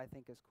to do, what I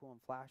think is cool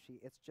and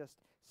flashy. It's just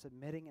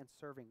submitting and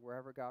serving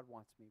wherever God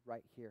wants me,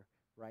 right here,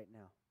 right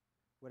now.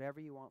 Whatever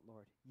you want,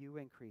 Lord, you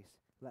increase,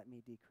 let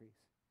me decrease.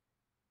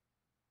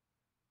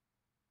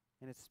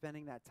 And it's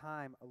spending that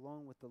time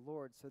alone with the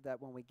Lord so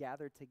that when we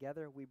gather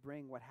together, we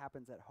bring what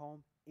happens at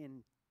home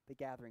in the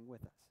gathering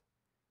with us.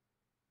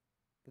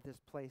 That this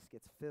place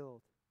gets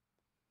filled.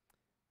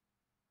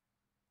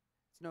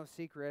 It's no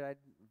secret, I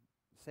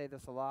say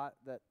this a lot,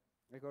 that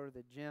I go to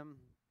the gym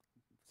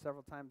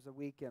several times a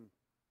week and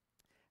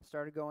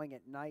started going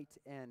at night,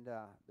 and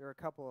there are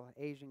a couple of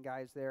Asian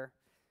guys there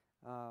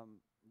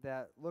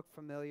that look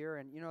familiar.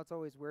 And you know, it's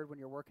always weird when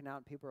you're working out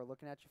and people are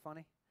looking at you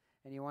funny,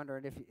 and you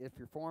wonder if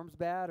your form's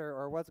bad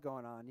or what's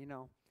going on, you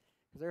know,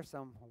 because there's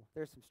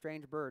some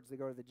strange birds that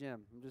go to the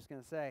gym. I'm just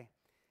gonna say,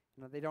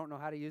 you know, they don't know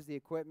how to use the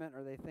equipment,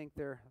 or they think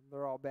they're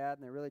all bad,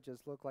 and they really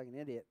just look like an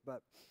idiot.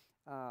 But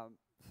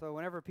so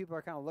whenever people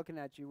are kind of looking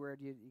at you weird,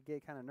 you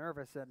get kind of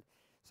nervous. And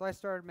so I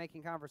started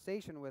making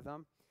conversation with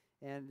them,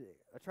 and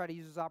I try to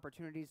use those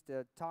opportunities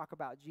to talk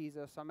about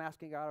Jesus. So I'm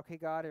asking God, okay,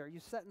 God, are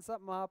you setting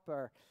something up?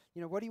 Or,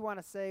 you know, what do you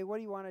want to say? What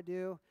do you want to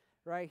do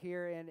right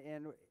here?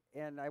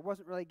 And I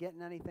wasn't really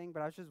getting anything,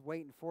 but I was just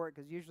waiting for it,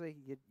 because usually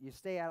you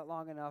stay at it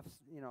long enough,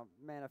 you know,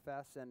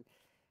 manifests. And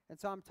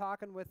so I'm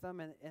talking with them,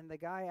 and the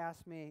guy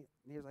asked me,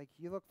 he was like,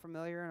 you look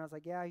familiar. And I was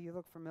like, yeah, you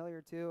look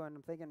familiar too. And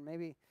I'm thinking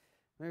maybe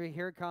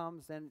here it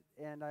comes. And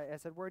I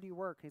said, where do you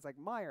work? He's like,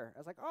 Meyer. I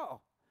was like, oh,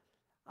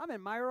 I'm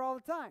in Meyer all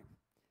the time.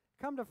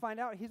 Come to find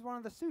out, he's one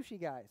of the sushi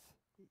guys,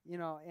 you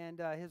know, and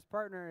his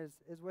partner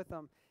is with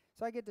them.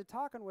 So I get to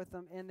talking with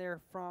them, and they're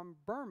from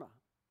Burma,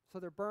 so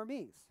they're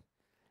Burmese.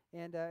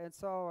 And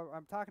so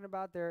I'm talking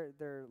about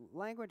their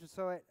language,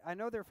 so I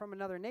know they're from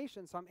another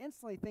nation, so I'm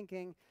instantly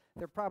thinking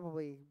they're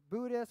probably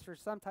Buddhist or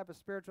some type of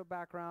spiritual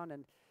background.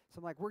 And so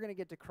I'm like, we're going to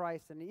get to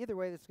Christ, and either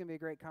way, this is going to be a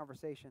great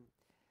conversation.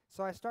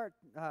 So I start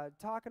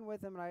talking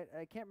with them, and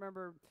I can't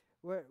remember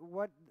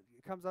what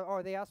comes up.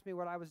 Oh, they asked me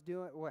what I was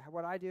doing,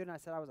 what I do, and I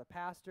said I was a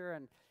pastor,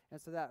 and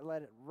so that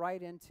led it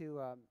right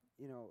into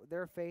you know,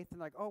 their faith, and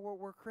like, oh,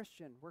 we're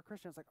Christian. We're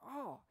Christian. It's like,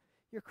 oh,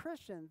 you're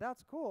Christian.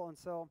 That's cool. And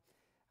so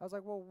I was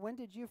like, well, when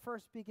did you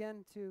first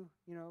begin to,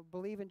 you know,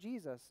 believe in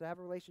Jesus, to have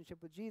a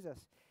relationship with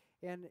Jesus?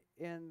 And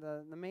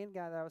the main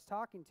guy that I was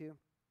talking to,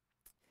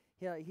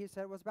 he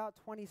said it was about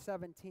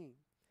 2017,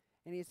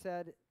 and he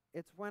said,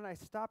 it's when I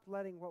stopped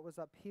letting what was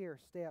up here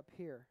stay up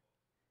here,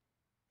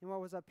 and what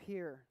was up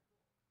here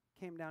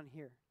came down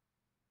here.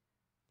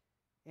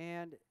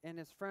 And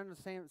his friend was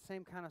saying the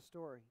same kind of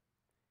story.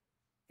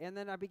 And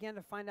then I began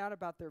to find out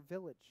about their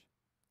village,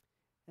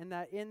 and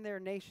that in their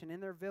nation, in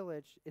their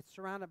village, it's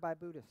surrounded by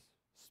Buddhists,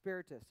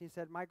 spiritists. He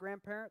said, my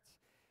grandparents,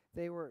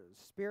 they were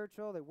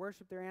spiritual, they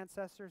worshiped their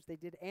ancestors, they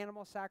did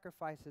animal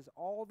sacrifices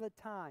all the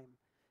time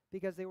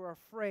because they were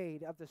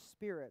afraid of the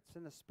spirits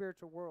in the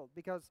spiritual world.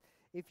 Because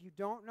if you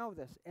don't know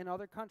this, in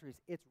other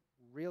countries, it's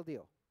real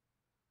deal.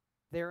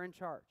 They're in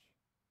charge.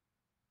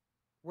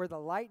 Where the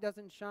light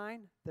doesn't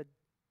shine, the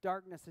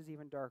darkness is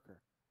even darker.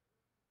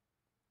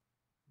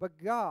 But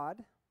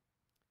God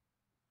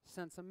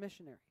sent some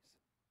missionaries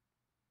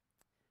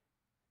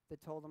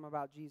that told them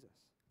about Jesus.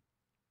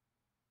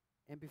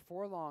 And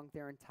before long,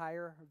 their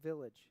entire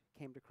village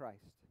came to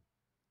Christ.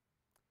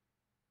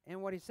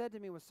 And what he said to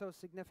me was so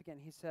significant.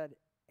 He said,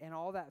 and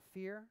all that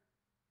fear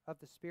of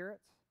the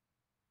spirits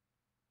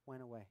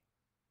went away.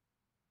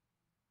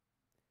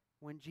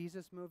 When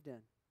Jesus moved in,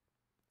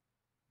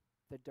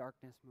 the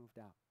darkness moved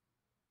out.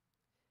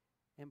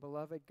 And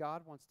beloved,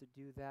 God wants to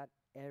do that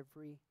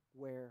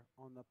everywhere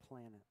on the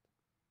planet.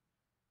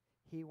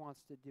 He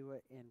wants to do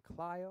it in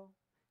Clio.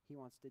 He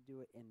wants to do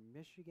it in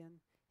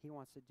Michigan. He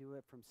wants to do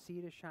it from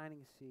sea to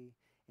shining sea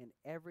in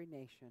every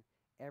nation,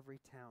 every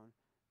town.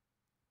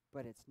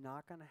 But it's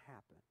not going to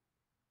happen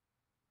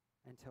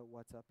until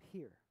what's up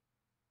here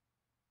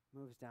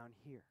moves down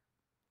here.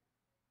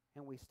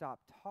 And we stop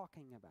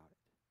talking about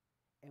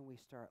it, and we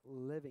start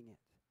living it,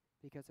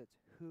 because it's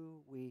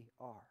who we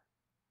are.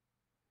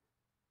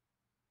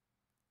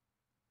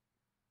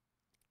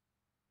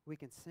 We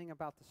can sing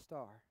about the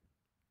star,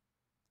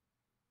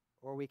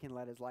 or we can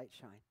let his light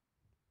shine.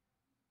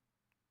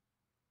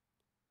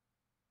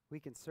 We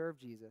can serve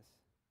Jesus,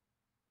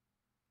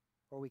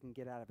 or we can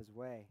get out of his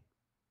way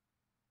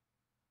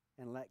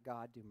and let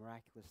God do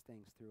miraculous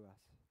things through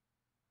us.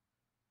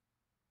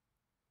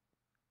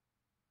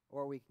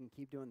 Or we can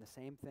keep doing the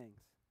same things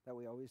that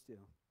we always do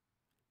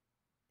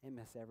and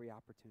miss every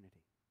opportunity.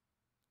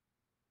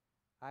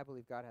 I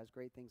believe God has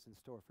great things in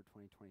store for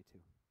 2022.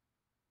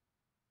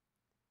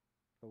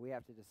 But we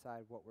have to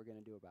decide what we're going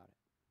to do about it.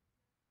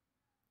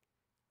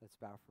 Let's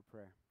bow for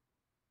prayer.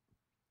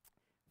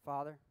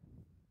 Father,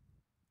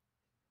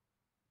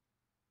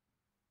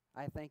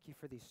 I thank you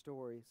for these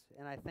stories,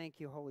 and I thank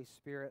you, Holy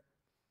Spirit,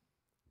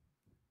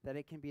 that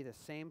it can be the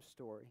same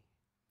story.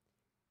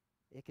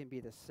 It can be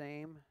the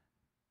same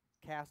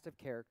cast of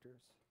characters.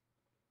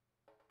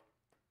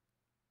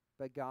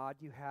 But God,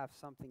 you have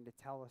something to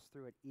tell us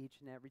through it each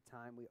and every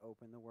time we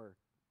open the Word.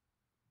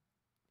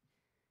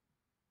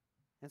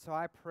 And so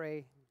I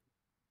pray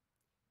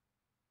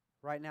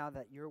right now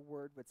that your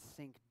Word would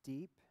sink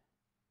deep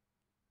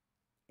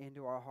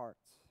into our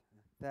hearts,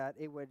 that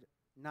it would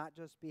not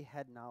just be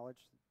head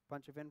knowledge, a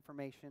bunch of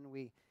information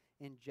we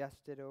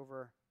ingested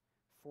over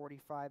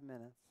 45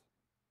 minutes,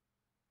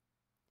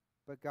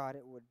 but God,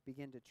 it would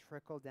begin to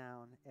trickle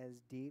down as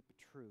deep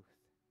truth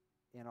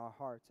in our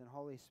hearts. And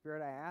Holy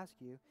Spirit, I ask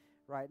you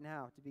right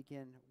now to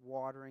begin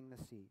watering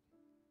the seed,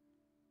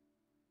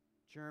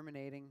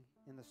 germinating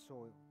in the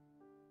soil,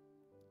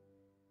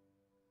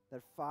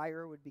 that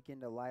fire would begin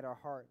to light our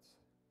hearts.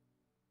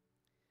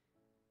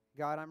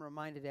 God, I'm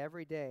reminded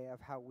every day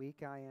of how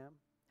weak I am,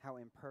 how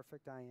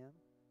imperfect I am,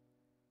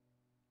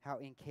 how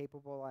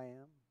incapable I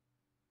am.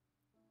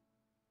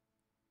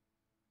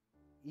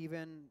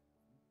 Even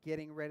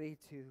getting ready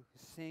to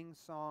sing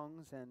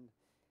songs and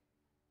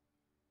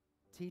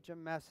teach a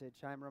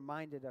message, I'm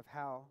reminded of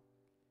how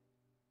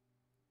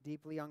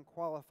deeply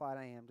unqualified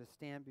I am to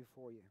stand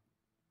before you.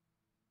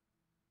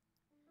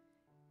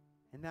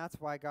 And that's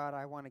why, God,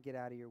 I want to get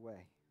out of your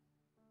way.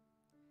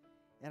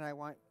 And I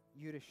want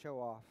you to show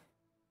off.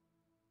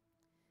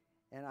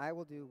 And I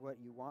will do what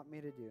you want me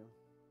to do,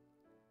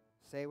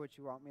 say what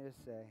you want me to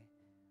say,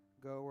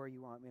 go where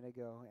you want me to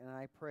go. And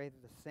I pray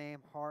that the same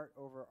heart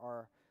over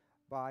our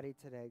body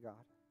today, God.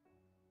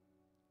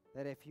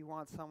 That if you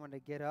want someone to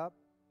get up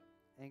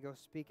and go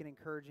speak an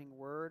encouraging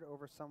word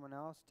over someone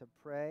else, to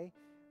pray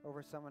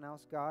over someone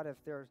else, God, if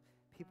there's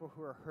people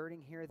who are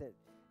hurting here that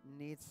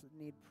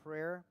need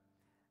prayer,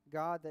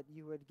 God, that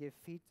you would give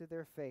feet to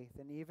their faith,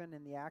 and even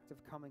in the act of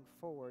coming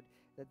forward,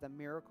 that the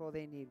miracle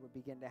they need would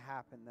begin to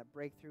happen, that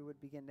breakthrough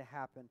would begin to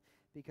happen,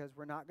 because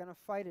we're not going to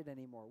fight it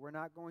anymore. We're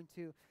not going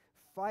to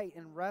fight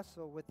and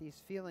wrestle with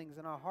these feelings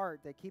in our heart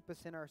that keep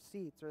us in our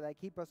seats or that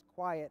keep us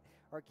quiet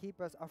or keep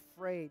us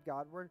afraid,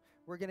 God.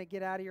 We're going to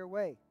get out of your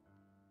way.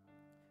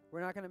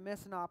 We're not going to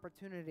miss an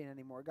opportunity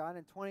anymore. God,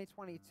 in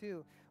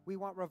 2022, we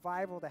want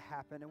revival to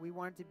happen, and we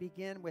want it to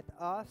begin with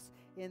us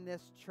in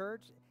this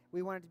church.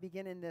 We want it to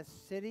begin in this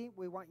city.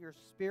 We want your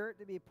Spirit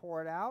to be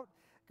poured out.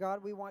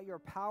 God, we want your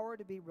power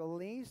to be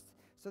released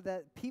so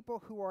that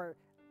people who are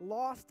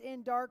lost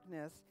in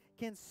darkness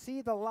can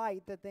see the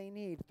light that they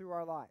need through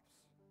our lives.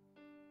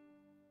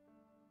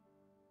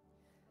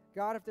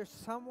 God, if there's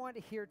someone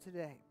here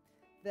today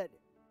that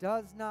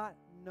does not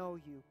know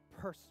you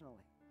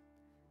personally,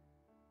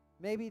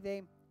 maybe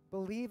they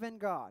believe in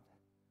God.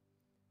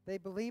 They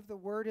believe the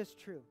word is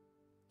true.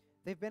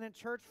 They've been in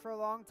church for a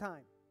long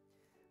time,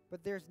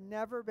 but there's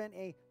never been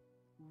a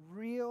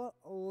real,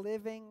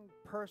 living,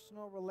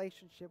 personal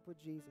relationship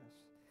with Jesus.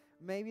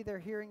 Maybe they're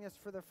hearing this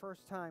for the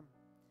first time,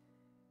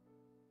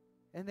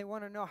 and they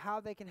want to know how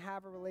they can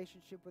have a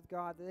relationship with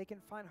God, that they can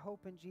find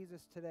hope in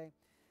Jesus today.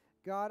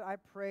 God, I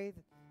pray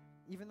that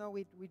even though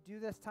we do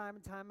this time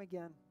and time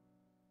again,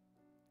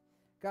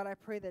 God, I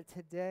pray that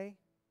today,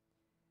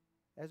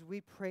 as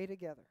we pray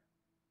together,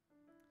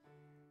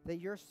 that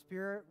your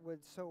Spirit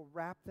would so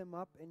wrap them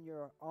up in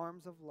your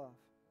arms of love,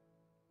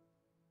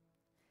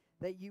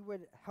 that you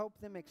would help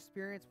them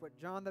experience what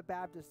John the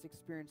Baptist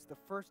experienced the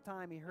first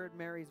time he heard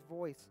Mary's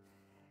voice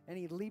and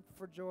he leaped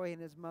for joy in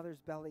his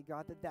mother's belly,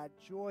 God, that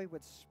joy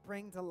would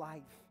spring to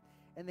life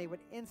and they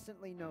would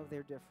instantly know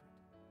they're different,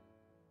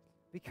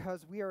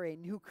 because we are a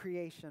new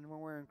creation when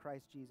we're in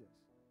Christ Jesus.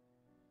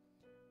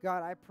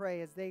 God, I pray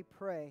as they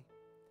pray,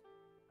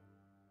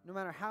 no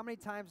matter how many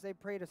times they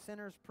prayed a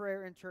sinner's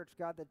prayer in church,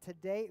 God, that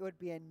today it would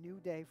be a new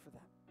day for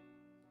them.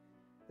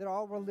 That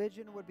all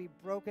religion would be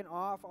broken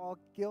off, all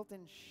guilt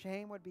and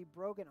shame would be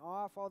broken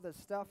off, all the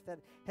stuff that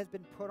has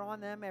been put on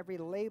them, every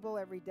label,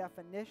 every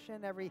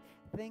definition,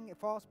 everything,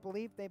 false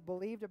belief they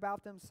believed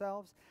about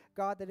themselves.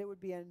 God, that it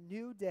would be a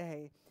new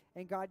day,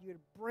 and God, you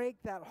would break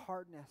that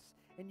hardness,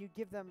 and you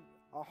give them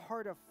a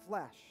heart of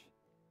flesh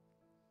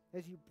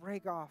as you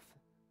break off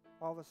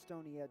all the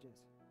stony edges.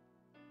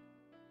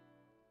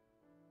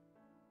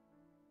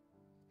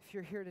 If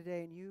you're here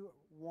today and you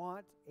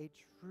want a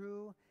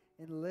true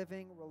and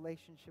living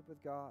relationship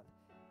with God,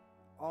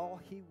 all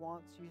he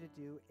wants you to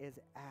do is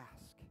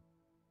ask.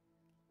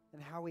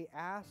 And how we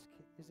ask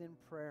is in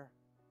prayer.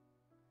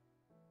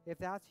 If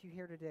that's you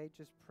here today,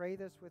 just pray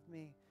this with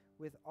me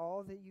with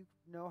all that you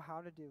know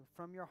how to do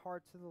from your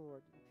heart to the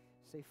Lord.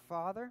 Say,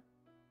 Father,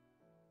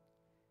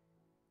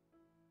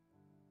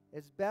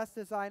 as best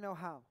as I know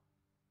how,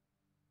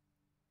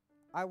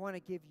 I want to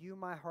give you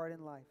my heart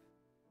and life.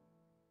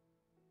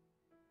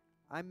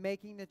 I'm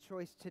making the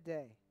choice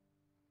today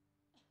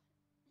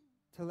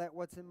to let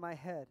what's in my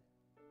head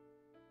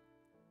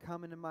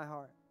come into my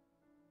heart.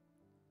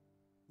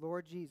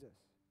 Lord Jesus,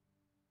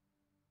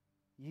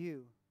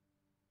 you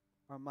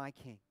are my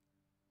King.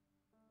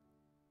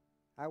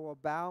 I will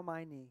bow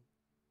my knee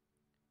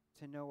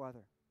to no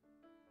other.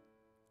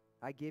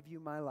 I give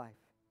you my life.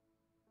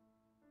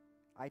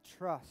 I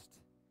trust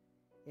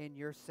in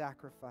your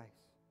sacrifice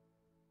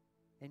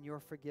and your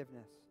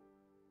forgiveness.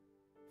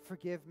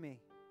 Forgive me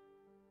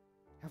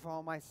of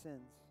all my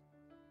sins,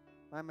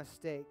 my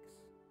mistakes,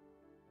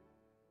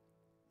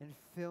 and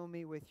fill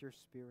me with your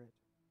Spirit.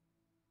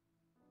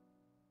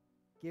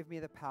 Give me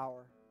the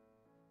power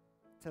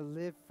to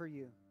live for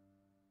you,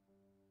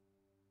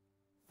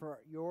 for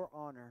your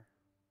honor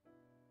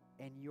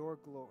and your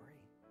glory,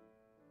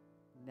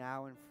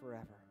 now and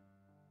forever.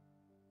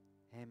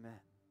 Amen.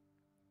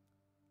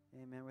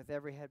 Amen. With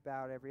every head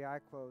bowed, every eye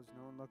closed,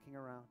 no one looking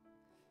around.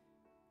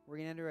 We're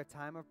going to enter a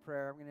time of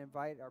prayer. I'm going to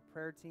invite our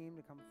prayer team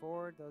to come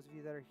forward, those of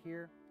you that are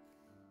here.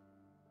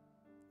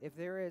 If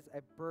there is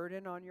a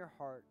burden on your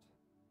heart,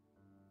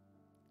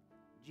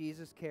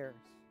 Jesus cares.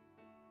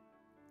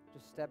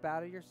 Just step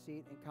out of your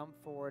seat and come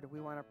forward. We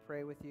want to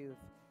pray with you.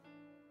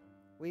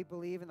 We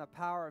believe in the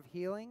power of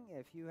healing.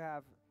 If you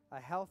have a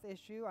health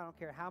issue, I don't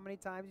care how many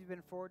times you've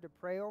been forward to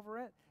pray over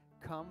it,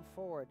 come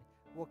forward.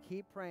 We'll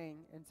keep praying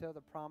until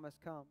the promise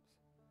comes.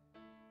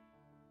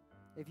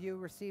 If you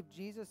receive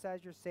Jesus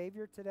as your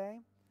Savior today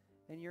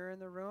and you're in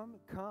the room,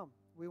 come.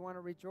 We want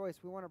to rejoice.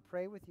 We want to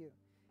pray with you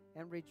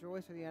and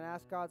rejoice with you and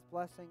ask God's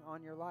blessing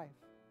on your life.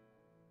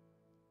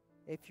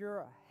 If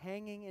you're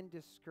hanging in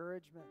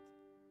discouragement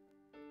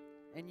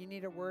and you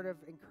need a word of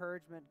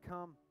encouragement,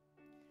 come.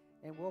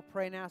 And we'll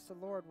pray and ask the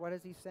Lord, what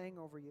is He saying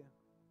over you?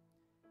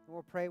 And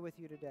we'll pray with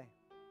you today.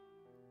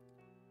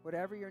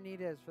 Whatever your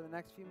need is for the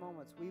next few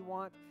moments, we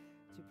want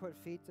to put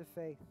feet to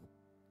faith.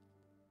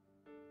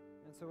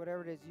 And so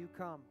whatever it is, you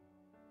come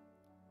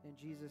in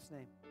Jesus'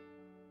 name.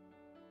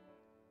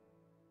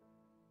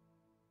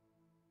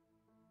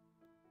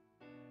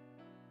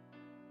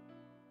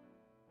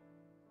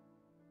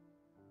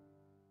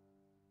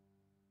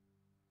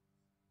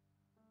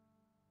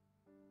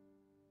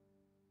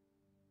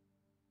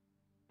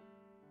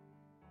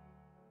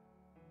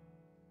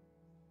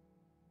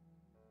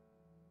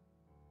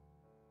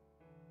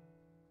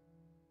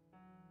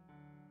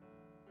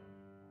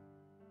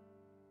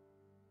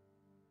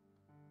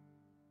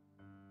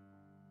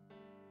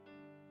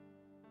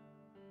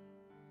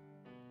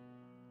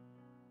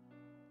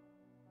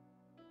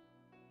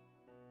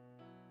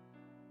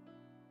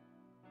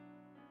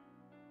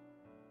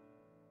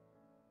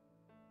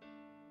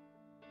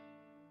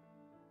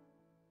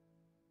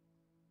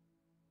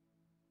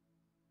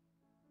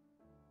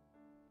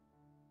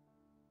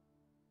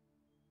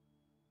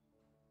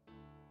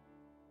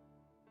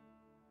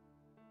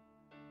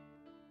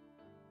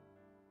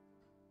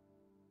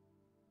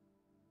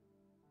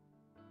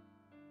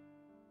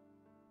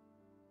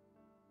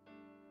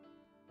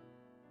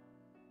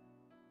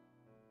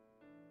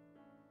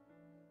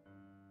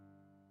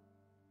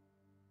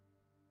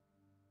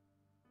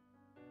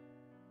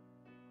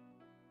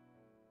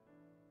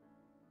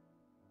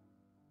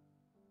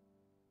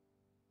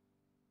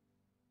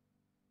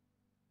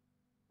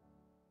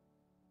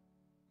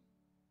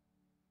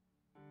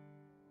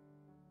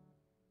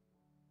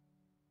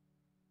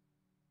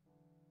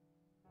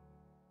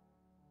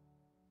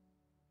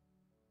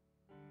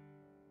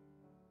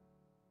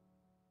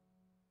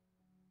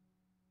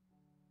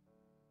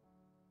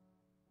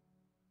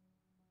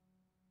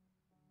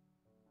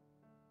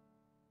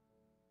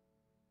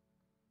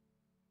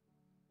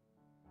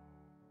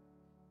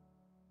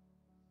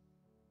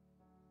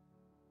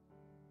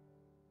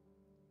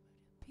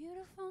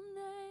 Beautiful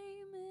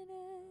name it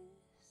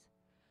is.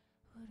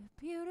 What a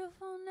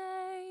beautiful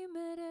name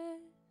it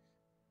is.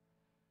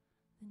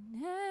 The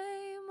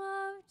name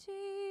of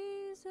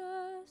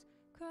Jesus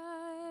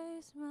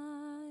Christ,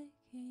 my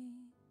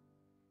King.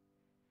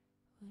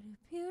 What a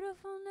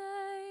beautiful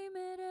name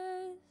it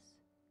is.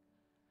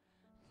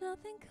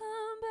 Nothing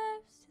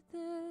compares to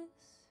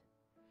this.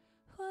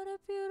 What a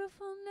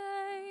beautiful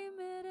name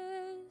it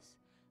is.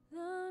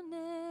 The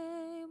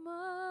name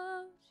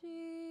of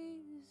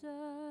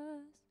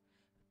Jesus.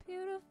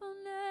 Beautiful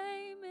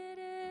name it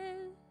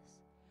is.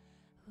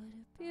 What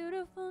a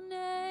beautiful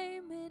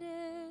name it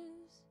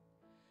is.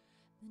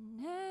 The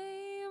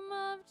name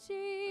of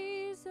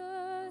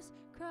Jesus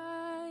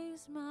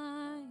Christ,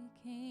 my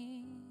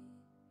King.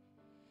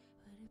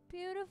 What a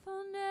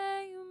beautiful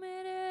name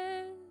it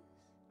is.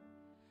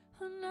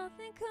 Oh,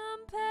 nothing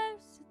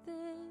compares to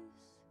this.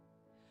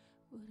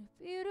 What a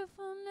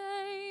beautiful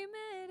name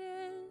it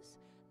is.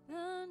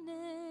 The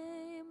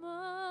name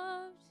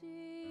of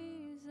Jesus.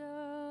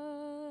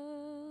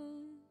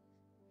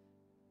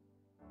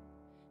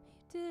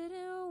 He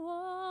didn't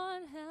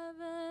want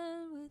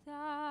heaven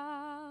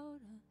without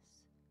us.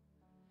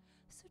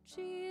 So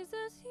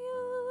Jesus,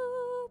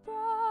 you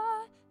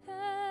brought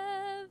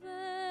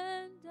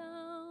heaven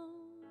down.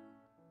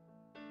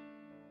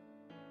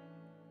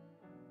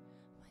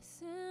 My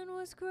sin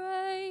was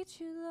great,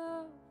 your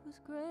love was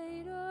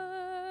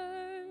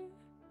greater.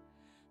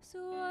 So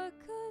what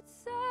could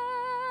separate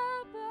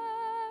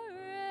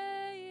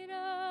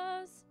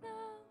us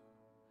now?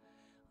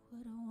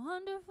 What a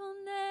wonderful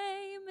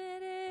name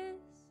it is.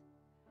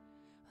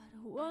 What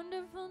a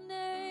wonderful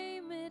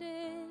name it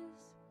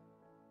is.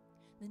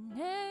 The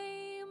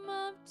name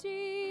of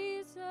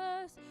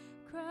Jesus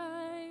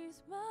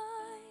Christ,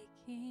 my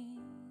King.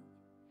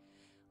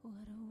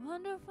 What a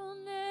wonderful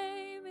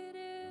name it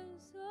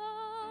is.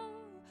 Oh,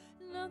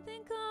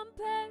 nothing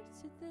compares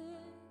to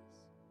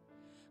this.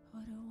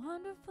 What a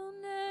wonderful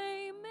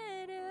name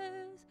it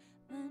is,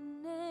 the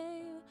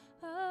name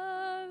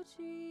of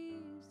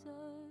Jesus.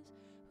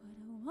 What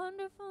a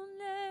wonderful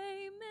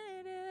name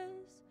it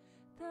is,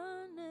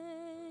 the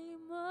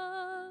name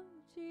of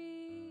Jesus.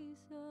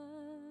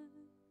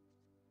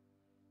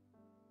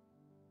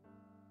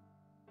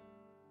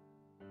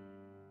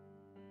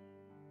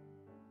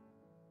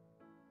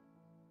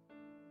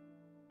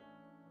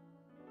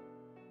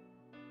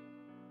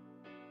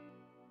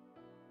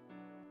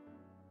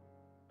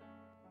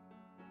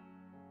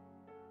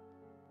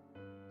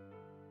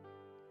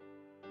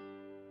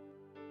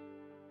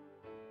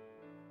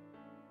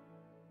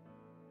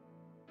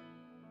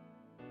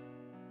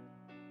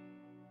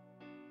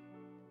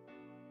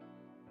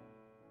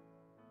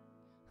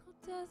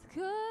 Death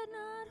could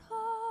not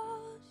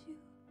hold you.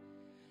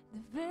 The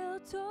veil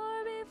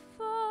tore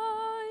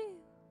before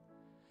you.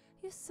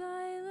 You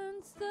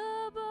silenced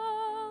the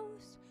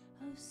boast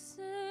of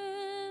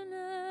sin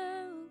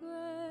and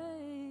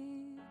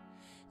grave.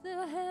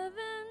 The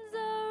heavens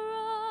are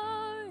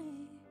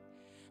roaring,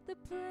 the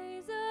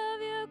praise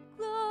of your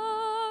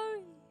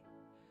glory.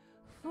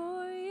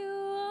 For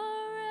you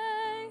are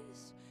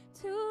raised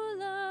to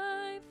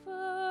life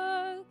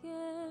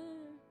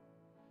again,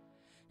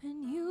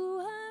 and you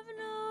have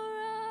no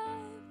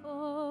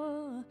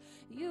rival,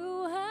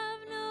 you have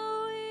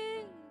no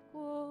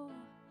equal,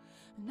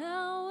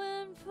 now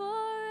and forever,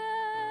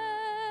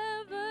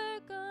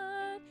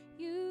 God,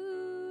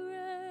 you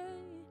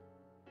reign.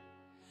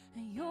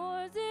 And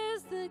yours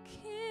is the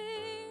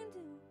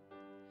kingdom,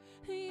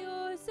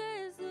 yours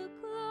is the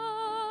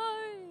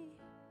glory,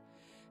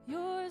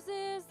 yours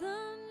is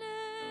the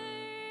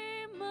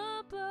name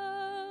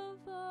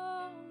above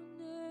all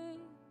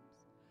names.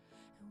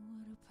 And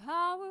what a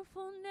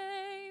powerful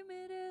name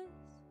it is.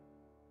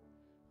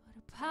 What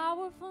a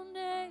powerful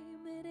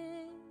name it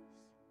is.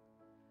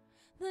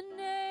 The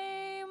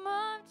name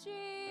of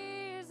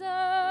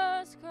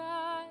Jesus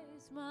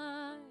Christ,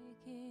 my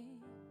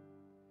King.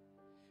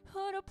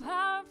 What a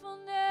powerful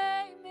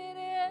name it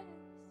is.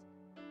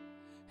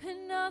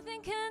 And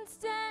nothing can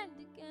stand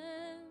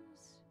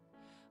against.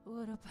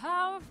 What a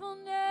powerful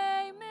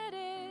name it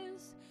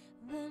is.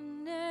 The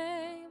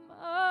name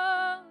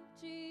of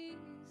Jesus.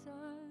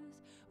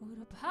 What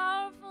a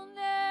powerful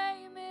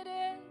name it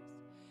is.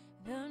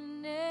 The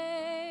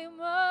name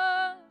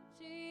of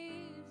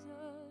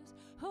Jesus.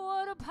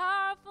 What a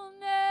powerful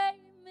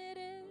name it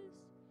is.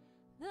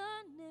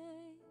 The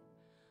name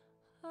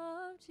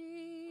of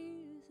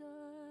Jesus.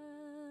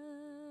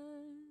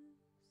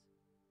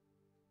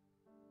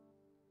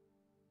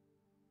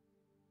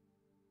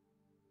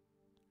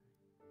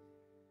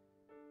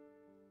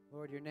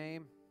 Lord, your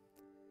name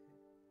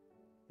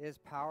is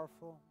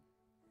powerful.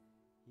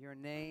 Your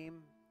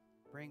name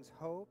brings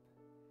hope,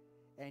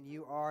 and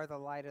you are the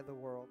light of the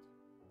world.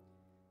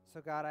 So,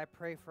 God, I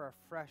pray for a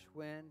fresh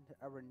wind,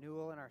 a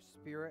renewal in our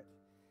spirit.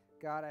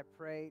 God, I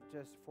pray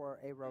just for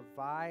a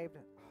revived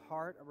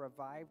heart, a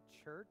revived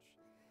church.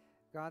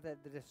 God,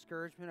 that the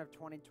discouragement of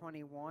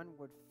 2021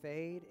 would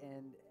fade,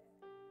 and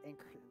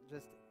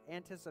just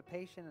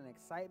anticipation and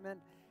excitement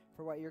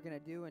for what you're going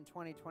to do in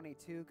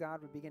 2022,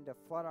 God, would begin to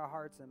flood our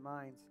hearts and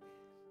minds.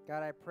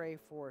 God, I pray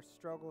for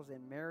struggles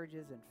in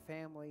marriages and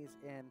families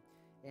and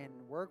in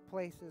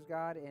workplaces,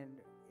 God, in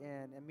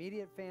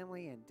immediate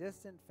family and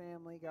distant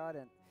family, God,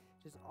 and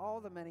just all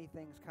the many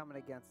things coming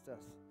against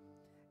us.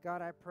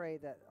 God, I pray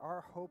that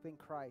our hope in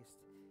Christ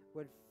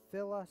would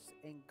fill us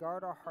and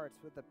guard our hearts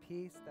with the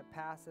peace that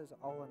passes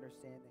all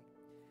understanding.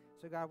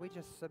 So, God, we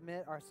just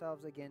submit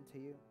ourselves again to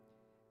you.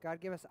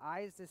 God, give us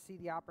eyes to see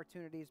the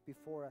opportunities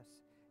before us.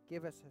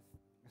 Give us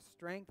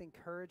strength and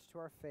courage to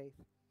our faith.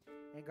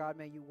 And God,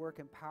 may you work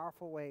in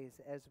powerful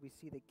ways as we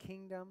see the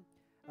kingdom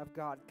of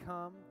God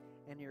come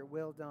and your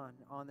will done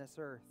on this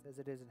earth as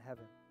it is in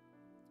heaven.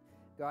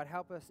 God,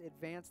 help us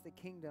advance the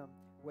kingdom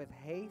with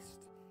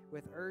haste,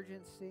 with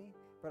urgency,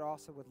 but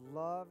also with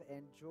love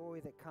and joy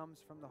that comes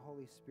from the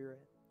Holy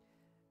Spirit.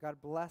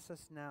 God, bless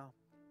us now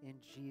in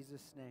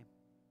Jesus' name.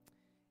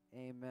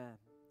 Amen.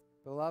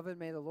 Beloved,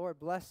 may the Lord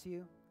bless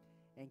you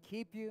and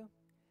keep you.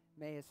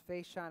 May his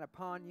face shine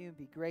upon you and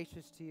be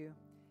gracious to you,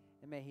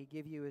 and may he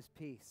give you his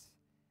peace.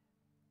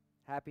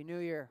 Happy New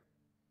Year.